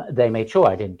 They made sure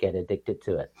I didn't get addicted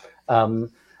to it.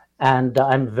 And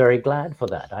I'm very glad for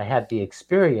that. I had the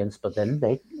experience, but then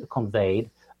they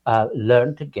conveyed,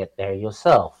 learn to get there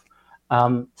yourself.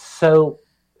 So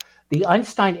the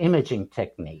Einstein imaging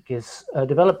technique is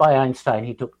developed by Einstein.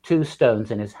 He took 2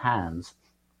 stones in his hands,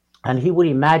 and he would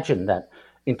imagine that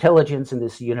intelligence in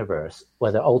this universe,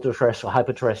 whether ultra-terrestrial,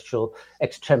 hyperterrestrial,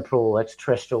 extemporal,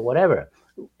 extraterrestrial, whatever,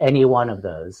 any one of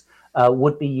those,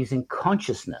 would be using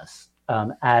consciousness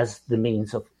as the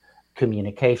means of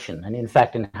communication. And in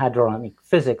fact, in hadronic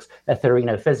physics,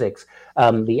 etherino physics,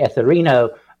 the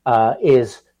etherino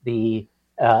is the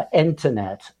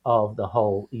internet of the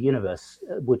whole universe,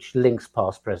 which links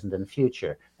past, present, and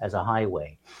future as a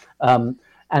highway.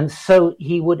 And so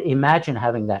he would imagine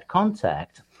having that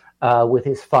contact with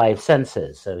his 5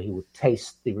 senses. So he would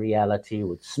taste the reality,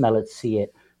 would smell it, see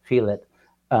it, feel it,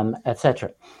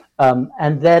 etc.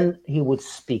 And then he would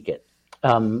speak it.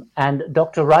 And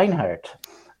Dr. Reinhardt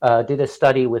did a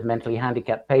study with mentally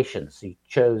handicapped patients. He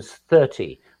chose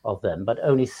 30 of them, but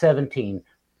only 17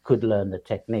 could learn the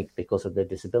technique because of their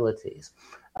disabilities.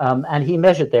 And he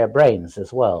measured their brains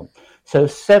as well. So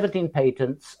 17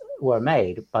 patents were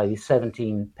made by these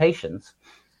 17 patients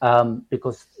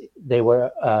because they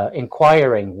were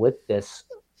inquiring with this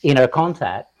inner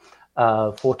contact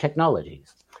for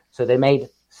technologies. So they made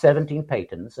 17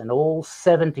 patents, and all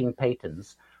 17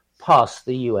 patents passed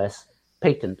the US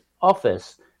Patent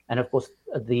Office. And of course,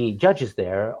 the judges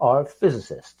there are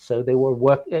physicists, so they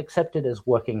were accepted as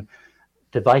working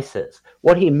devices.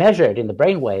 What he measured in the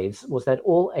brain waves was that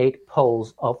all 8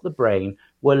 poles of the brain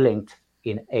were linked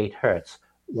in 8 hertz.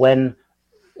 When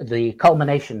the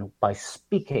culmination by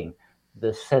speaking,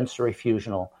 the sensory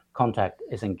fusional contact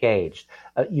is engaged.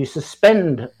 You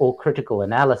suspend all critical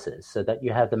analysis so that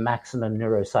you have the maximum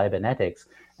neurocybernetics,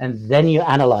 and then you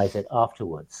analyze it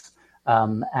afterwards.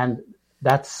 And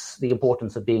that's the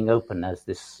importance of being open, as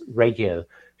this radio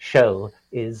show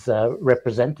is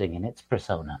representing in its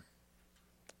persona.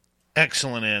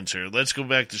 Excellent answer. Let's go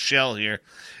back to Shell here.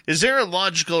 Is there a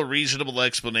logical, reasonable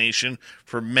explanation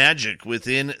for magic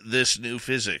within this new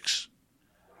physics?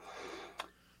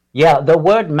 Yeah, the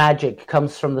word magic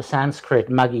comes from the Sanskrit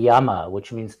Magyama,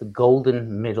 which means the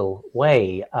golden middle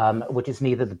way, which is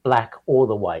neither the black or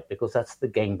the white, because that's the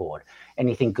game board.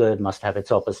 Anything good must have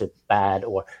its opposite bad,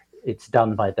 or it's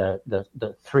done by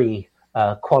the 3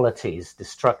 qualities: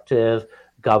 destructive,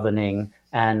 governing,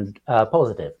 and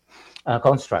positive.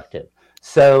 Constructive.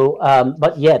 So,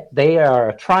 but yet they are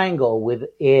a triangle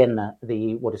within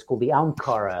what is called the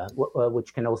Ankara,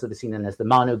 which can also be seen as the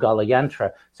Manugala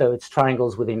Yantra. So it's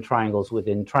triangles within triangles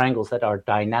within triangles that are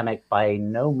dynamic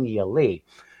binomially.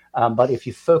 But if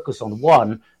you focus on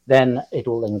one, then it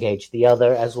will engage the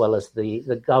other as well as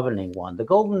the governing one. The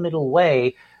golden middle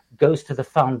way goes to the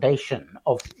foundation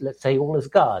of, let's say, all is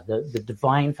God, the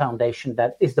divine foundation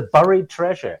that is the buried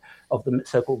treasure of the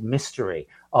so-called mystery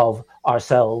of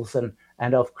ourselves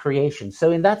and of creation.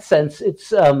 So in that sense,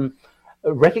 it's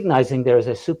recognizing there is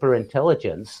a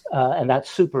superintelligence, and that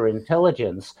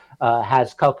superintelligence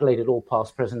has calculated all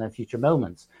past, present, and future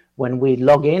moments. When we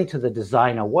log into the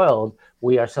designer world,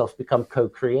 we ourselves become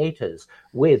co-creators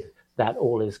with that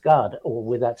all is God, or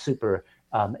with that super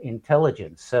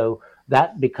intelligence. So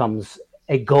that becomes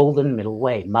a golden middle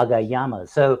way, Magayama.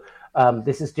 So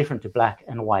this is different to black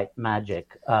and white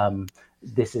magic.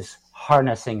 This is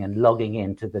harnessing and logging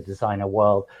into the designer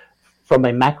world from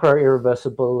a macro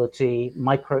irreversibility,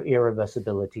 micro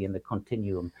irreversibility in the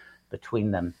continuum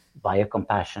between them via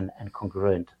compassion and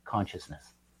congruent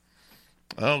consciousness.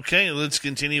 Okay, let's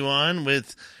continue on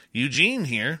with Eugene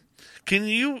here. Can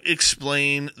you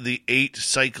explain the 8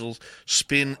 cycles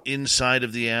spin inside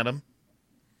of the atom?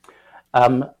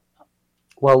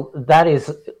 Well, that is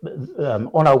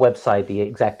on our website. The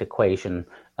exact equation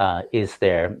is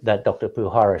there that Dr.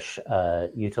 Puharish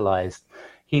utilized.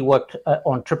 He worked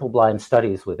on triple-blind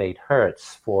studies with 8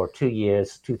 hertz for 2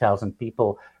 years. 2,000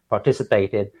 people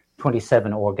participated.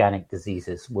 27 organic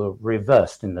diseases were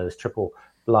reversed in those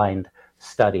triple-blind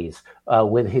studies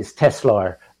with his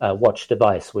Tesla watch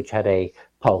device, which had a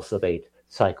pulse of 8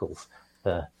 cycles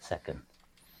per second.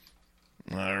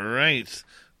 All right.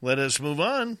 Let us move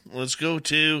on. Let's go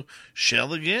to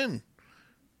Shell again.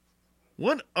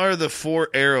 What are the 4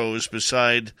 arrows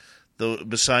besides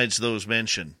those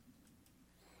mentioned?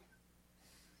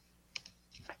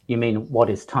 You mean what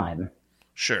is time?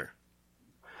 Sure.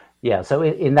 Yeah, so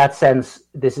in that sense,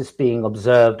 this is being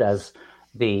observed as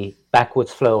the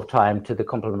backwards flow of time to the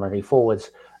complementary forwards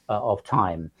of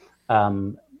time,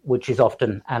 which is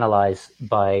often analyzed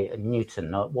by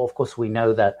Newton. Well, of course, we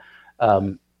know that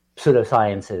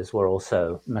pseudosciences were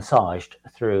also massaged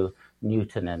through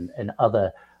Newton and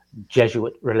other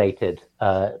Jesuit-related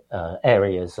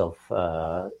areas of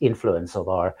influence of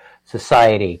our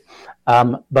society.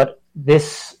 But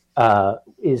this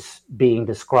is being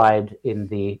described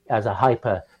as a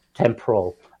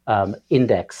hypertemporal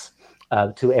index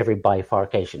to every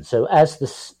bifurcation. So as the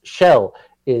shell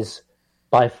is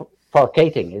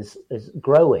bifurcating, is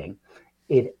growing,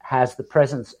 it has the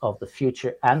presence of the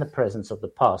future and the presence of the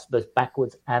past, both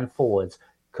backwards and forwards,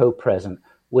 co-present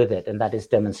with it. And that is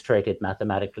demonstrated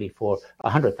mathematically for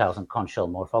 100,000 conch shell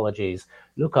morphologies.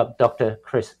 Look up Dr.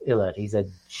 Chris Illert. He's a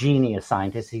genius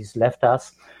scientist. He's left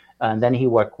us. And then he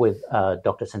worked with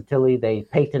Dr. Santilli. They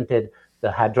patented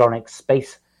the hadronic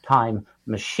space-time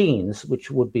machines,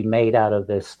 which would be made out of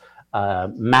this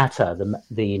matter,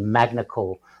 the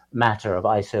magnical matter of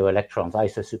isoelectrons,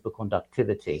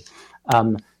 isosuperconductivity.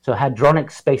 So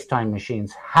hadronic space-time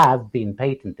machines have been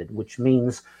patented, which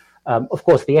means Of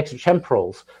course, the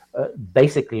extratemporals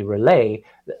basically relay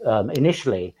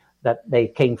initially that they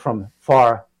came from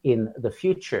far in the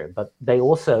future, but they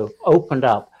also opened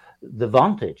up the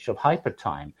vantage of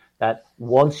hypertime, that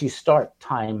once you start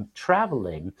time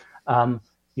traveling,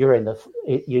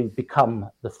 you become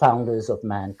the founders of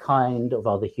mankind, of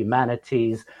other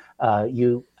humanities.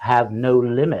 You have no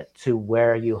limit to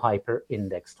where you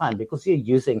hyper-index time, because you're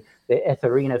using the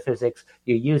etherino physics,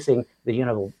 you're using the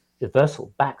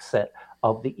universal backset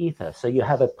of the ether. So you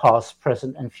have a past,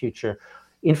 present, and future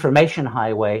information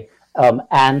highway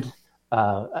and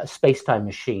a space-time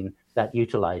machine that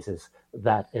utilizes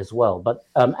that as well. But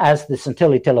as the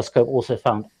Scintilla telescope also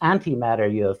found antimatter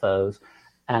UFOs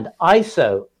and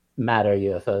isomatter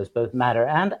UFOs, both matter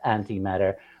and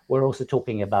antimatter, we're also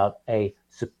talking about a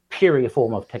superior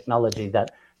form of technology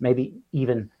that maybe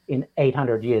even in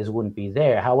 800 years wouldn't be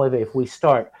there. However, if we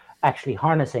start actually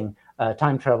harnessing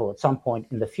time travel at some point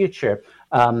in the future,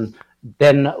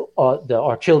 then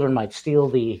our children might steal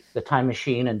the time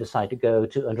machine and decide to go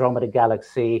to Andromeda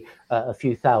Galaxy a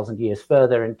few thousand years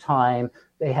further in time.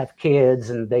 They have kids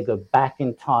and they go back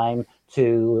in time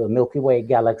to the Milky Way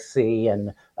galaxy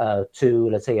and to,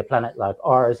 let's say, a planet like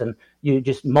ours. And you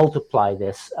just multiply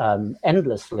this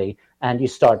endlessly, and you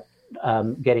start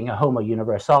getting a Homo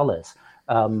universalis,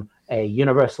 a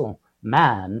universal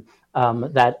man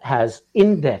that has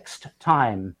indexed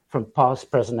time from past,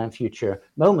 present, and future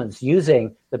moments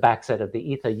using the backset of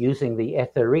the ether, using the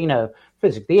etherino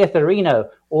physics. The etherino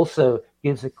also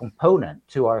gives a component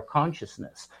to our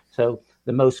consciousness. So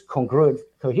the most congruent,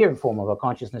 coherent form of our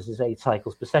consciousness is 8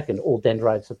 cycles per second, all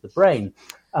dendrites of the brain.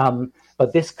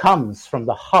 But this comes from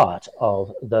the heart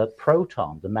of the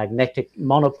proton, the magnetic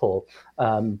monopole,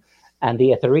 and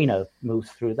the etherino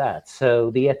moves through that.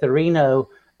 So the etherino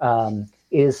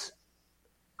is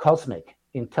cosmic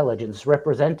intelligence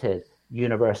represented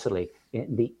universally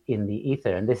in the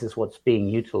ether, and this is what's being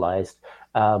utilized.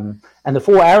 And the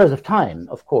 4 arrows of time,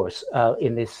 of course,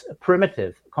 in this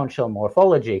primitive conch shell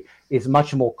morphology, is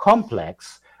much more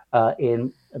complex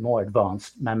in a more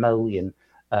advanced mammalian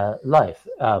life.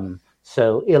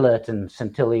 So Illert and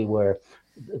Scintilla were,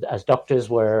 as doctors,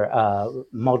 were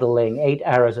modeling 8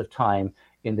 arrows of time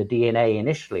in the DNA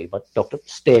initially, but Dr.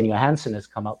 Sten Johansson has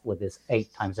come up with this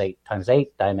 8 times 8 times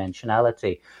 8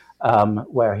 dimensionality,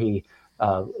 where he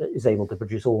is able to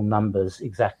produce all numbers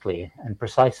exactly and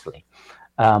precisely,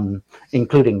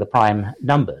 including the prime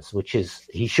numbers, which is,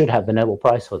 he should have the Nobel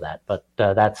Prize for that, but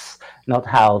that's not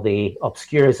how the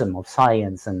obscurism of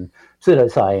science and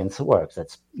pseudoscience works.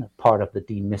 That's part of the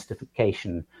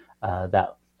demystification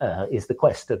that is the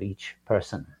quest of each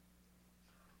person.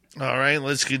 All right,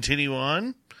 let's continue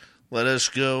on. Let us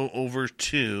go over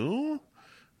to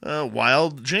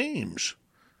Wild James.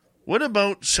 What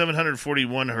about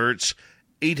 741 hertz,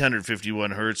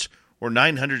 851 hertz, or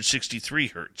 963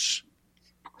 hertz?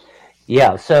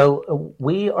 Yeah, so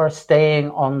we are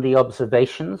staying on the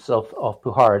observations of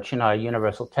Puharich in our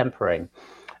universal tempering.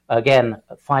 Again,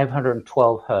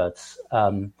 512 hertz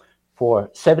for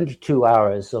 72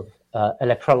 hours of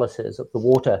electrolysis of the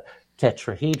water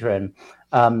tetrahedron,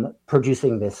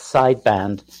 producing this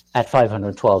sideband at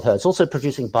 512 hertz, also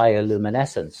producing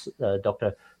bioluminescence,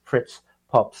 Dr. Fritz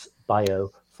Popp's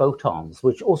biophotons,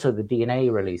 which also the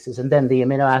DNA releases, and then the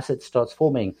amino acid starts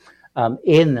forming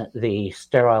in the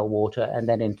sterile water and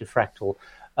then into fractal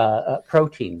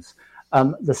proteins.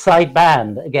 The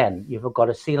sideband, again, you've got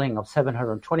a ceiling of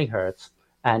 720 hertz,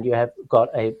 and you have got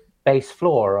a base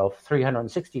floor of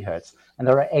 360 hertz, and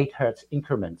there are 8 hertz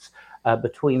increments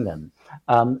between them.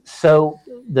 So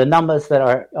the numbers that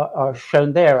are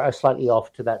shown there are slightly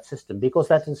off to that system, because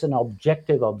that is an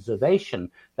objective observation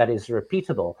that is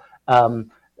repeatable,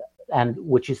 and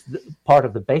which is part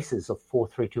of the basis of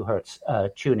 432 hertz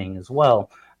tuning as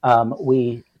well.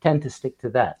 We tend to stick to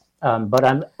that. But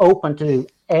I'm open to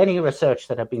any research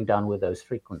that have been done with those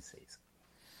frequencies.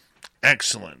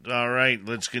 Excellent. All right,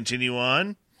 let's continue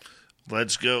on.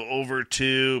 Let's go over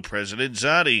to President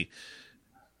Zadi.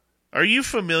 Are you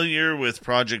familiar with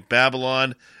Project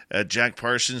Babylon at Jack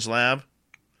Parsons' lab?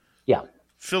 Yeah.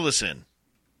 Fill us in.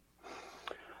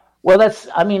 Well, it's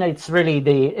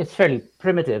fairly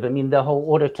primitive. I mean, the whole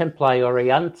Ordo Templari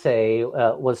Oriente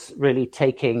was really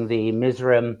taking the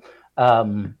Mizraim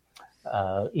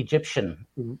Egyptian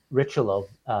ritual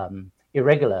of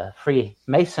irregular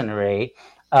Freemasonry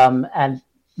and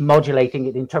modulating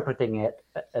it, interpreting it,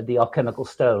 the alchemical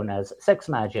stone, as sex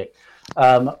magic.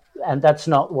 And that's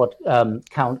not what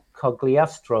Count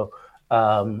Cogliastro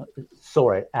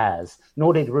saw it as,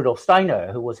 nor did Rudolf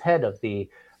Steiner, who was head of the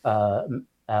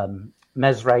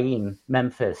Mizraim,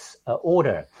 Memphis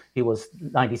order. He was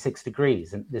 96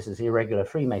 degrees, and this is irregular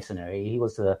Freemasonry. He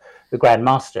was the Grand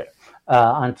Master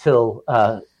until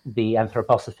the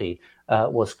Anthroposophy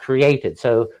was created.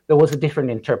 So there was a different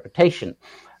interpretation.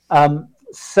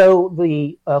 So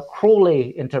the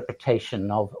Crawley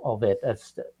interpretation of it,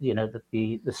 as that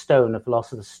the stone, the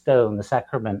philosopher's stone, the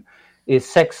sacrament, is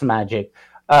sex magic.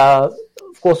 Of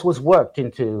course, was worked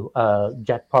into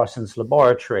Jack Parsons'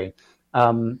 laboratory,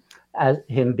 as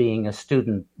him being a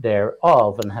student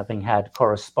thereof and having had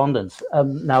correspondence.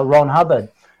 Now, Ron Hubbard,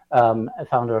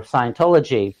 founder of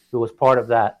Scientology, who was part of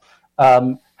that,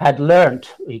 had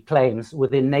learnt, he claims,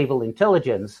 within naval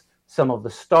intelligence, some of the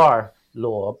star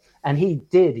law, and he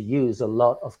did use a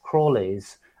lot of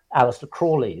Crowley's, Aleister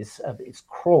Crowley's. It's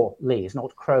Crawley's,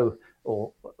 not Crow,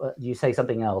 or you say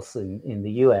something else in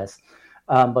the US,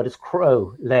 but it's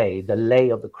Crowley, the lay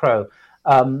of the crow.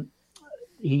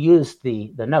 He used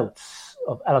the notes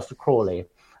of Aleister Crowley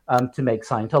to make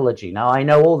Scientology. Now, I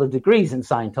know all the degrees in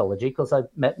Scientology because I've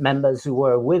met members who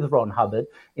were with Ron Hubbard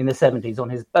in the 70s on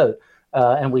his boat.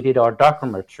 And we did our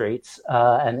darkroom retreats.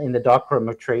 And in the darkroom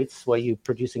retreats, were you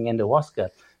producing ayahuasca?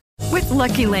 With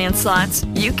Lucky Land Slots,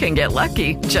 you can get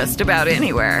lucky just about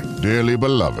anywhere. Dearly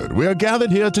beloved, we are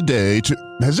gathered here today to...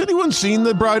 Has anyone seen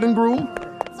the bride and groom?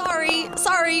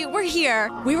 Sorry, we're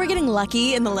here. We were getting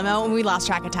lucky in the limo and we lost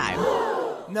track of time.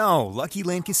 No, Lucky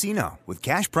Land Casino, with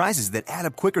cash prizes that add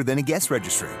up quicker than a guest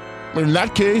registry. In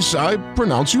that case, I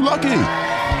pronounce you lucky.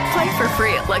 Play for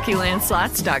free at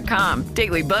LuckyLandSlots.com.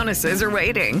 Daily bonuses are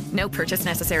waiting. No purchase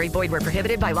necessary. Void where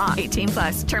prohibited by law.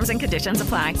 18+. Terms and conditions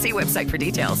apply. See website for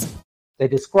details. They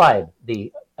describe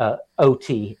the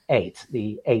OT8,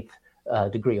 the eighth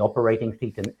degree, operating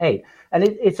Thetan 8. And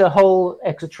it's a whole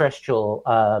extraterrestrial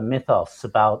mythos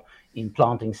about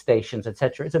implanting stations,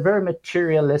 etc. It's a very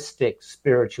materialistic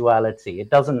spirituality. It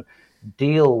doesn't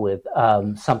deal with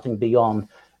something beyond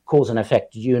cause and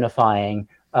effect unifying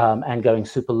and going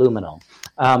superluminal.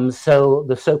 So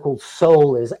the so-called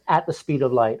soul is at the speed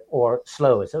of light or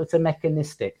slower. So it's a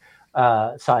mechanistic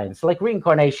science, like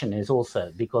reincarnation is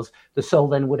also, because the soul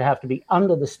then would have to be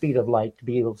under the speed of light to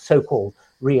be able to so-called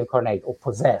reincarnate or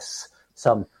possess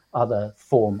some other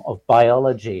form of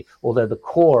biology, although the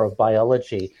core of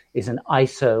biology is an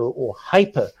iso or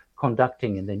hyper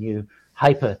conducting in the new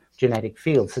hypergenetic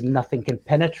field. So nothing can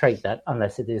penetrate that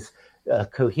unless it is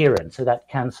coherent. So that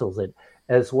cancels it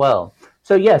as well.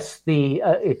 So yes,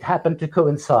 it happened to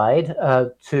coincide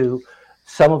to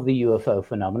some of the UFO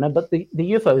phenomena, but the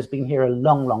UFO has been here a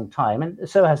long, long time, and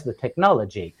so has the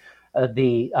technology.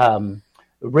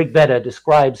 Rig Veda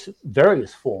describes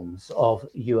various forms of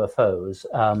UFOs.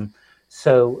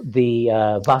 So the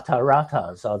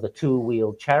Vataratas are the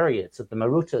two-wheeled chariots of the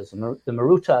Marutas. The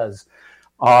Marutas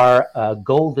are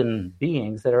golden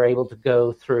beings that are able to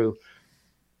go through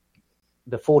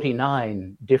the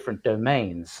 49 different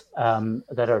domains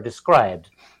that are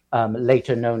described,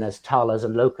 later known as talas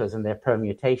and lokas and their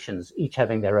permutations, each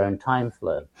having their own time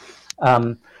flow.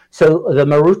 So the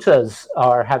Marutas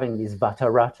are having these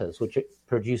Vataratas, which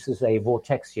produces a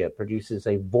vortexia, produces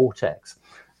a vortex,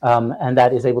 and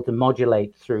that is able to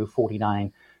modulate through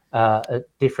 49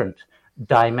 different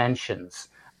dimensions.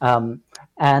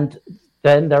 And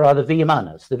then there are the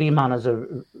Vimanas. The Vimanas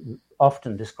are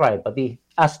often described, but the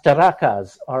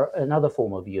Astarakas are another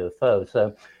form of UFO.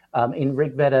 So in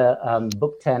Rig Veda,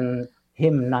 Book 10,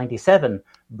 Hymn 97,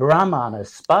 Brahmana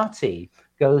Spati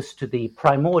goes to the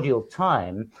primordial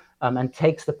time and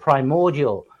takes the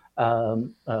primordial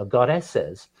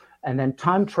goddesses and then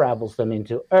time travels them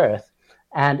into Earth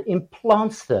and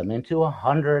implants them into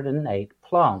 108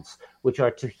 plants, which are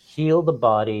to heal the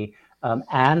body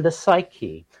and the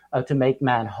psyche, to make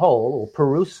man whole, or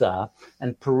Purusa.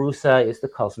 And Purusa is the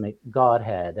cosmic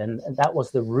Godhead. And that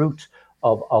was the root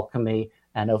of alchemy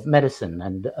and of medicine.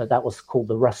 And that was called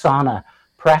the Rasana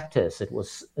practice. It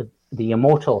was the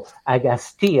immortal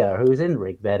Agastya, who is in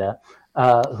Rig Veda,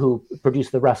 who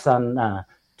produced the Rasana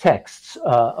texts,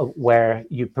 where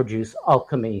you produce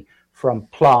alchemy from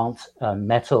plants,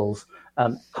 metals,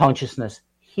 consciousness,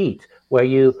 heat, where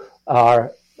you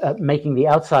are making the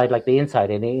outside like the inside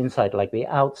and the inside like the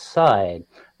outside.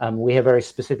 We have very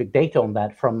specific data on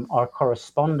that from our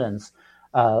correspondence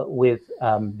with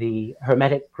the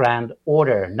Hermetic Grand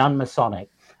Order, non-Masonic,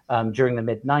 during the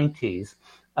mid-90s,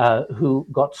 who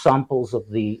got samples of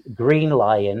the green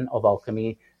lion of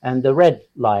alchemy and the red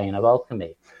lion of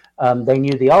alchemy. They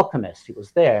knew the alchemist who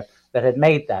was there that had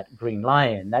made that green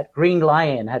lion. That green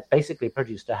lion had basically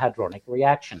produced a hadronic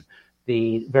reaction.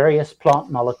 The various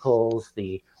plant molecules,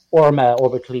 the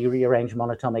orbitally rearranged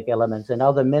monatomic elements, and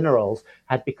other minerals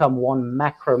had become one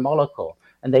macromolecule.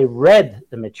 and they read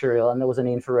the material, and there was an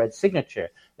infrared signature.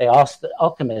 They asked the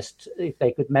alchemist if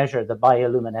they could measure the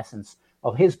bioluminescence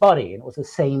of his body, and it was the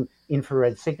same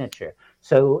infrared signature.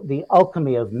 So the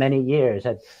alchemy of many years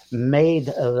had made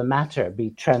the matter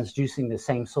be transducing the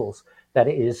same source that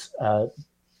is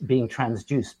being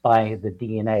transduced by the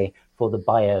DNA for the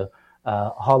bio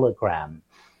hologram.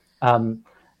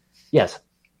 Yes.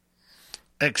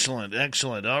 Excellent,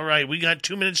 excellent. All right, we got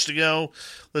 2 minutes to go.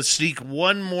 Let's sneak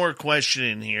one more question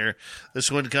in here.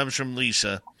 This one comes from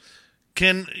Lisa.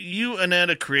 Can you,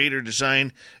 Ananda, create or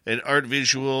design an art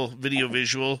video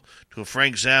visual to a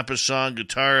Frank Zappa song,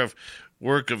 guitar of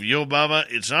work of Yo Baba?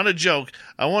 It's not a joke.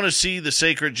 I want to see the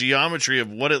sacred geometry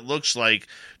of what it looks like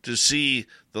to see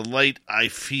the light I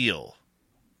feel.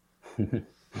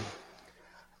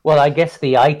 Well, I guess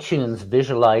the iTunes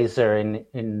visualizer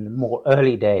in more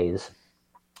early days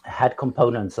had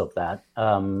components of that,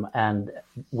 and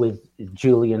with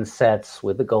Julian sets,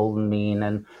 with the golden mean,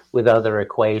 and with other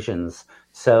equations.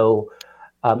 So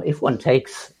if one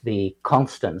takes the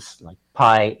constants like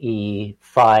pi, e,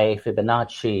 phi,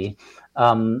 Fibonacci,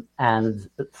 and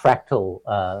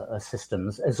fractal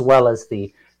systems, as well as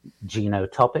the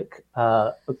genotopic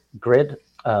grid,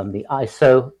 the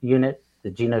ISO unit, the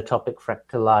genotopic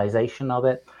fractalization of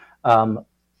it,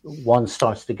 one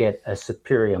starts to get a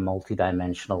superior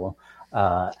multidimensional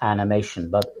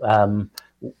animation. But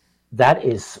that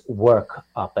is work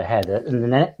up ahead. And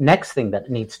the next thing that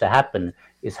needs to happen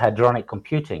is hadronic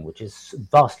computing, which is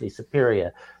vastly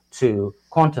superior to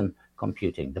quantum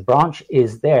computing. The branch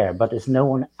is there, but there's no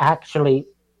one actually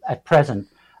at present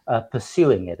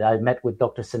pursuing it. I met with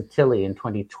Dr. Santilli in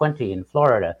 2020 in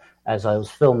Florida as I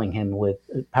was filming him with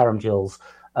Paramjil's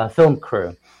film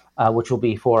crew, which will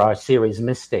be for our series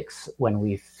Mystics when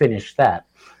we finish that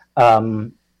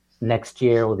next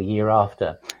year or the year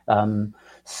after.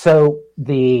 So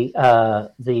the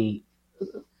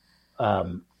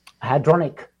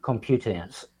hadronic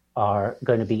computers are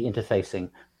going to be interfacing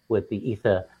with the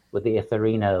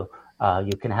Etherino.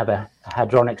 You can have a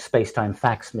hadronic space-time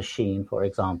fax machine, for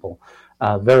example.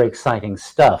 Very exciting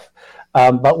stuff.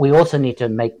 But we also need to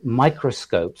make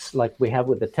microscopes like we have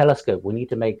with the telescope. We need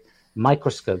to make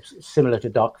microscopes similar to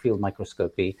dark field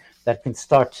microscopy that can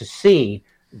start to see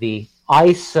the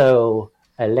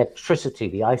isoelectricity,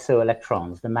 the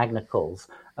isoelectrons, the magnetals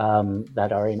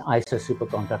that are in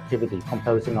isosuperconductivity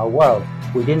composing our world.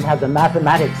 We didn't have the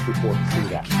mathematics before to see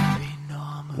that.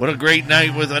 What a great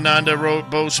night with Ananda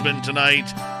Bosman tonight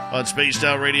on Spaced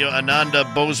Out Radio.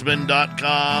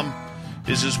 AnandaBosman.com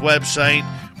is his website.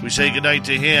 We say goodnight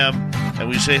to him, and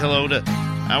we say hello to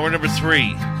hour number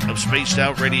 3 of Spaced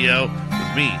Out Radio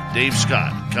with me, Dave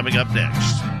Scott, coming up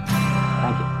next.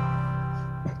 Thank you.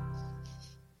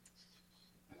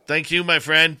 Thank you, my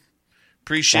friend.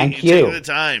 Appreciate Thank you taking the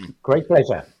time. Great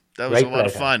pleasure. That was a lot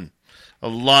of fun. A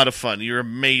lot of fun. You're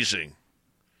amazing.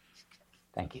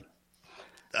 Thank you.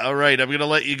 All right, I'm going to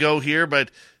let you go here, but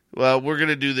we're going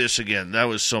to do this again. That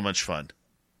was so much fun.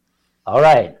 All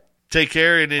right. Take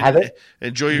care and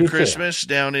enjoy your Christmas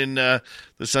down in the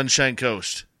Sunshine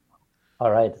Coast.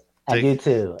 All right. And you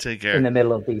too. Take care. In the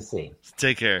middle of BC.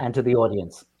 Take care. And to the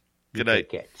audience. Good night. Take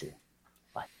care too.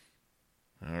 Bye.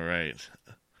 All right.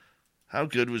 How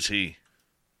good was he?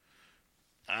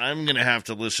 I'm going to have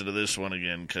to listen to this one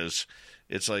again because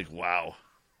it's like, wow.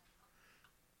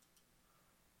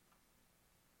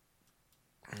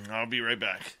 I'll be right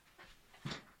back.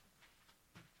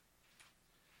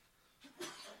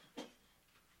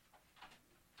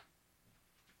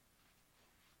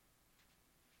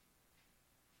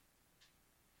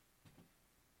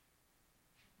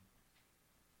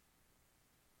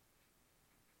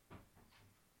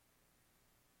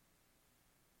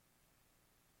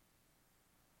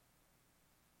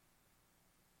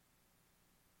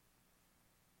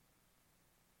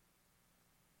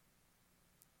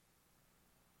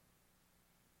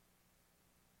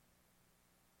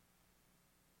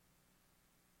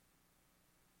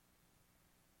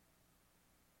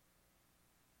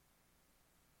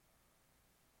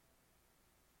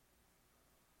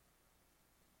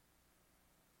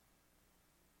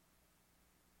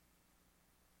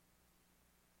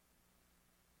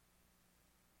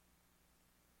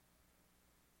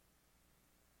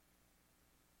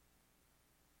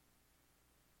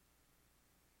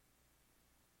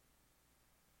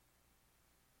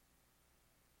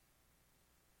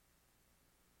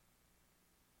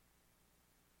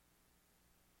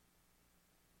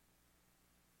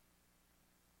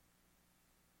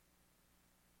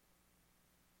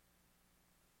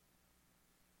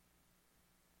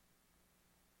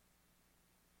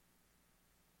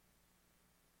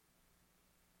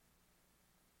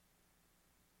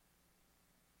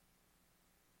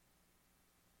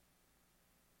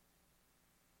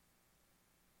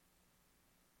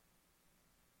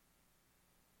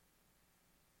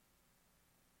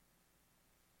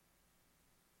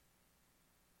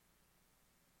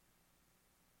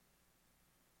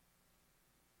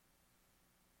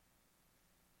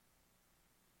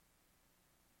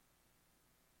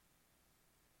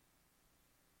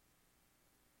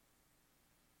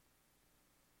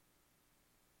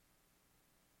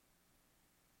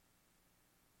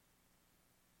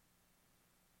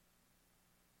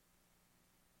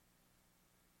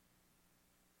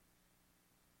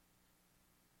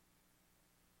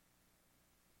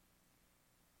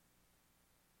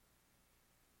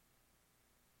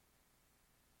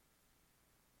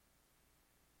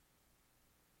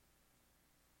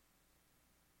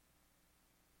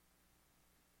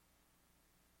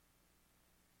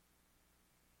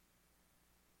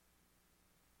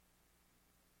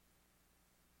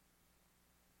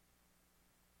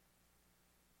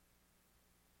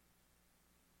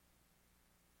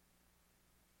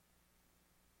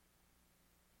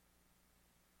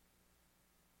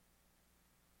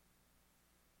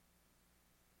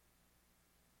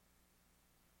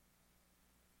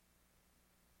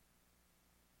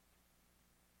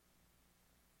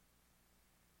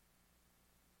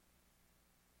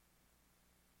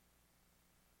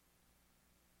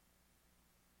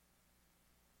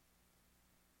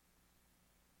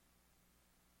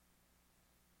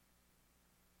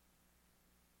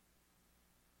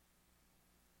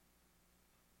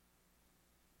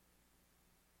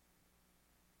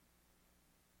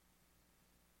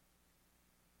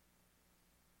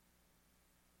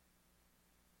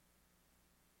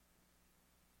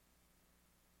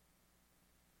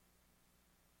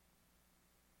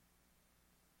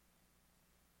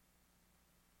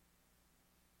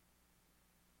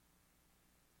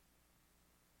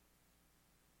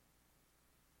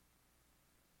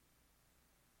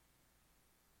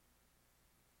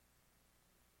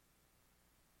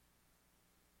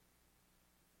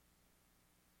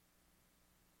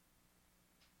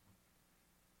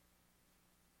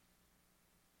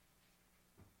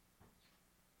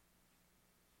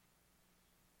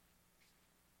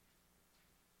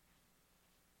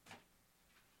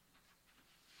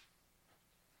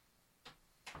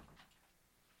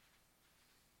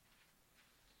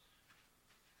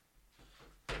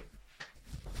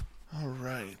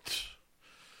 right.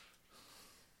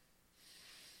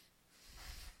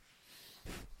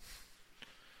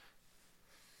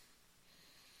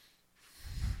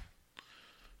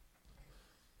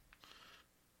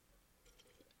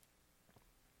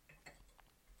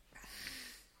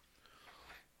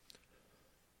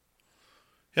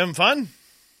 Having fun?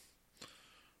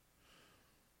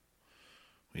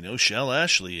 We know Shell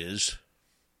Ashley is.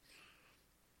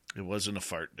 It wasn't a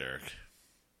fart, Derek.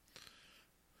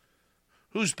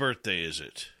 Whose birthday is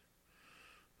it?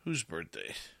 Whose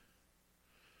birthday?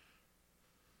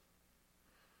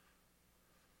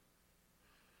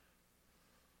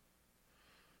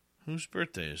 Whose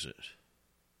birthday is it?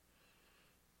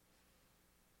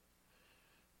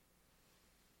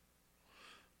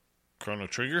 Chrono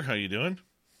Trigger, how you doing?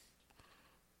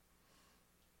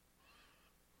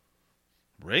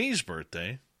 Ray's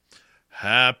birthday.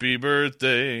 Happy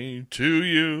birthday to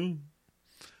you.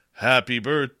 Happy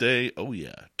birthday, oh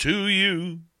yeah, to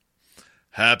you.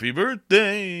 Happy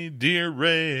birthday, dear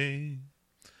Ray.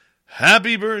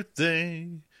 Happy birthday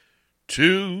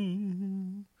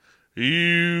to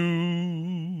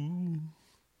you.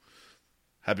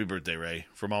 Happy birthday, Ray,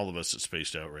 from all of us at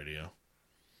Spaced Out Radio.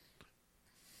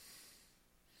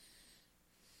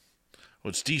 Oh,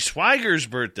 it's D. Swiger's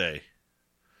birthday.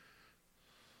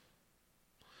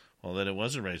 Well, then it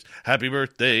wasn't Ray's. Happy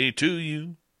birthday to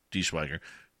you, D. Swiger.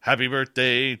 Happy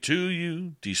birthday to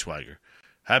you, D. Swiger.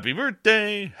 Happy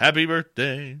birthday, happy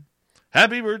birthday,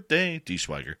 happy birthday, D.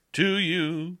 Swiger. To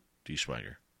you, D.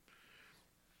 Swiger.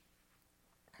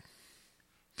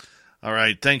 All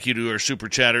right, thank you to our super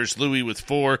chatters. Louie with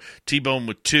 4, T-Bone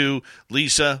with 2,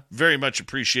 Lisa, very much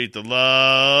appreciate the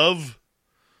love.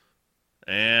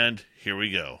 And here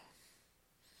we go.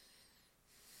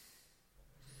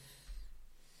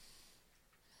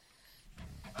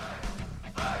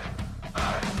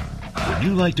 Would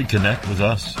you like to connect with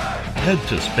us? Head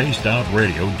to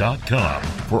spacedoutradio.com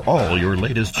for all your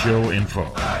latest show info.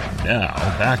 Now,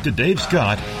 back to Dave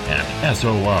Scott and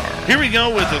SOR. Here we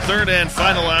go with the third and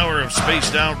final hour of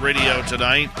Spaced Out Radio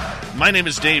tonight. My name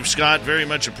is Dave Scott. Very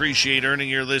much appreciate earning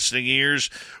your listening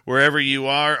ears wherever you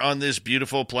are on this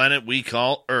beautiful planet we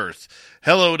call Earth.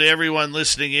 Hello to everyone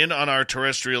listening in on our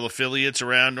terrestrial affiliates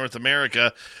around North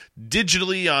America,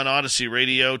 digitally on Odyssey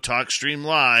Radio, TalkStream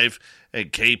Live,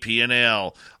 at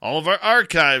KPNL. All of our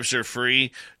archives are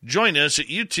free. Join us at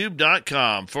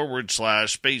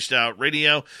youtube.com/Spaced Out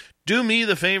Radio. Do me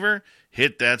the favor,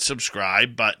 hit that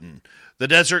subscribe button. The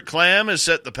Desert Clam has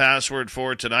set the password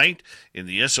for tonight in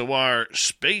the SOR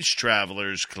Space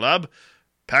Travelers Club.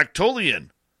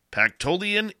 Pactolian.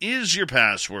 Pactolian is your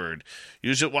password.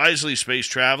 Use it wisely, Space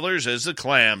Travelers, as the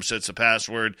Clam sets a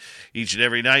password each and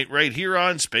every night right here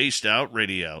on Spaced Out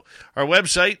Radio. Our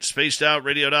website,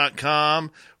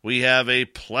 spacedoutradio.com. We have a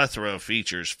plethora of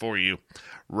features for you.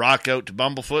 Rock out to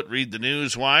Bumblefoot, read the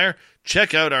news wire.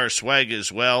 Check out our swag as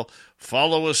well.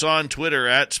 Follow us on Twitter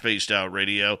at Spaced Out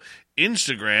Radio,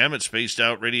 Instagram at Spaced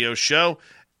Out Radio Show,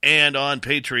 and on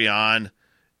Patreon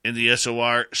in the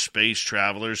SOR Space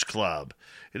Travelers Club.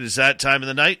 It is that time of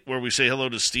the night where we say hello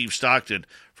to Steve Stockton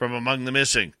from Among the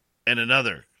Missing and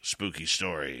another spooky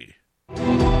story.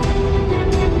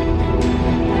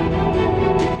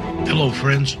 Hello,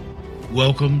 friends.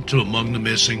 Welcome to Among the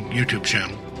Missing YouTube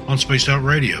channel on Spaced Out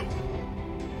Radio.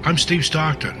 I'm Steve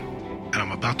Stockton, and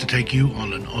I'm about to take you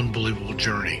on an unbelievable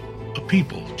journey of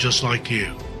people just like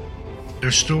you.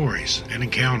 Their stories and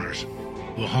encounters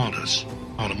will haunt us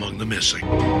on Among the Missing.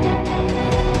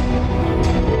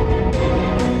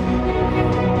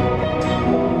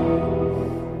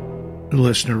 The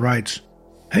listener writes,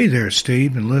 "Hey there,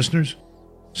 Steve and listeners.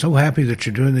 So happy that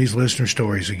you're doing these listener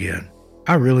stories again.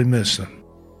 I really miss them.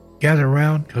 Gather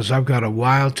around because I've got a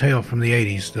wild tale from the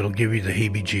 80s that'll give you the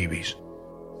heebie-jeebies.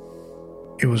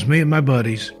 It was me and my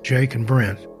buddies, Jake and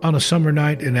Brent, on a summer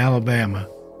night in Alabama,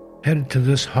 headed to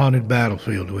this haunted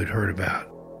battlefield we'd heard about.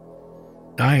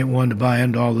 I ain't one to buy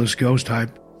into all this ghost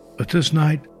hype, but this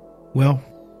night, well,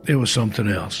 it was something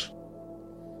else.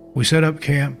 We set up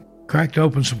camp, cracked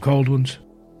open some cold ones,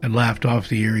 and laughed off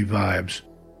the eerie vibes.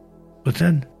 But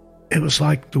then, it was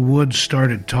like the woods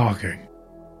started talking.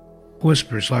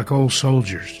 Whispers like old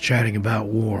soldiers chatting about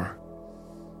war.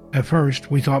 At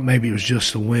first, we thought maybe it was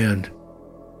just the wind,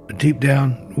 but deep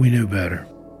down, we knew better.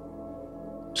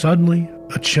 Suddenly,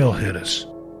 a chill hit us,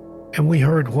 and we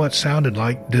heard what sounded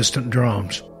like distant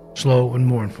drums, slow and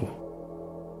mournful.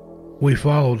 We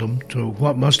followed them to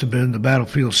what must have been the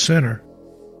battlefield's center,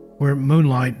 where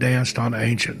moonlight danced on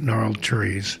ancient gnarled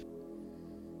trees.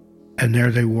 And there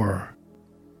they were,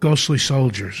 ghostly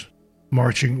soldiers,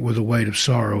 marching with a weight of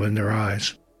sorrow in their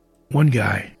eyes. One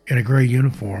guy, in a gray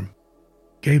uniform,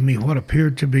 gave me what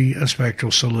appeared to be a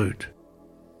spectral salute.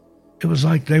 It was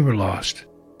like they were lost,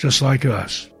 just like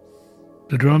us.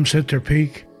 The drums hit their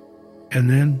peak, and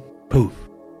then, poof,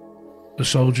 the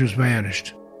soldiers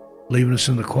vanished, leaving us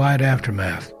in the quiet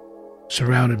aftermath,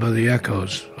 surrounded by the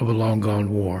echoes of a long-gone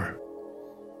war.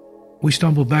 We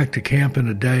stumbled back to camp in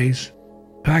a daze,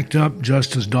 packed up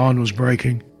just as dawn was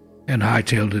breaking, and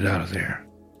hightailed it out of there.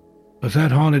 But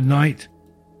that haunted night,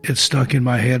 it stuck in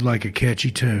my head like a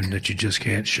catchy tune that you just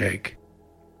can't shake.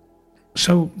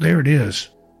 So there it is,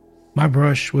 my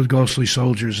brush with ghostly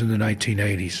soldiers in the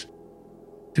 1980s.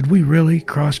 Did we really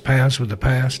cross paths with the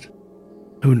past?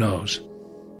 Who knows?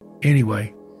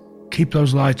 Anyway, keep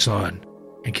those lights on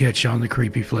and catch you on the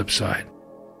creepy flip side.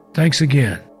 Thanks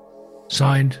again.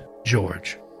 Signed,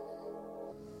 George.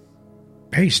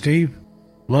 Hey, Steve.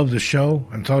 Love the show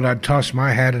and thought I'd toss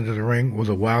my hat into the ring with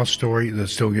a wow story that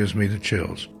still gives me the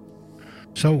chills.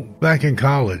 So, back in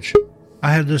college,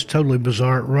 I had this totally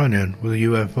bizarre run-in with a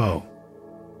UFO.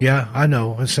 Yeah, I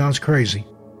know, it sounds crazy,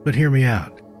 but hear me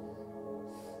out.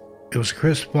 It was a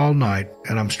crisp fall night,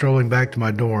 and I'm strolling back to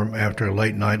my dorm after a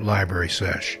late-night library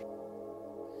sesh.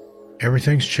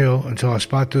 Everything's chill until I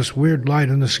spot this weird light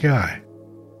in the sky.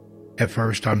 At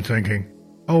first, I'm thinking,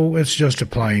 oh, it's just a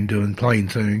plane doing plane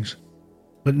things.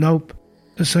 But nope,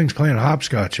 this thing's playing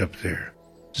hopscotch up there,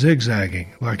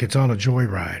 zigzagging like it's on a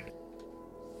joyride.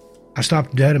 I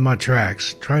stopped dead in my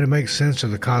tracks, trying to make sense of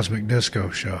the cosmic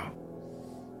disco show.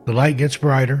 The light gets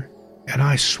brighter, and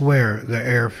I swear the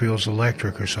air feels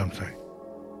electric or something.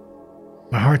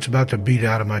 My heart's about to beat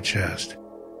out of my chest.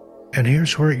 And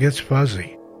here's where it gets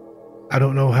fuzzy. I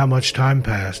don't know how much time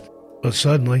passed, but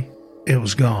suddenly, it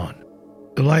was gone.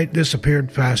 The light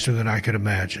disappeared faster than I could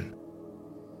imagine.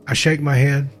 I shake my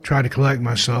head, try to collect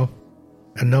myself,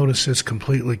 and notice it's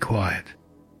completely quiet.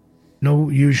 No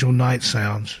usual night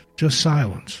sounds, just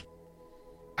silence.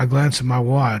 I glance at my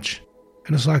watch,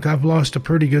 and it's like I've lost a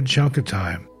pretty good chunk of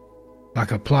time,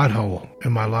 like a plot hole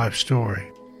in my life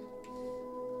story.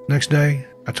 Next day,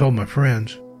 I told my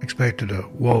friends, expected a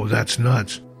 "whoa, that's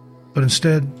nuts," but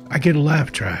instead, I get a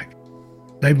laugh track.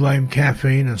 They blame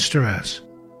caffeine and stress.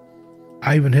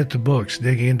 I even hit the books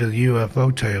digging into the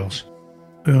UFO tales,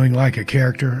 feeling like a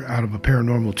character out of a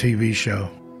paranormal TV show.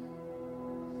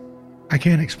 I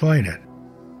can't explain it.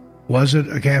 Was it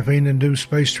a caffeine-induced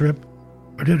space trip,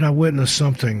 or did I witness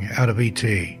something out of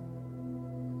E.T.?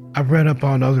 I've read up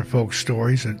on other folks'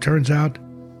 stories, and it turns out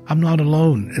I'm not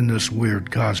alone in this weird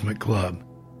cosmic club.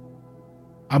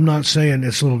 I'm not saying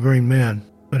it's little green men,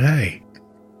 but hey,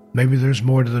 maybe there's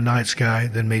more to the night sky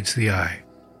than meets the eye.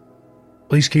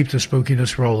 Please keep the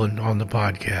spookiness rolling on the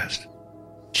podcast.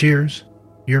 Cheers,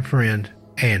 your friend,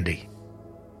 Andy.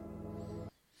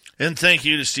 And thank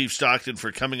you to Steve Stockton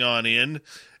for coming on in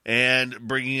and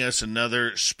bringing us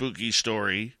another spooky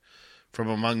story from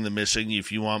Among the Missing.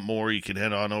 If you want more, you can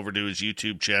head on over to his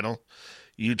YouTube channel,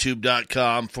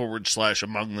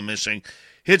 youtube.com/Among the Missing.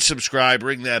 Hit subscribe,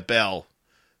 ring that bell,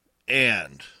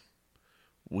 and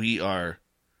we are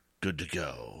good to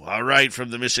go. All right,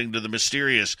 from the missing to the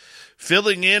mysterious.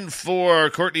 Filling in for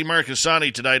Courtney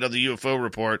Marcassani tonight on the UFO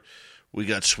Report, we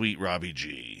got Sweet Robbie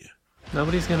G.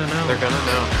 Nobody's going to know. They're going to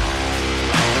know.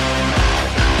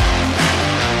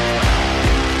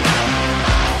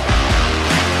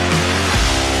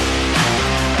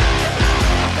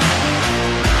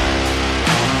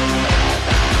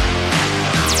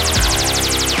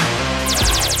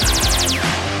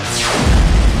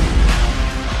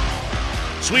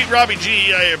 Sweet Robbie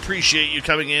G, I appreciate you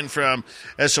coming in from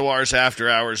SOR's After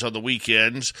Hours on the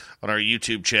weekends on our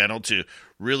YouTube channel to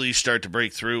really start to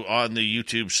break through on the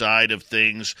YouTube side of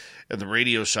things and the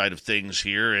radio side of things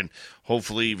here. And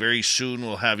hopefully very soon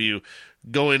we'll have you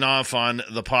going off on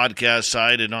the podcast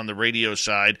side and on the radio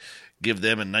side. Give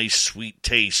them a nice sweet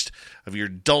taste of your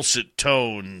dulcet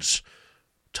tones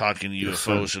talking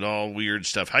UFOs and all weird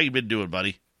stuff. How you been doing,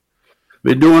 buddy?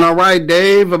 Been doing all right,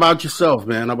 Dave. How about yourself,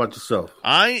 man? How about yourself?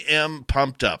 I am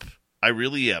pumped up. I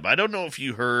really am. I don't know if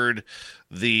you heard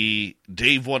the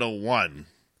Dave 101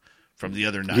 from the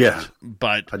other night. Yeah,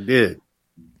 but I did.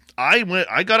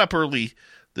 I got up early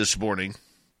this morning,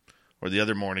 or the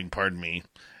other morning, pardon me,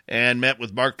 and met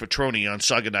with Mark Petroni on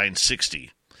Saga 960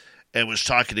 and was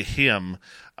talking to him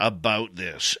about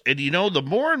this. And, you know, the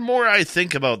more and more I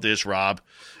think about this, Rob,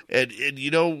 and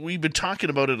you know, we've been talking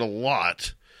about it a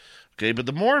lot. Okay, but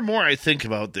the more and more I think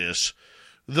about this,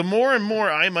 the more and more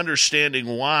I'm understanding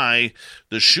why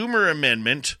the Schumer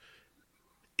amendment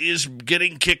is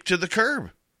getting kicked to the curb.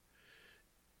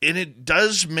 And it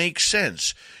does make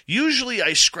sense. Usually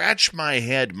I scratch my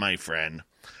head, my friend,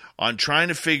 on trying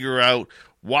to figure out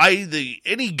why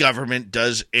any government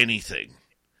does anything.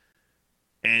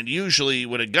 And usually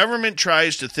when a government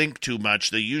tries to think too much,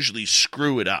 they usually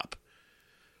screw it up.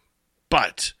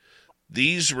 But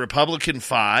these Republican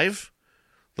 5,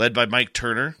 led by Mike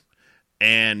Turner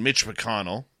and Mitch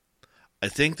McConnell, I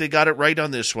think they got it right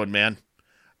on this one, man.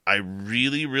 I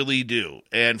really, really do.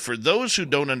 And for those who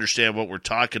don't understand what we're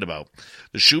talking about,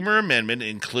 the Schumer Amendment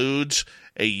includes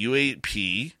a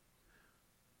UAP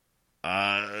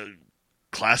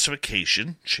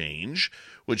classification change,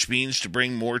 which means to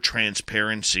bring more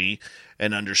transparency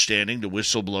and understanding to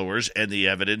whistleblowers and the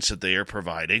evidence that they are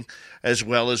providing, as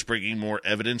well as bringing more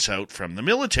evidence out from the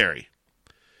military.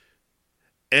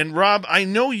 And Rob, I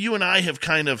know you and I have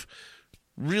kind of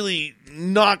really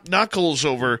knocked knuckles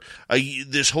over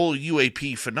this whole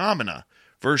UAP phenomena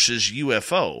versus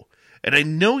UFO. And I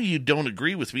know you don't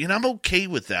agree with me, and I'm okay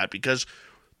with that, because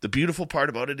the beautiful part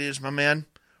about it is, my man,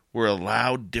 we're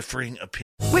allowed differing opinions.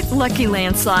 With Lucky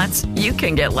Land Slots, you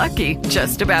can get lucky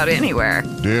just about anywhere.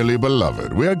 Dearly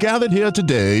beloved, we are gathered here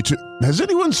today to... Has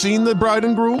anyone seen the bride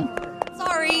and groom?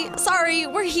 Sorry,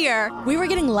 we're here. We were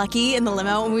getting lucky in the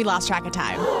limo and we lost track of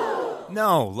time.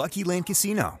 No, Lucky Land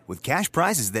Casino, with cash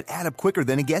prizes that add up quicker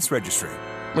than a guest registry.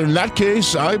 In that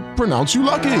case, I pronounce you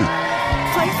lucky.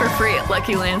 Play for free at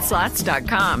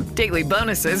LuckyLandSlots.com. Daily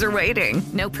bonuses are waiting.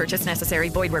 No purchase necessary.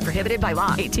 Void where prohibited by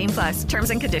law. 18+. Terms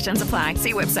and conditions apply.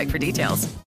 See website for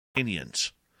details.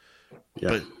 Opinions.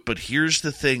 Yeah. But here's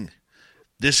the thing.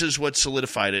 This is what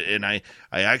solidified it, and I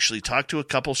actually talked to a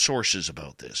couple sources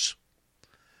about this.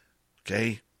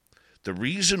 Okay? The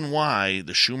reason why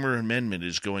the Schumer Amendment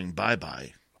is going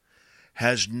bye-bye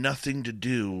has nothing to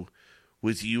do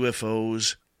with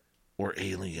UFOs or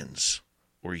aliens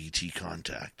or ET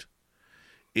contact.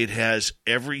 It has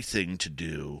everything to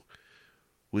do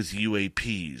with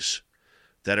UAPs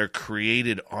that are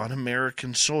created on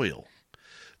American soil,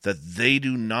 that they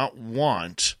do not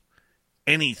want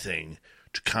anything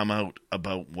to come out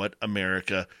about what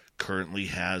America currently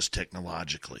has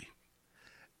technologically.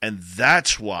 And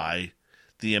that's why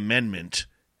the amendment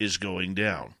is going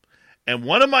down. And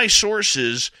one of my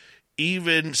sources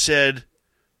even said,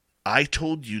 I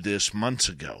told you this months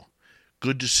ago.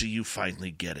 Good to see you finally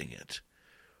getting it.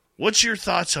 What's your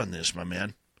thoughts on this, my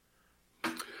man?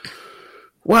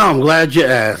 Well, I'm glad you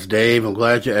asked, Dave. I'm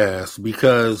glad you asked,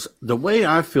 because the way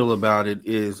I feel about it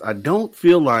is I don't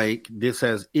feel like this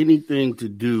has anything to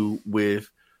do with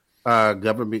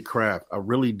government crap. I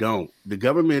really don't. The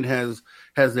government has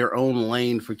their own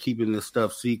lane for keeping this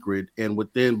stuff secret, and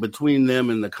between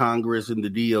them and the Congress and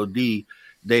the DOD,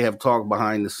 they have talked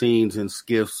behind the scenes in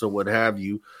skiffs or what have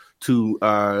you to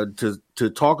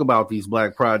talk about these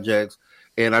black projects.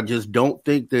 And I just don't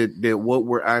think that what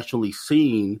we're actually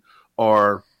seeing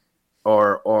are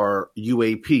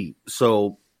UAP.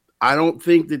 So I don't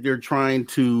think that they're trying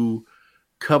to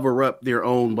cover up their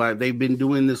own. They've been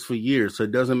doing this for years, so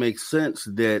it doesn't make sense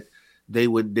that they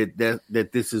would that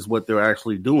this is what they're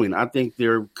actually doing. I think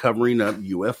they're covering up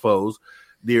UFOs.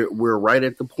 We're right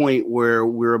at the point where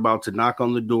we're about to knock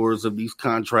on the doors of these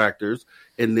contractors,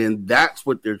 and then that's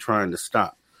what they're trying to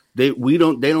stop. They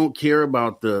don't care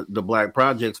about the black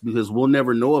projects, because we'll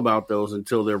never know about those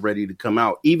until they're ready to come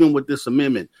out. Even with this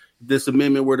amendment, if this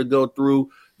amendment were to go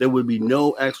through, there would be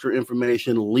no extra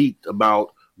information leaked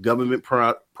about government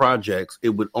projects.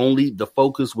 The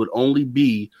focus would only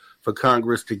be for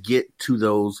Congress to get to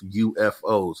those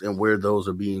UFOs and where those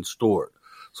are being stored.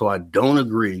 So I don't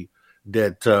agree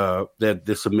that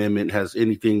this amendment has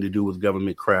anything to do with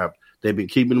government crap. They've been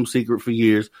keeping them secret for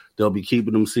years. They'll be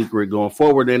keeping them secret going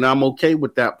forward. And I'm okay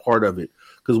with that part of it,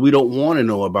 because we don't want to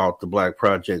know about the black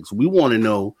projects. We want to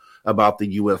know about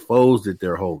the UFOs that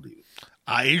they're holding.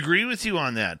 I agree with you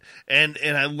on that. And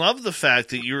I love the fact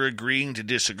that you're agreeing to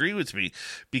disagree with me,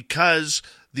 because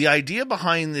the idea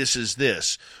behind this is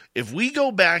this. If we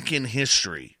go back in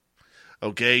history,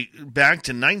 okay, back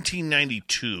to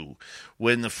 1992,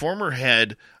 when the former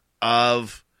head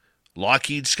of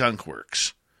Lockheed Skunk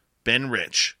Works, Ben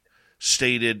Rich,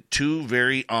 stated two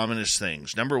very ominous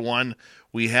things. Number one,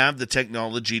 we have the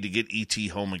technology to get ET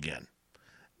home again.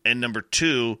 And number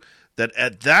two, that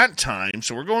at that time,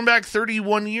 so we're going back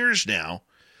 31 years now,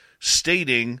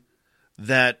 stating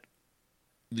that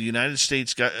the United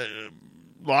States got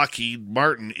Lockheed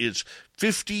Martin is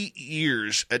 50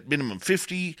 years, at minimum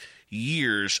 50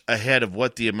 years ahead of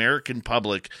what the American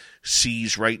public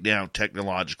sees right now,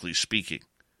 technologically speaking.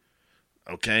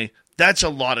 Okay? That's a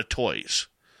lot of toys.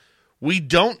 We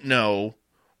don't know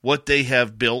what they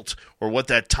have built or what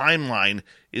that timeline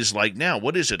is like now.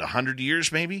 What is it, 100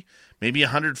 years maybe? Maybe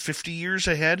 150 years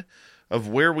ahead of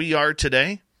where we are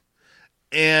today?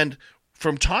 And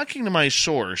from talking to my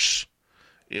source,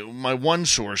 my one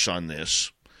source on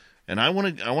this, And I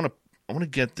want to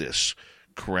get this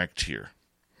correct here.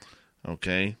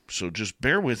 Okay? So just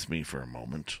bear with me for a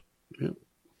moment. Yep.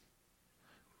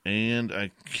 And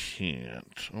I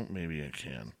can't. Oh, maybe I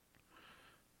can.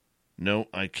 No,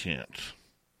 I can't.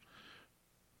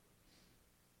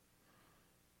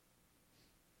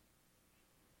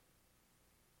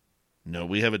 No,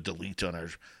 we have a delete on our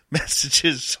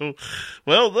messages. So,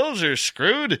 well, those are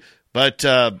screwed. But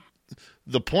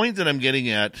the point that I'm getting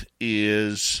at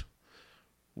is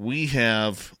we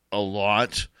have a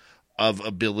lot of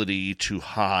ability to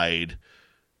hide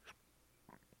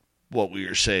what we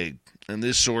are saying. And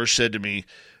this source said to me,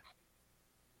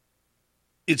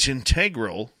 it's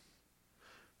integral,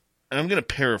 and I'm going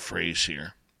to paraphrase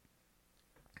here.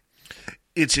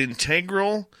 It's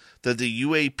integral that the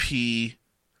UAP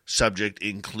subject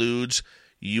includes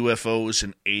UFOs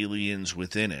and aliens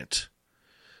within it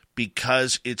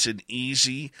because it's an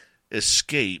easy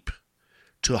escape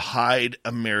to hide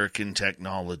American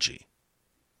technology.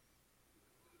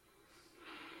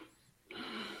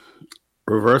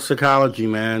 Reverse psychology,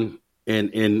 man.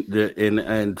 And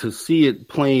to see it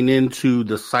playing into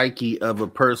the psyche of a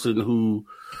person who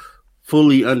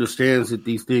fully understands that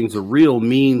these things are real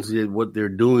means that what they're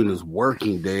doing is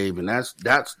working, Dave. And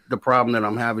that's the problem that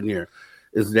I'm having here,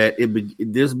 is that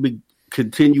this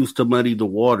continues to muddy the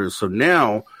waters. So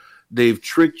now they've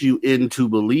tricked you into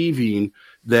believing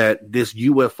that this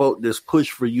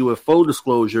push for UFO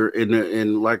disclosure,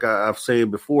 and like I've said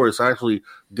before, it's actually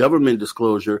government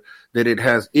disclosure, that it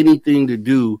has anything to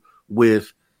do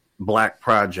with black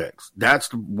projects.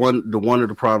 That's one of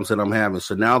the problems that I'm having.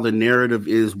 So now the narrative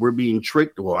is we're being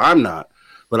tricked. Well, I'm not,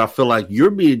 but I feel like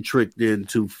you're being tricked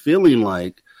into feeling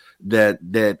like that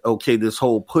okay, this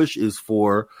whole push is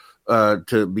for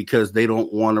because they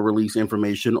don't want to release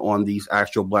information on these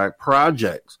actual black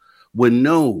projects. When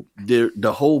no,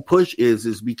 the whole push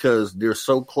is because they're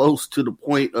so close to the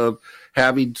point of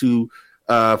having to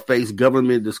face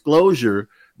government disclosure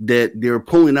that they're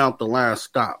pulling out the last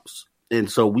stops. And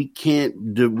so we can't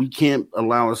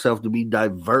allow ourselves to be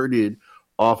diverted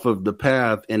off of the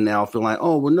path and now feel like,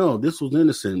 oh, well, no, this was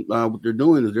innocent. What they're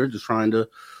doing is they're just trying to,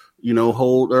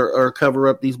 hold or cover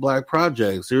up these black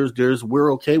projects.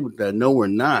 We're okay with that. No, we're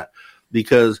not,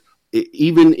 because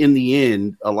even in the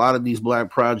end, a lot of these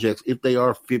black projects, if they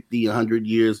are 50, 100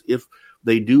 years, if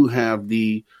they do have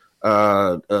the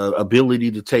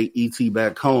ability to take ET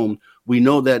back home, we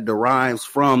know that derives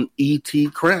from ET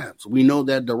crafts. We know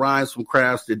that derives from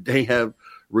crafts that they have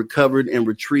recovered and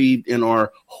retrieved and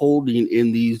are holding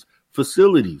in these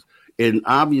facilities. And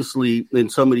obviously, in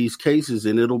some of these cases,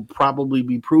 and it'll probably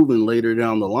be proven later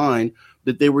down the line,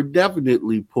 that they were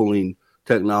definitely pulling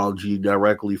technology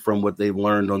directly from what they've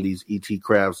learned on these ET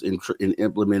crafts and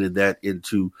implemented that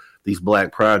into these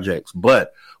black projects.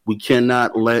 But we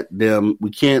cannot let them,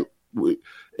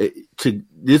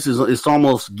 it's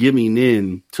almost giving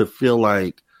in to feel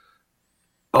like,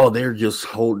 oh, they're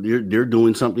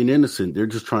doing something innocent. They're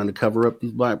just trying to cover up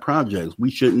these black projects. We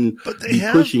shouldn't be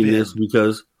pushing this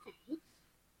because.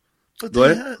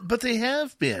 But they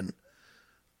have been.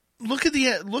 Look at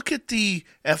the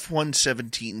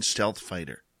F-117 stealth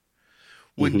fighter.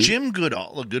 When Jim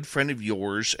Goodall, a good friend of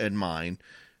yours and mine,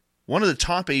 one of the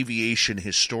top aviation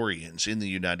historians in the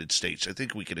United States, I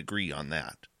think we could agree on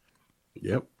that.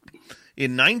 Yep.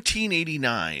 In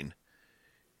 1989,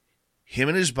 him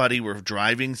and his buddy were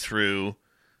driving through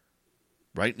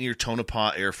right near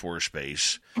Tonopah Air Force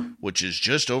Base, which is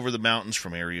just over the mountains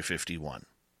from Area 51.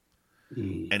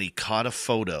 And he caught a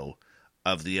photo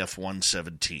of the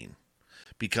F-117,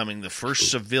 becoming the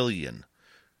first civilian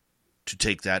to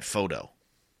take that photo.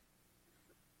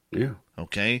 Yeah.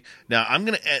 Okay. Now I'm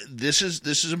going to. This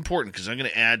is important because I'm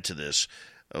going to add to this.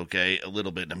 Okay, a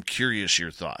little bit. And I'm curious your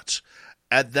thoughts.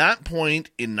 At that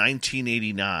point in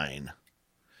 1989,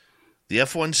 the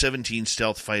F-117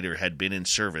 stealth fighter had been in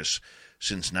service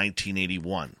since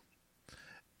 1981.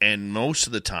 And most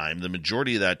of the time, the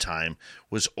majority of that time,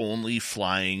 was only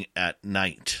flying at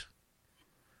night.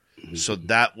 So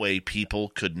that way people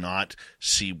could not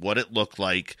see what it looked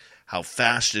like, how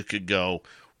fast it could go,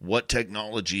 what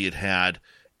technology it had,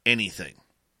 anything.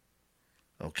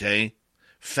 Okay?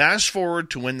 Fast forward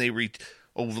to when they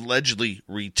allegedly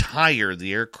retired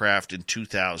the aircraft in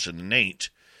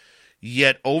 2008.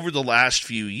 Yet over the last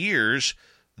few years,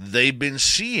 they've been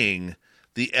seeing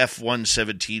the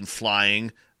F-117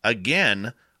 flying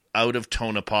again out of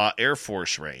Tonopah Air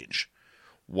Force Range.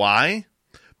 Why?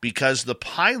 Because the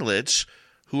pilots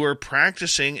who are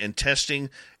practicing and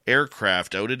testing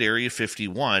aircraft out at Area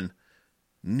 51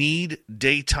 need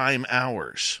daytime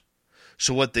hours.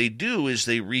 So what they do is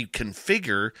they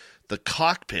reconfigure the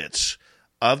cockpits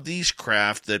of these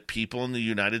craft that people in the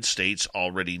United States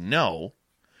already know,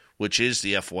 which is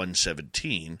the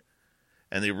F-117,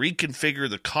 and they reconfigure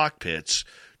the cockpits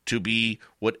to be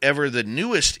whatever the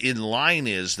newest in line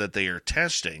is that they are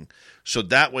testing, so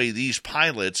that way these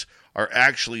pilots are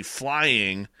actually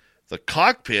flying the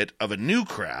cockpit of a new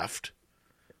craft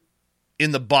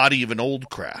in the body of an old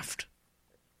craft.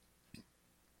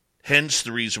 Hence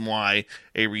the reason why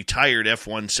a retired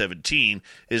F-117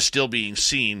 is still being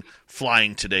seen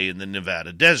flying today in the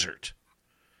Nevada desert.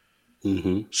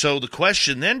 Mm-hmm. So the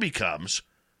question then becomes,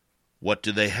 what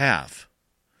do they have?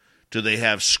 Do they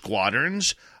have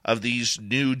squadrons of these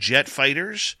new jet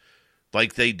fighters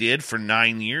like they did for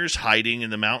 9 years hiding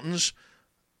in the mountains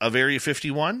of Area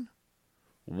 51?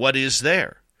 What is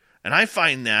there? And I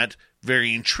find that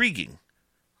very intriguing.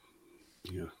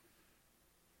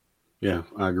 Yeah,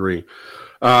 I agree.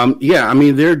 I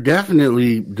mean, they're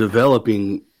definitely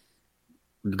developing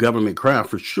government craft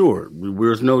for sure.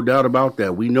 There's no doubt about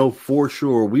that. We know for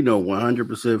sure, we know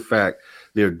 100% fact,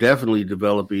 they're definitely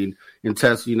developing and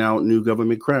testing out new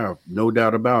government craft. No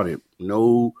doubt about it.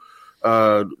 No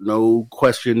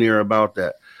question there about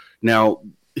that. Now,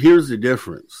 here's the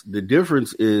difference. The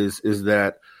difference is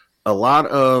that a lot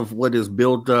of what is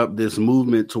built up this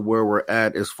movement to where we're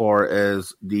at as far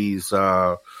as these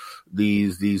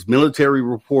military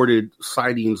reported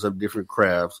sightings of different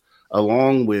crafts,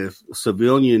 along with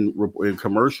civilian and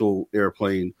commercial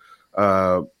airplane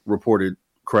reported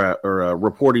craft or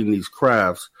reporting these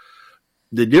crafts.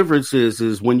 The difference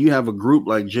is when you have a group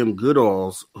like Jim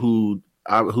Goodall's,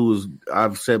 who's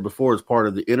I've said before is part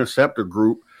of the Interceptor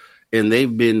group, and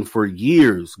they've been for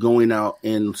years going out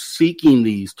and seeking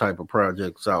these type of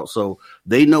projects out, so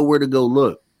they know where to go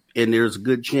look. And there's a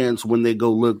good chance when they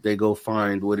go look, they go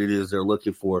find what it is they're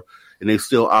looking for. And they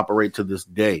still operate to this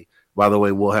day. By the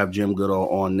way, we'll have Jim Goodall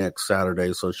on next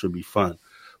Saturday, so it should be fun.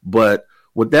 But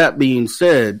with that being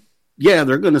said, yeah,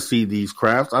 they're going to see these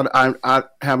crafts. I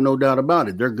have no doubt about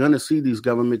it. They're going to see these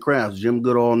government crafts. Jim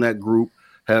Goodall and that group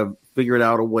have figured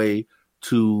out a way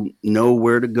to know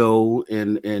where to go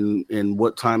and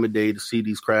what time of day to see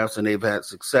these crafts. And they've had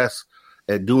success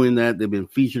at doing that. They've been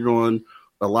featured on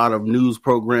a lot of news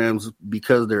programs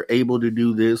because they're able to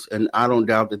do this. And I don't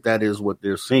doubt that that is what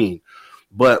they're seeing.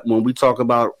 But when we talk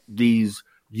about these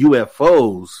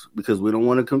UFOs, because we don't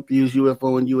want to confuse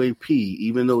UFO and UAP,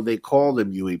 even though they call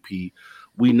them UAP,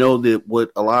 we know that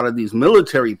what a lot of these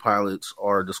military pilots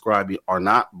are describing are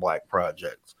not black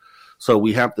projects. So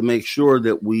we have to make sure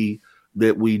that we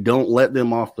don't let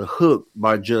them off the hook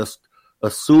by just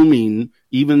assuming,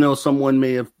 even though someone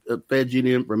may have fed you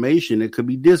the information, it could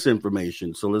be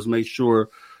disinformation. So let's make sure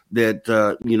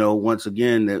that, once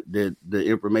again, that the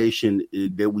information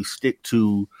that we stick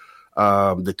to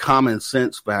the common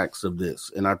sense facts of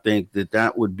this. And I think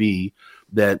that would be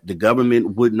that the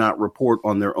government would not report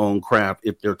on their own craft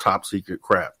if they're top secret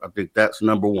craft. I think that's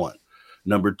number one.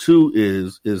 Number two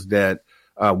is that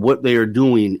what they are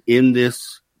doing in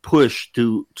this push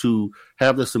to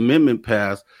have this amendment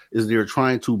passed is they're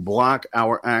trying to block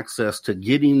our access to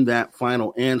getting that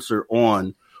final answer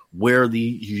on where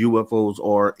the UFOs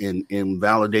are and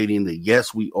validating that,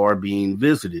 yes, we are being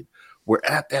visited. We're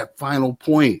at that final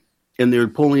point, and they're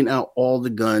pulling out all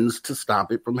the guns to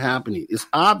stop it from happening. It's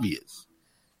obvious.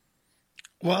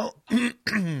 Well,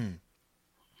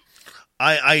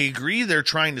 I agree they're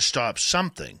trying to stop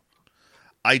something.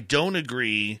 I don't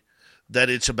agree that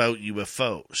it's about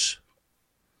UFOs.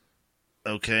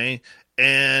 Okay?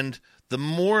 And the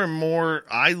more and more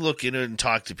I look into it and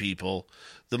talk to people,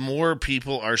 the more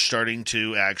people are starting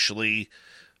to actually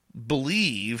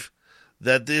believe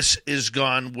that this has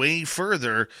gone way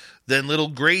further than little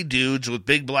gray dudes with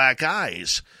big black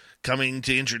eyes coming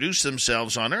to introduce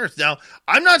themselves on Earth. Now,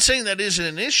 I'm not saying that isn't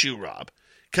an issue, Rob,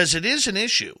 because it is an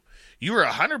issue. You are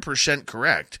 100%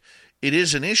 correct. It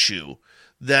is an issue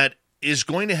that is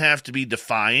going to have to be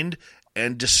defined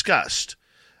and discussed.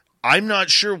 I'm not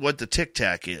sure what the Tic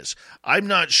Tac is. I'm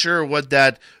not sure what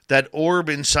that orb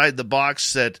inside the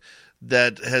box that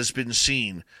has been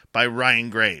seen by Ryan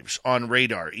Graves on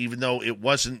radar, even though it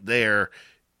wasn't there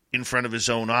in front of his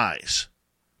own eyes.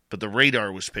 But the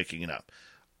radar was picking it up.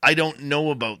 I don't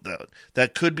know about that.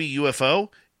 That could be UFO.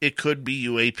 It could be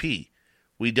UAP.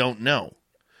 We don't know.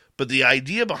 But the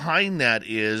idea behind that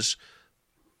is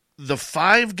the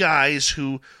 5 guys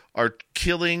who are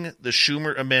killing the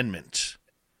Schumer Amendment.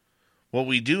 What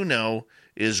we do know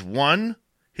is, 1,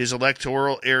 his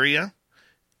electoral area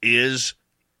is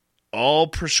all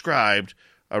prescribed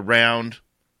around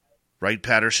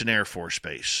Wright-Patterson Air Force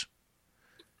Base.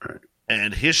 Right.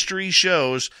 And history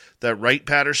shows that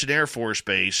Wright-Patterson Air Force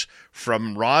Base,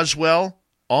 from Roswell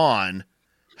on,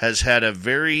 has had a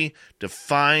very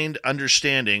defined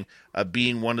understanding of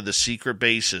being one of the secret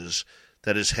bases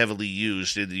that is heavily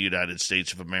used in the United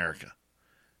States of America.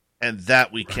 And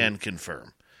that we can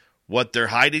confirm. What they're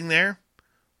hiding there,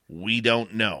 we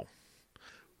don't know.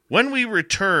 When we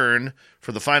return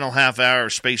for the final half hour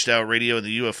of Spaced Out Radio and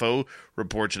the UFO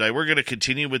report tonight, we're going to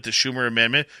continue with the Schumer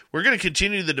Amendment. We're going to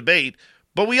continue the debate,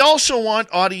 but we also want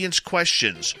audience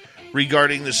questions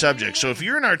regarding the subject. So if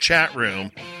you're in our chat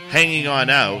room hanging on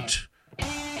out,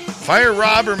 fire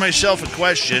Rob or myself a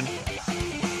question,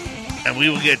 and we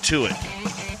will get to it.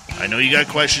 I know you got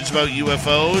questions about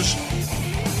UFOs,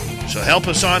 so help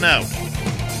us on out.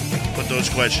 Put those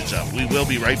questions up. We will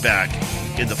be right back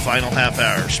in the final half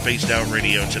hour of Spaced Out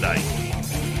Radio tonight.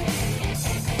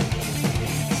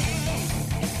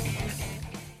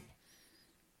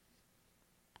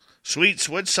 Sweets,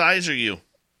 what size are you?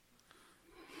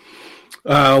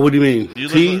 What do you mean?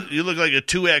 You look like a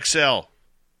 2XL.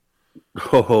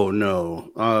 Oh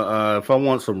no! If I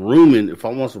want some room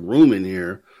in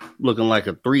here, I'm looking like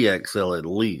a 3XL at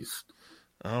least.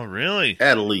 Oh really?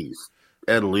 At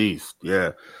least,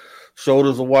 yeah.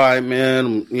 Shoulders are wide,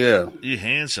 man. Yeah. You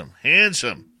handsome. Yeah.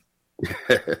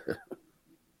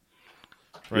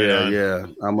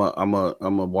 I'm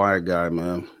a wide guy,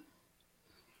 man.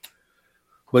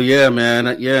 But yeah,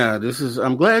 man. Yeah,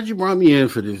 I'm glad you brought me in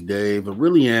for this, Dave. I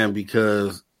really am,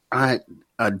 because I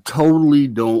totally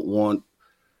don't want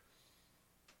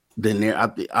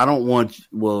I don't want.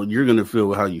 Well, you're gonna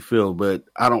feel how you feel, but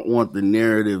I don't want the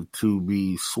narrative to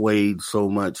be swayed so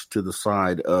much to the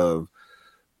side of,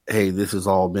 hey, this has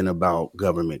all been about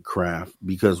government craft.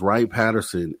 Because Wright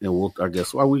Patterson, and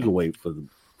we can wait for the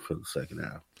second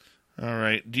half. All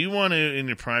right. Do you want to, in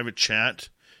your private chat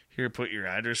here, put your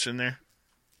address in there?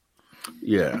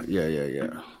 Yeah.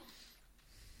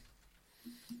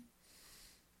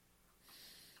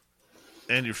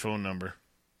 And your phone number.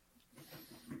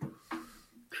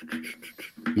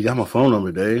 You got my phone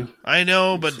number, Dave. I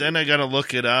know, but then I got to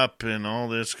look it up and all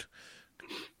this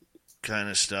kind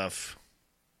of stuff.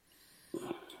 All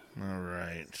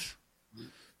right.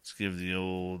 Let's give the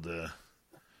old...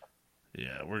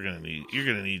 you're going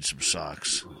to need some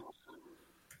socks.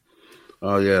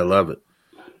 Oh, yeah, I love it.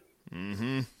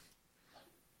 Mm-hmm.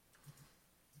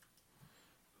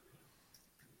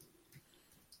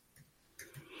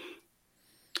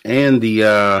 And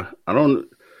I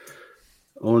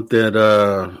want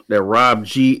that Rob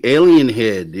G alien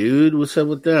head, dude. What's up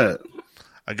with that?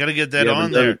 I got to get that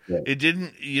on there. It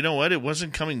didn't, you know what? It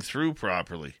wasn't coming through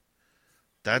properly.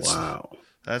 That's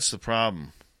the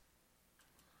problem.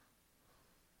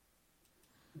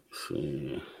 Let's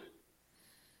see.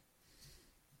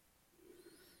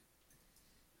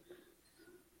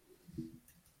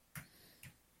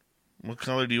 What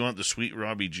color do you want the Sweet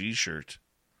Robbie G shirt?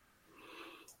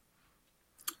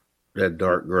 That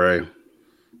dark gray.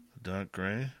 Dark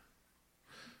gray?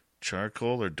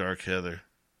 Charcoal or dark heather?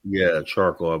 Yeah,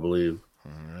 charcoal, I believe.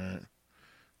 All right.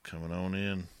 Coming on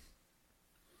in.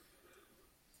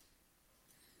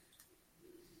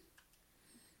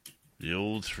 The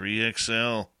old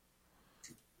 3XL.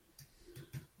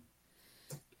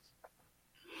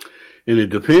 And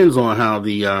it depends on how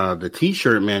the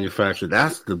T-shirt manufacturer.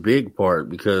 That's the big part,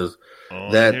 because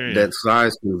that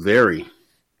size can vary.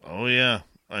 Oh yeah,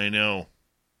 I know.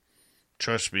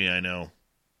 Trust me, I know.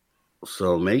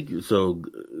 So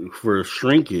for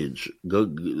shrinkage, go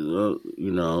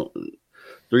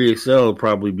 3XL would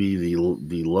probably be the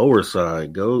lower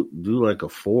side. Go do like a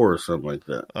 4 or something like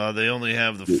that. They only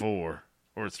have the 4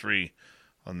 or 3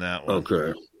 on that one.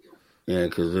 Okay. Yeah,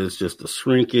 because it's just a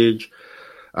shrinkage.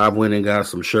 I went and got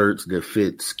some shirts that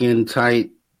fit skin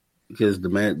tight because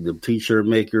the T-shirt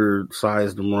maker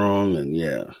sized them wrong, and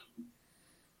yeah.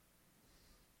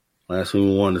 Last thing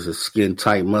we want is a skin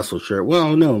tight muscle shirt.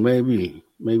 Well, no, maybe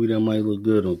that might look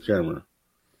good on camera.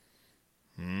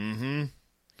 Mm-hmm.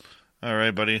 All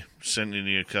right, buddy. Sending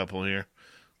you a couple here.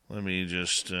 Let me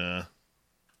just go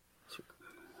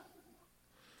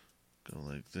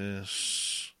like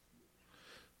this.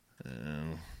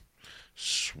 And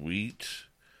Sweet.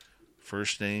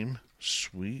 First name,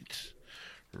 Sweet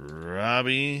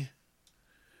Robbie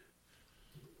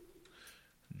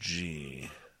G.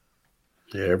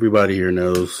 Yeah, everybody here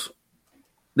knows.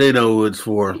 They know who it's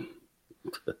for. All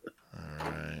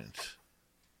right.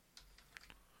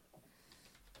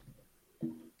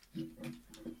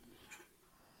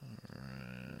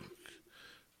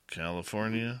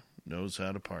 California knows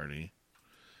how to party.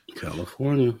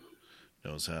 California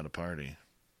knows how to party.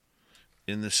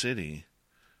 In the city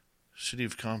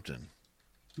of Compton.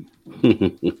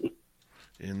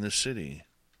 In the city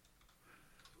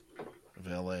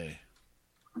of L.A.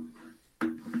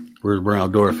 Where's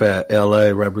Brown Dorf at?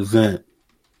 L.A. represent.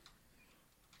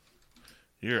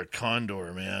 You're a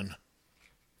condor, man.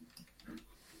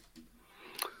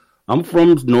 I'm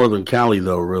from Northern Cali,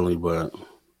 though, really, but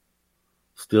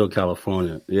still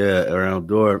California. Yeah, around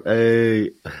Dorf.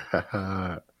 Hey,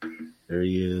 there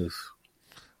he is.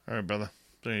 All right, brother.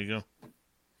 There you go.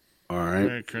 All right.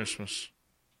 Merry Christmas.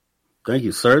 Thank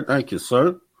you, sir. Thank you,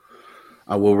 sir.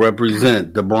 I will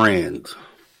represent the brand.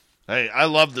 Hey, I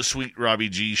love the Sweet Robbie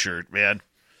G shirt, man.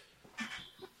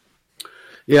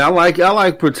 Yeah, I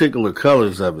like particular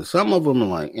colors of it. Some of them are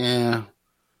like,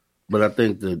 but I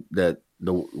think that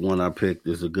the one I picked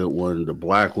is a good one. The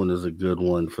black one is a good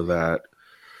one for that.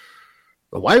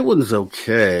 The white one's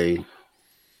okay,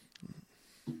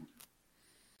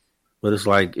 but it's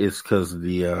because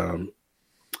the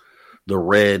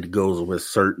red goes with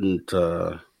certain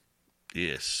color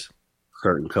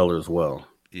as well.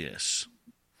 Yes.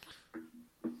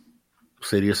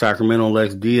 City of Sacramento,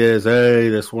 Lex Diaz. Hey,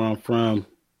 that's where I'm from.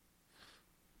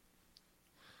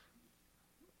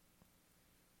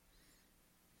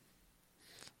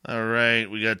 All right,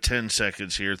 we got 10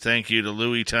 seconds here. Thank you to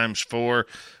Louie ×4,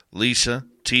 Lisa,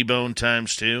 T-Bone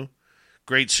 ×2.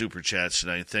 Great super chats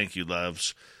tonight. Thank you,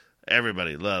 loves.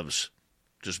 Everybody loves.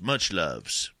 Just much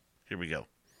loves. Here we go.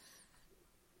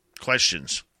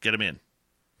 Questions. Get them in.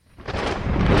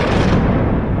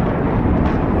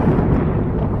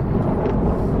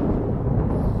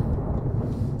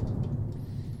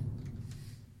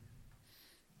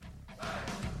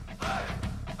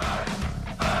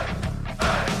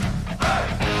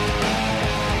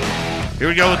 Here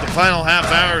we go with the final half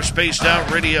hour of Spaced Out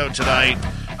Radio tonight.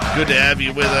 Good to have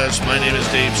you with us. My name is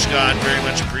Dave Scott. Very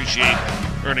much appreciate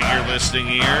earning your listening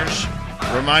ears.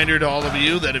 Reminder to all of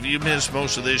you that if you missed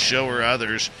most of this show or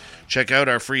others, check out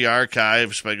our free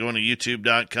archives by going to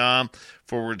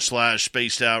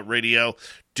youtube.com/Spaced Out Radio.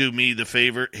 Do me the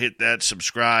favor, hit that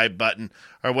subscribe button.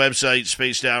 Our website,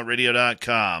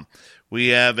 spacedoutradio.com. We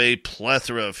have a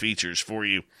plethora of features for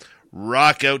you.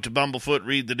 Rock out to Bumblefoot,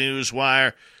 read the news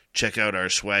wire. Check out our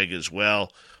swag as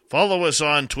well. Follow us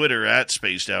on Twitter at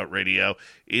Spaced Out Radio,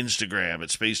 Instagram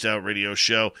at Spaced Out Radio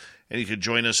Show, and you can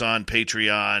join us on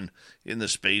Patreon in the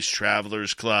Space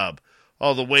Travelers Club,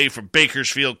 all the way from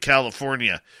Bakersfield,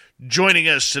 California. Joining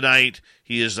us tonight,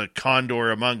 he is a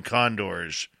condor among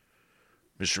condors,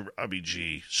 Mr. Robbie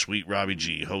G, Sweet Robbie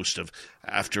G, host of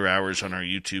After Hours on our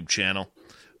YouTube channel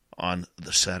on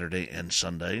the Saturday and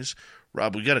Sundays.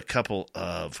 Rob, we got a couple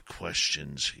of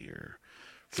questions here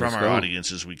from our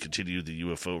audience as we continue the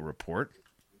UFO report.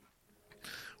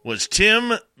 Was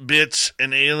Tim Bitts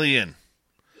an alien?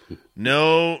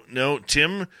 No,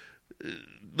 Tim,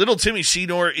 little Timmy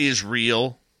Senor is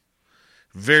real.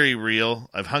 Very real.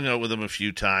 I've hung out with him a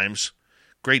few times.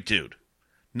 Great dude.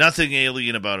 Nothing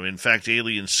alien about him. In fact,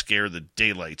 aliens scare the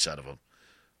daylights out of him.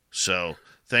 So,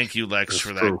 thank you, Lex,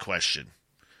 for that question.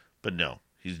 But no,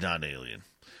 he's not an alien.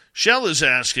 Shell is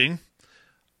asking,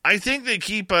 I think they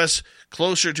keep us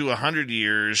closer to 100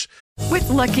 years. With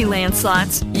Lucky Land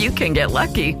Slots, you can get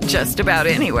lucky just about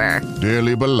anywhere.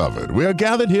 Dearly beloved, we are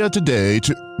gathered here today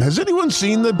to... Has anyone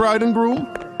seen the bride and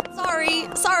groom?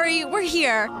 Sorry, we're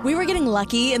here. We were getting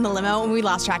lucky in the limo and we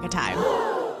lost track of time.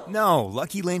 No,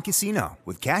 Lucky Land Casino,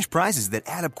 with cash prizes that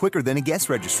add up quicker than a guest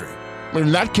registry.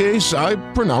 In that case, I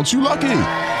pronounce you lucky.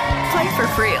 Play for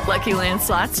free at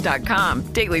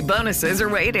LuckyLandSlots.com. Daily bonuses are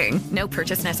waiting. No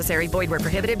purchase necessary. Void where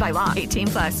prohibited by law.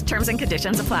 18+. Terms and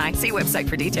conditions apply. See website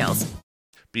for details.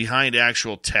 Behind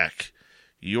actual tech,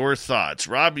 your thoughts.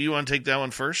 Rob, you want to take that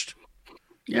one first?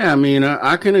 Yeah, I mean,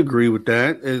 I can agree with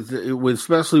that.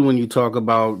 Especially when you talk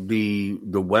about the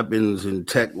weapons and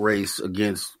tech race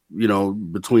against,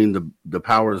 between the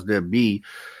powers that be.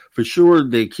 For sure,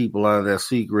 they keep a lot of that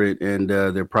secret, and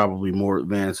they're probably more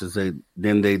advanced than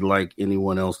they'd like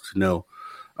anyone else to know.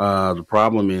 The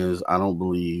problem is, I don't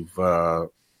believe, I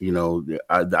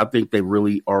think they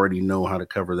really already know how to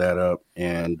cover that up,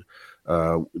 and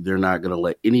they're not going to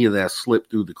let any of that slip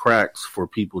through the cracks for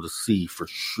people to see for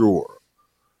sure.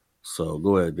 So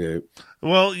go ahead, Dave.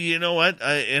 Well, you know what?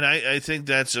 I think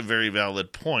that's a very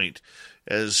valid point.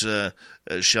 As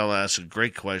Shell asks, a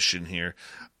great question here.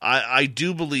 I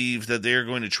do believe that they're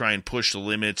going to try and push the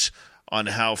limits on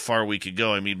how far we could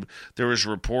go. I mean, there was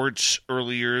reports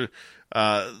earlier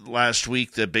last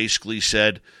week that basically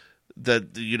said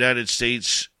that the United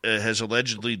States has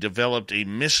allegedly developed a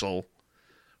missile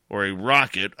or a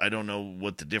rocket. I don't know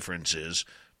what the difference is,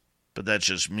 but that's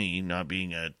just me not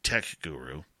being a tech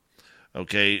guru.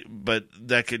 Okay, but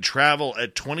that could travel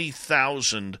at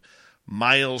 20,000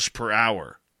 miles per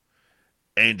hour.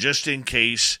 And just in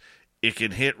case it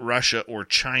can hit Russia or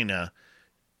China,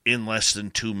 in less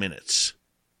than 2 minutes.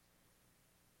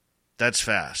 That's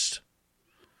fast.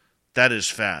 That is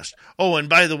fast. Oh, and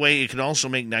by the way, it can also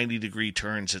make 90-degree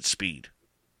turns at speed.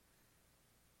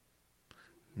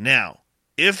 Now,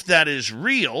 if that is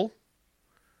real,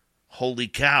 holy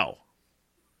cow.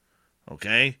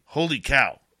 Okay? Holy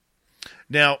cow.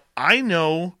 Now, I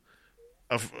know,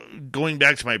 of going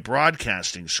back to my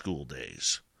broadcasting school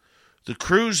days, the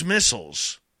cruise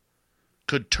missiles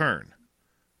could turn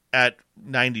at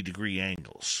 90-degree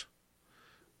angles.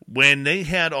 When they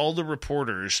had all the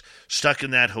reporters stuck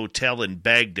in that hotel in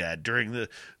Baghdad during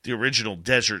the original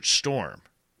Desert Storm,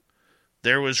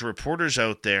 there was reporters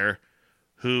out there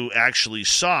who actually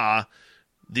saw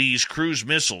these cruise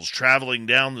missiles traveling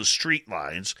down the street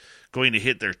lines going to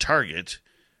hit their target,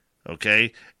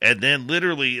 okay? And then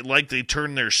literally, like they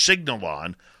turned their signal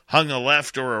on, hung a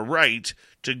left or a right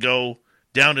to go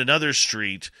down another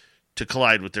street to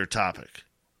collide with their topic,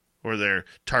 or their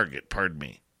target, pardon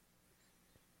me.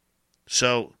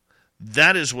 So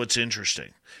that is what's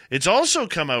interesting. It's also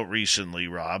come out recently,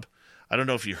 Rob. I don't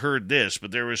know if you heard this,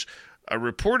 but there was a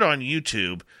report on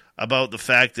YouTube about the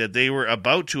fact that they were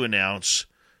about to announce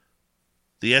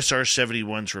the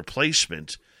SR-71's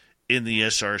replacement in the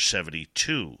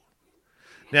SR-72.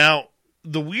 Now,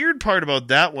 the weird part about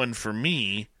that one for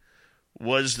me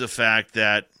was the fact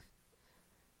that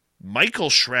Michael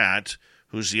Schratt,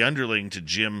 who's the underling to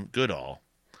Jim Goodall,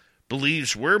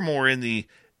 believes we're more in the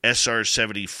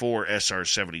SR-74,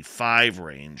 SR-75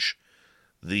 range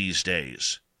these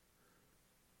days.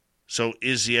 So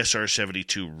is the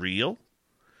SR-72 real?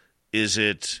 Is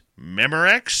it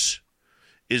Memorex?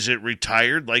 Is it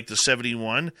retired like the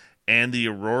 71 and the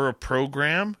Aurora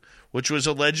program, which was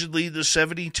allegedly the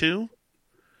 72?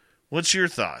 What's your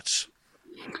thoughts?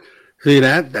 See,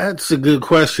 that's a good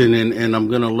question, and I'm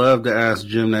going to love to ask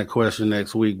Jim that question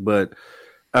next week, but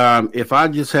if I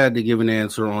just had to give an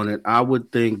answer on it, I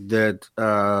would think that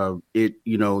the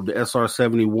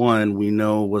SR-71 we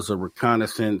know was a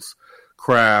reconnaissance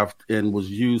craft and was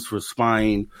used for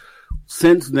spying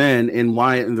since then. And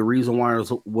the reason why it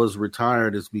was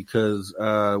retired is because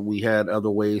we had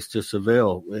other ways to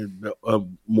surveil,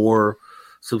 more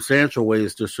substantial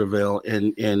ways to surveil,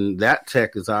 and that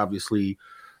tech is obviously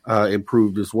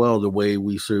improved as well. The way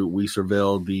we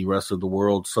surveil the rest of the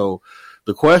world, so.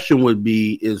 The question would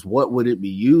be, is what would it be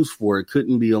used for? It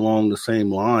couldn't be along the same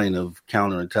line of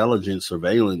counterintelligence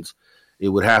surveillance. It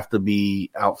would have to be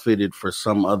outfitted for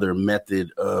some other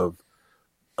method of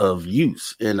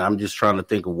use. And I'm just trying to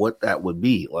think of what that would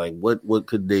be. Like, what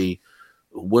would they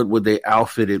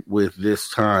outfit it with this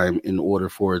time in order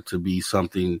for it to be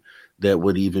something that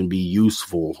would even be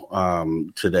useful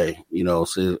today?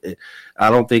 So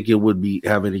I don't think it would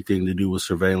have anything to do with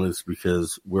surveillance,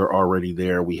 because we're already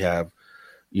there. We have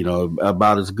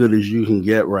about as good as you can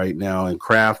get right now, and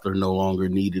craft are no longer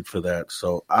needed for that.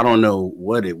 So I don't know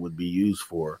what it would be used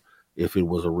for if it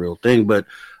was a real thing. But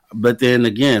then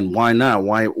again, why not?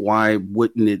 Why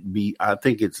wouldn't it be? I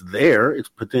think it's there. It's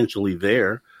potentially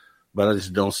there, but I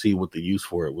just don't see what the use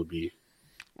for it would be.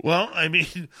 Well, I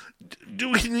mean,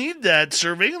 do we need that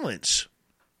surveillance?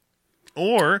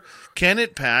 Or can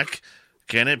it pack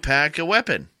a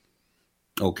weapon?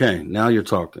 Okay, now you're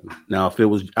talking. Now, if it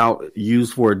was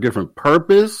used for a different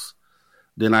purpose,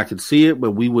 then I could see it,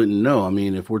 but we wouldn't know. I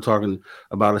mean, if we're talking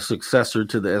about a successor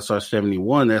to the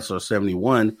SR-71, the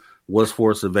SR-71 was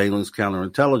for surveillance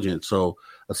counterintelligence. So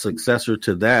a successor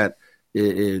to that,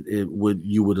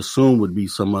 you would assume would be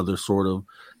some other sort of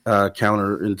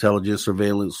counterintelligence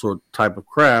surveillance sort of type of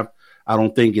craft. I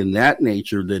don't think in that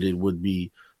nature that it would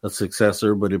be a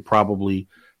successor, but it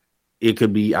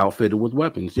could be outfitted with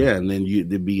weapons. Yeah. And then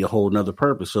there'd be a whole nother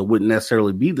purpose. So it wouldn't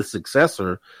necessarily be the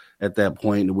successor at that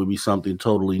point. It would be something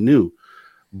totally new.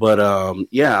 But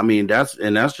yeah, I mean, that's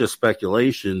just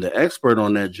speculation. The expert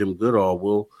on that, Jim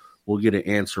Goodall, we'll get an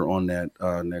answer on that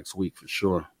next week for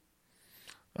sure.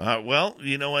 Well,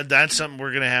 you know what? That's something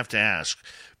we're going to ask,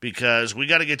 because we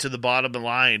got to get to the bottom of the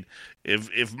line.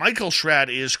 If Michael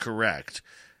Schratt is correct,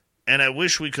 and I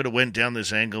wish we could have went down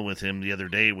this angle with him the other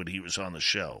day when he was on the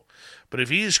show, but if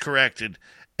he is corrected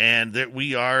and that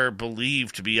we are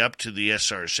believed to be up to the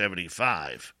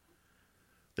SR-75,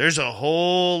 there's a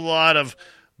whole lot of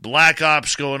black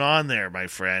ops going on there, my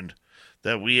friend,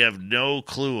 that we have no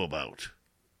clue about.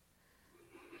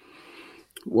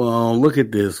 Well, look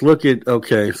at this.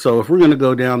 Okay, so if we're going to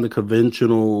go down the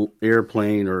conventional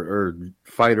airplane or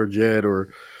fighter jet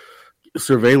or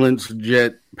surveillance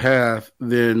jet path,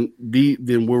 then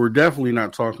we're definitely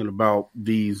not talking about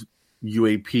these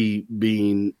UAP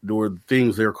being, or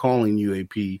things they're calling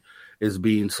UAP as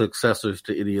being successors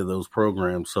to any of those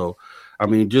programs. So I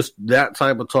mean, just that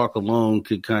type of talk alone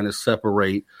could kind of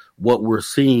separate what we're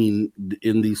seeing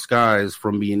in these skies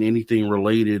from being anything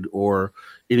related or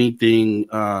anything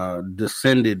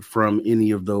descended from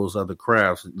any of those other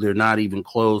crafts. They're not even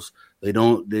close. They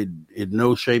in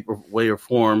no shape or way or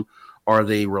form are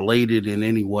they related in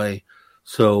any way.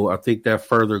 So I think that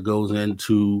further goes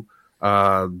into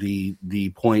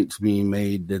the points being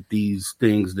made that these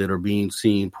things that are being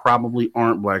seen probably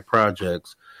aren't black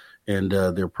projects, and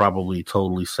they're probably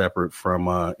totally separate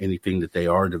from anything that they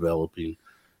are developing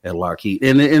at Lockheed.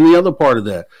 And the other part of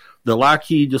that, the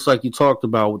Lockheed, just like you talked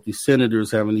about with these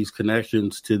senators having these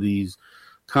connections to these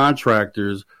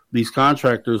contractors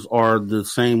are the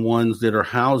same ones that are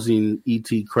housing ET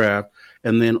craft,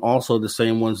 and then also the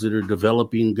same ones that are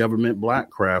developing government black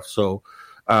craft. So,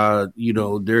 there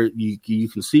you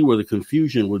can see where the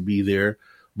confusion would be there.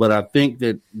 But I think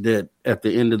that at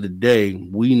the end of the day,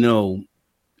 we know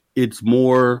it's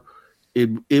more.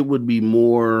 It would be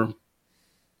more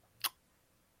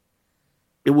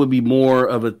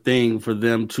of a thing for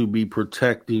them to be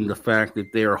protecting the fact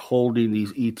that they are holding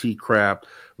these ET craft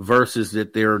versus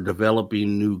that they're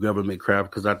developing new government craft,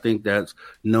 because I think that's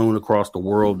known across the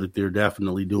world that they're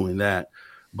definitely doing that.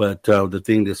 But the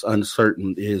thing that's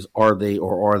uncertain is, are they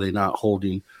or are they not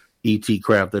holding ET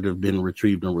craft that have been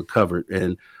retrieved and recovered?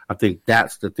 And I think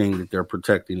that's the thing that they're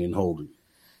protecting and holding.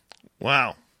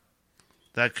 Wow.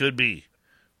 That could be.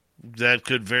 That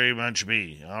could very much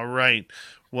be. All right.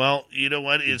 Well, you know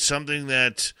what? It's something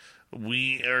that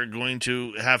we are going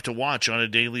to have to watch on a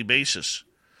daily basis.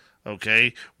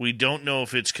 Okay? We don't know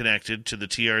if it's connected to the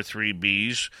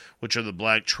TR3Bs, which are the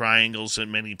black triangles that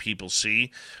many people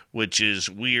see, which is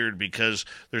weird because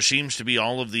there seems to be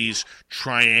all of these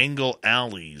triangle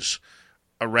alleys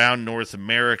around North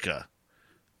America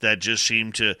that just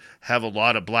seem to have a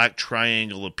lot of black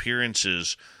triangle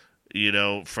appearances,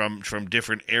 from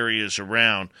different areas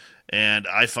around. And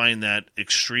I find that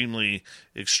extremely,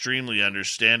 extremely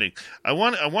understanding. I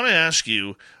want to ask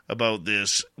you about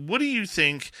this. What do you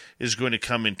think is going to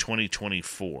come in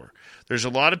 2024? There's a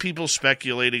lot of people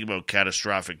speculating about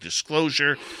catastrophic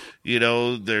disclosure.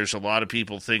 There's a lot of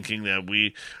people thinking that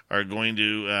we are going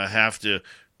to have to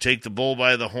take the bull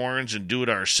by the horns and do it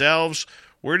ourselves.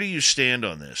 Where do you stand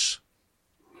on this?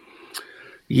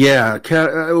 Yeah,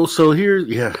 so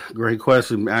great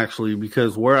question, actually,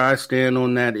 because where I stand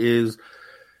on that is,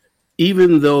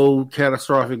 even though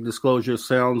catastrophic disclosure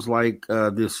sounds like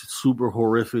this super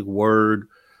horrific word,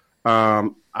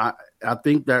 I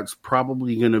think that's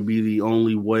probably going to be the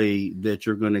only way that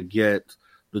you're going to get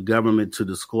the government to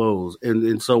disclose.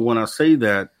 And so when I say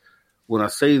that,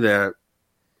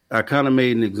 I kind of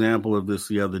made an example of this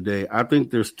the other day. I think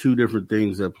there's two different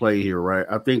things at play here, right?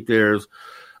 I think there's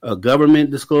a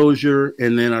government disclosure,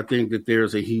 and then I think that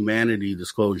there's a humanity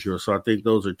disclosure. So I think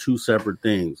those are two separate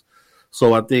things.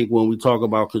 So I think when we talk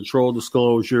about controlled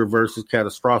disclosure versus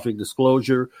catastrophic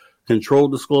disclosure,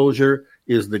 controlled disclosure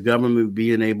is the government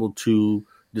being able to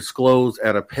disclose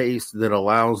at a pace that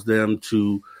allows them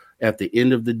to, at the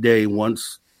end of the day,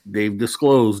 once they've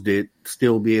disclosed it,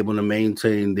 still be able to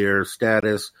maintain their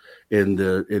status in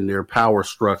their power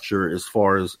structure as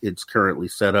far as it's currently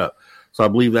set up. So I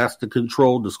believe that's the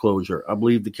controlled disclosure. I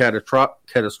believe the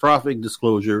catastrophic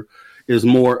disclosure is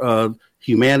more of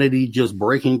humanity just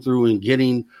breaking through and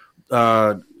getting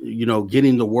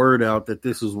the word out that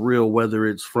this is real, whether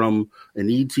it's from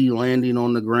an ET landing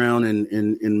on the ground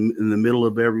in the middle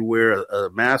of everywhere, a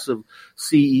massive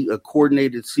a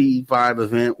coordinated CE5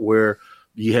 event where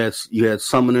you had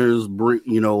summoners bring,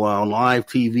 on live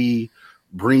TV,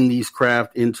 bring these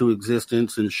craft into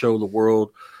existence and show the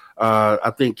world.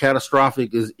 I think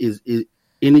catastrophic is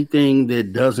anything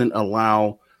that doesn't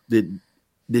allow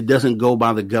that doesn't go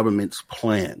by the government's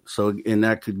plan. So, and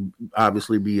that could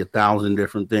obviously be 1,000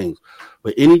 different things,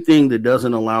 but anything that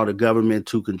doesn't allow the government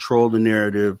to control the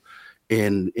narrative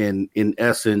and in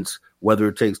essence, whether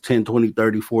it takes 10, 20,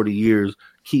 30, 40 years,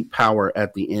 keep power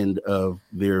at the end of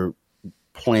their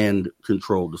planned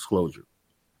controlled disclosure.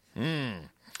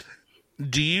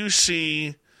 Do you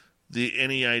see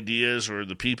any ideas, or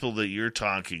the people that you're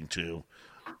talking to,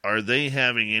 are they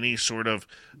having any sort of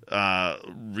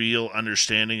real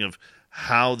understanding of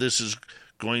how this is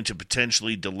going to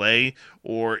potentially delay,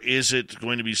 or is it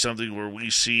going to be something where we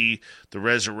see the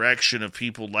resurrection of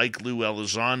people like Lou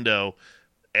Elizondo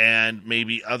and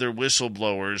maybe other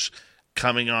whistleblowers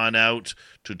coming on out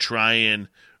to try and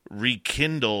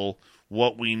rekindle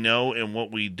what we know and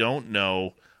what we don't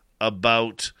know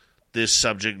about this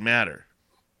subject matter?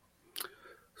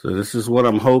 So this is what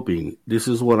I'm hoping.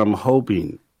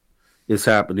 Is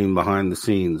happening behind the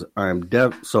scenes.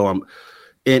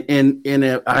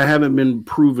 and I haven't been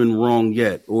proven wrong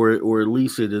yet, or at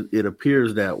least it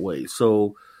appears that way.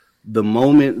 So the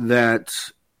moment that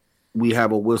we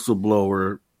have a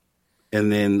whistleblower,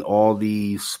 and then all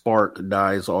the spark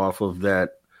dies off of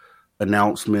that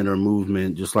announcement or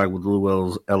movement, just like with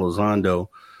Lou Elizondo,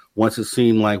 once it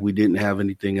seemed like we didn't have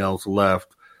anything else left,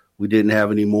 we didn't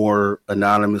have any more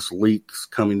anonymous leaks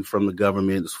coming from the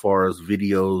government as far as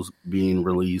videos being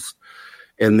released.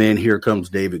 And then here comes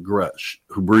David Grush,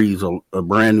 who breathes a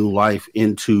brand new life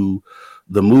into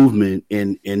the movement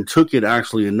and took it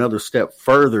actually another step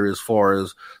further as far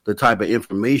as the type of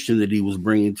information that he was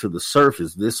bringing to the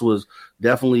surface. This was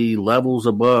definitely levels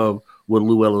above what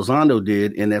Lou Elizondo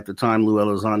did. And at the time Lou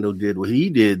Elizondo did what he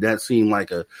did, that seemed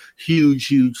like a huge,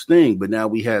 huge thing. But now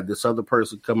we had this other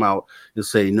person come out and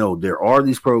say, no, there are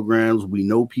these programs. We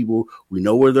know people, we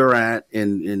know where they're at.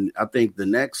 And I think the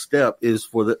next step is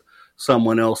for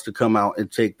someone else to come out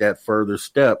and take that further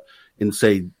step and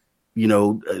say, you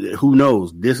know, who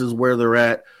knows? This is where they're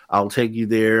at. I'll take you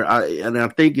there. I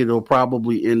think it'll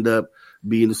probably end up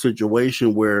being a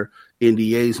situation where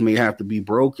NDAs may have to be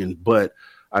broken. But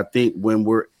I think when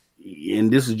we're,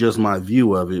 and this is just my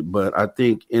view of it, but I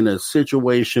think in a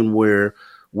situation where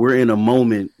we're in a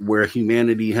moment where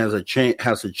humanity has a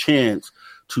chance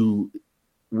to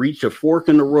reach a fork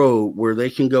in the road where they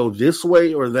can go this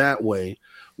way or that way,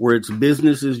 where it's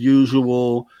business as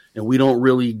usual, and we don't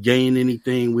really gain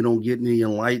anything. We don't get any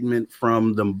enlightenment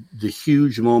from the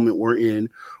huge moment we're in,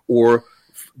 or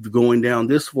going down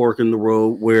this fork in the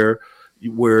road where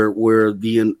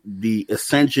the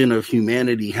ascension of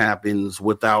humanity happens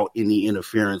without any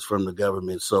interference from the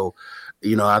government. So,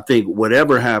 you know, I think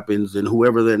whatever happens and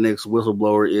whoever that next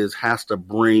whistleblower is has to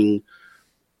bring,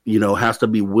 you know, has to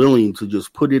be willing to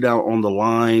just put it out on the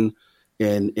line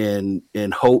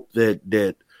and hope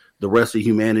that the rest of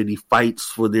humanity fights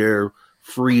for their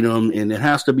freedom. And it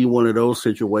has to be one of those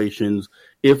situations.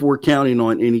 If we're counting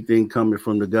on anything coming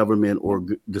from the government or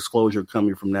disclosure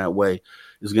coming from that way,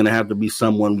 it's going to have to be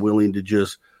someone willing to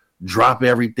just drop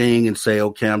everything and say,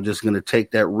 okay, I'm just going to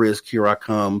take that risk. Here I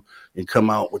come, and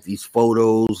come out with these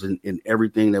photos and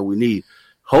everything that we need.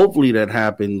 Hopefully that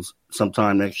happens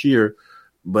sometime next year,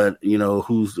 but you know,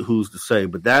 who's to say?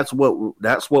 But that's what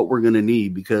we're going to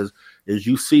need, because as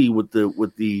you see with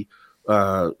the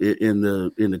in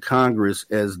the Congress,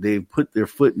 as they've put their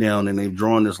foot down and they've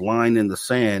drawn this line in the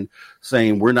sand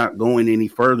saying we're not going any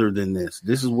further than this.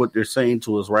 This is what they're saying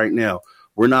to us right now.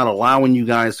 We're not allowing you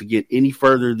guys to get any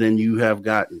further than you have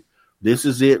gotten. This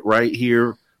is it right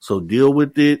here. So deal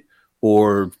with it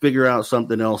or figure out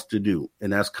something else to do.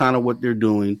 And that's kind of what they're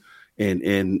doing.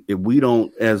 And if we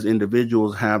don't, as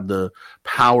individuals, have the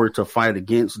power to fight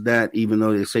against that, even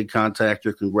though they say contact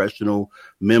your congressional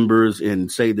members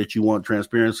and say that you want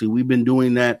transparency, we've been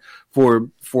doing that for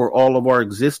all of our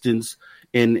existence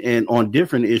and on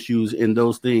different issues, and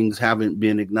those things haven't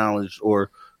been acknowledged or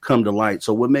come to light.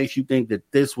 So what makes you think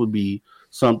that this would be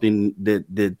something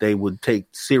that they would take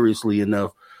seriously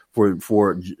enough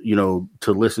for you know,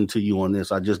 to listen to you on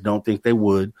this? I just don't think they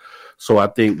would. So I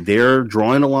think they're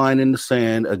drawing a line in the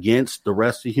sand against the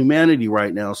rest of humanity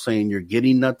right now, saying you're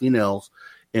getting nothing else,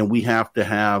 and we have to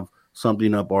have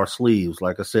something up our sleeves.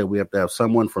 Like I said, we have to have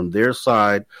someone from their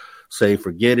side say,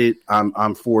 forget it,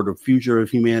 I'm for the future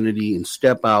of humanity, and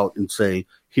step out and say,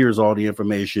 here's all the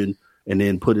information, and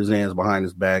then put his hands behind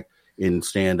his back and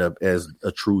stand up as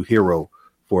a true hero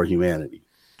for humanity.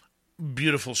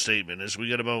 Beautiful statement. As we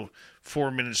got about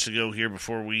 4 minutes to go here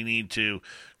before we need to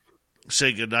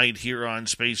say goodnight here on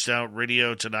Spaced Out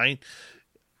Radio tonight.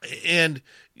 And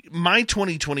my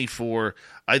 2024,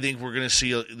 I think we're going to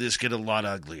see this get a lot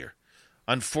uglier.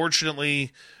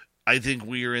 Unfortunately, I think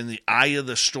we are in the eye of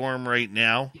the storm right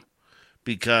now,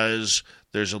 because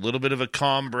there's a little bit of a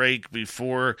calm break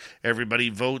before everybody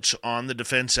votes on the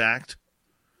Defense Act.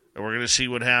 And we're going to see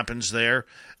what happens there.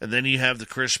 And then you have the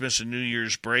Christmas and New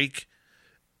Year's break.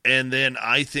 And then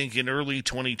I think in early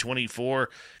 2024,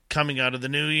 coming out of the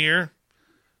new year,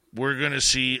 we're going to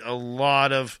see a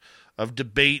lot of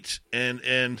debate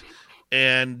and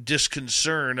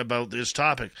disconcern about this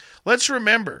topic. Let's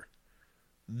remember,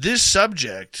 this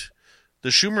subject, the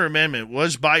Schumer Amendment,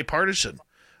 was bipartisan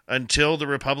until the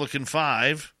Republican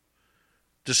 5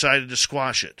 decided to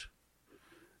squash it.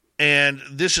 And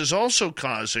this is also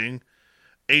causing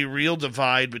a real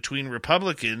divide between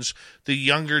Republicans, the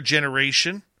younger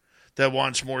generation that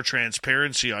wants more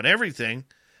transparency on everything,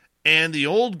 and the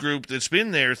old group that's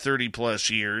been there 30-plus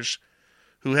years,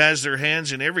 who has their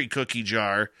hands in every cookie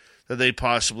jar that they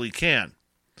possibly can.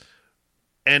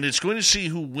 And it's going to see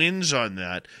who wins on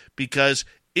that, because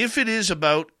if it is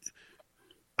about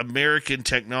American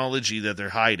technology that they're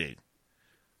hiding.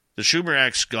 The Schumer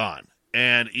Act's gone.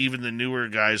 And even the newer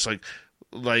guys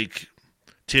like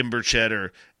Tim Burchett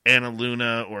or Anna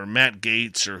Luna or Matt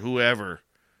Gaetz or whoever,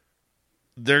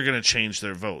 they're going to change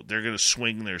their vote. They're going to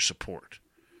swing their support.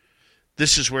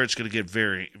 This is where it's going to get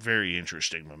very, very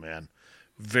interesting, my man.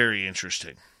 Very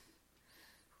interesting.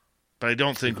 But I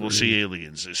don't think we'll see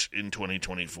aliens in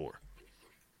 2024.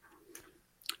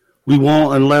 We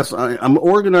won't unless I'm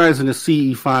organizing a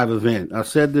CE5 event. I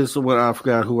said this when I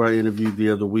forgot who I interviewed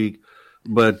the other week,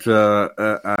 but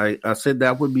I said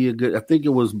that would be a good. I think it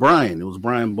was Brian. It was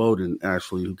Brian Bowden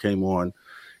actually who came on,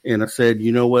 and I said,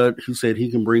 you know what? He said he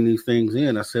can bring these things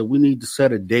in. I said we need to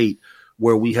set a date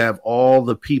where we have all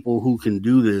the people who can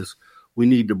do this. We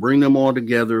need to bring them all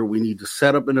together. We need to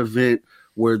set up an event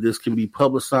where this can be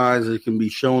publicized. It can be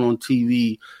shown on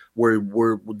TV.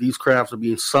 Where these crafts are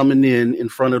being summoned in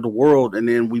front of the world, and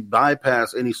then we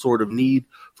bypass any sort of need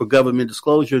for government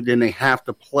disclosure, then they have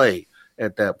to play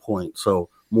at that point. So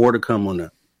more to come on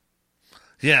that.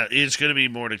 Yeah, it's going to be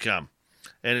more to come.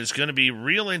 And it's going to be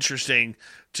real interesting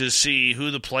to see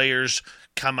who the players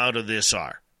come out of this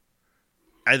are.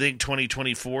 I think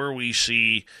 2024 we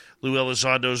see Lou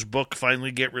Elizondo's book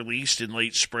finally get released in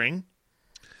late spring.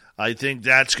 I think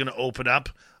that's going to open up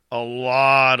a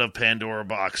lot of Pandora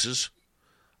boxes.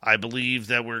 I believe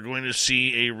that we're going to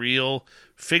see a real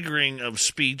figuring of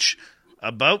speech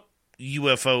about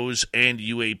UFOs and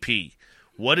UAP.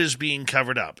 What is being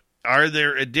covered up? Are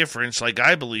there a difference, like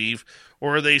I believe,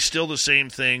 or are they still the same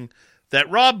thing that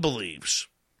Rob believes?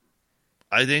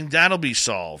 I think that'll be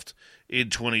solved in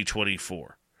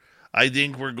 2024. I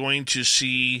think we're going to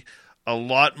see a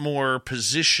lot more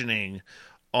positioning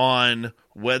on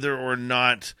whether or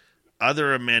not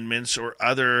other amendments or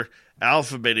other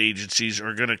alphabet agencies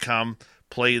are going to come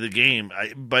play the game.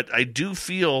 But I do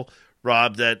feel,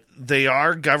 Rob, that they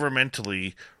are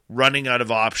governmentally running out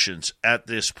of options at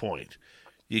this point.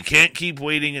 You can't keep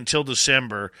waiting until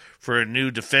December for a new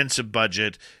defensive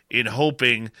budget in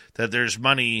hoping that there's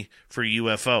money for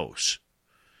UFOs.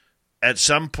 At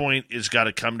some point, it's got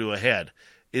to come to a head.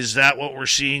 Is that what we're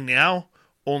seeing now?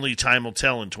 Only time will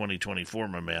tell in 2024,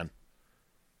 my man.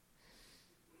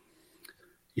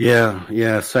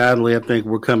 Yeah. Sadly, I think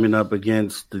we're coming up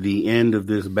against the end of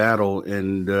this battle,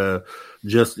 and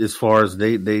just as far as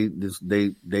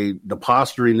the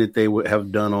posturing that they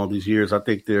have done all these years, I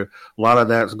think a lot of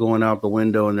that's going out the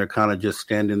window, and they're kind of just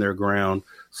standing their ground,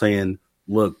 saying,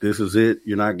 "Look, this is it.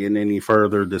 You're not getting any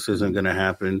further. This isn't going to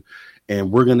happen,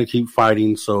 and we're going to keep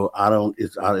fighting." So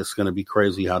it's going to be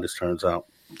crazy how this turns out.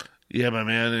 Yeah, my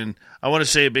man, and I want to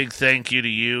say a big thank you to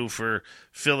you for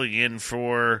filling in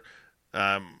for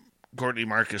Courtney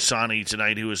Marcassani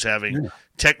tonight, who was having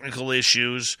technical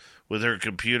issues with her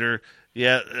computer.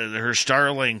 Yeah, her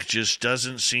Starlink just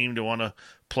doesn't seem to want to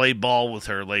play ball with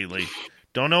her lately.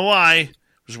 Don't know why. It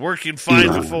was working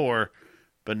fine before,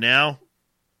 but now,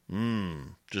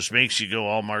 just makes you go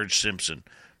all Marge Simpson.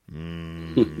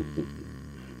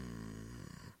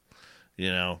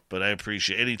 But I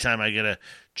appreciate anytime I get a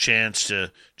chance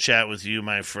to chat with you,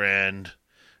 my friend.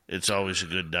 It's always a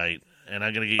good night. And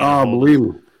I'm gonna get you. Oh, believe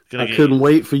me, I couldn't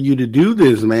wait for you to do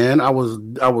this, man. I was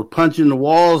punching the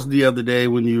walls the other day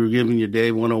when you were giving your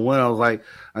Dave 101. I was like,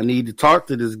 I need to talk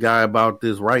to this guy about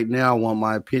this right now. I want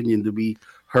my opinion to be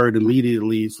heard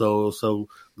immediately. So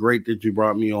great that you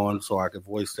brought me on so I could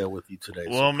voice that with you today.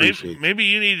 Well, maybe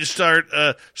you need to start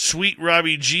Sweet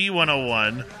Robbie G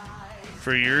 101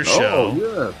 for your show.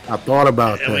 Oh, yeah. I thought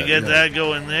about that. And we get that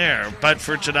going there. But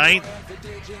for tonight,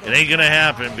 it ain't going to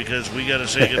happen because we got to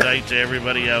say goodnight to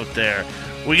everybody out there.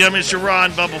 We got Mr. Ron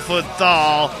Bumblefoot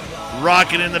Thal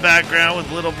rocking in the background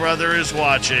with Little Brother is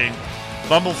Watching.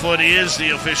 Bumblefoot is the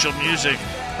official music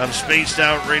of Spaced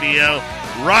Out Radio,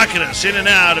 rocking us in and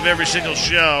out of every single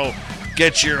show.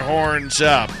 Get your horns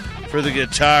up for the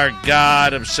guitar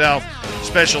god himself.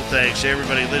 Special thanks to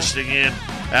everybody listening in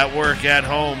at work, at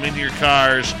home, in your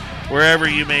cars, wherever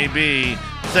you may be.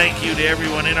 Thank you to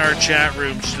everyone in our chat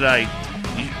rooms tonight.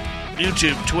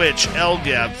 YouTube, Twitch,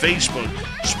 LGAB, Facebook,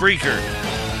 Spreaker,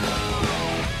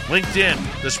 LinkedIn,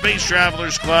 the Space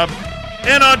Travelers Club,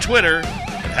 and on Twitter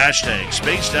at hashtag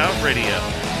Spaced Out Radio.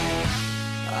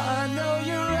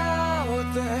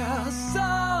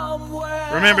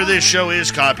 Remember, this show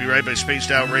is copyright by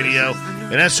Spaced Out Radio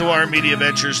and SOR Media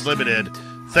Ventures Limited.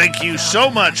 Thank you so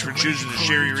much for choosing to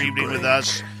share your evening with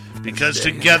us, because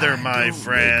together, my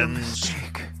friends,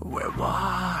 we're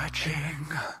watching.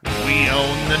 We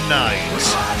own the night.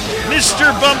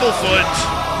 Mr. Bumblefoot,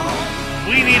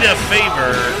 we need a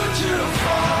favor.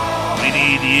 We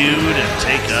need you to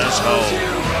take us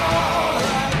home.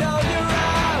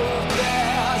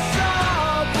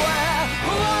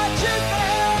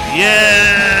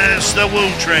 Yes, the Woo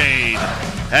Train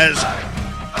has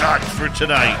got for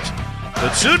tonight.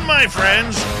 But soon, my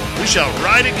friends, we shall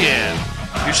ride again.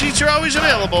 Your seats are always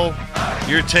available.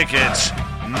 Your tickets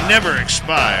never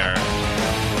expire.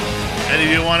 And if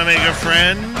you want to make a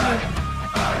friend,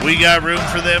 we got room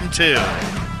for them too.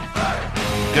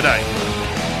 Good night.